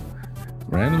Steven.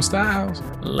 Random Styles.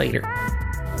 Later.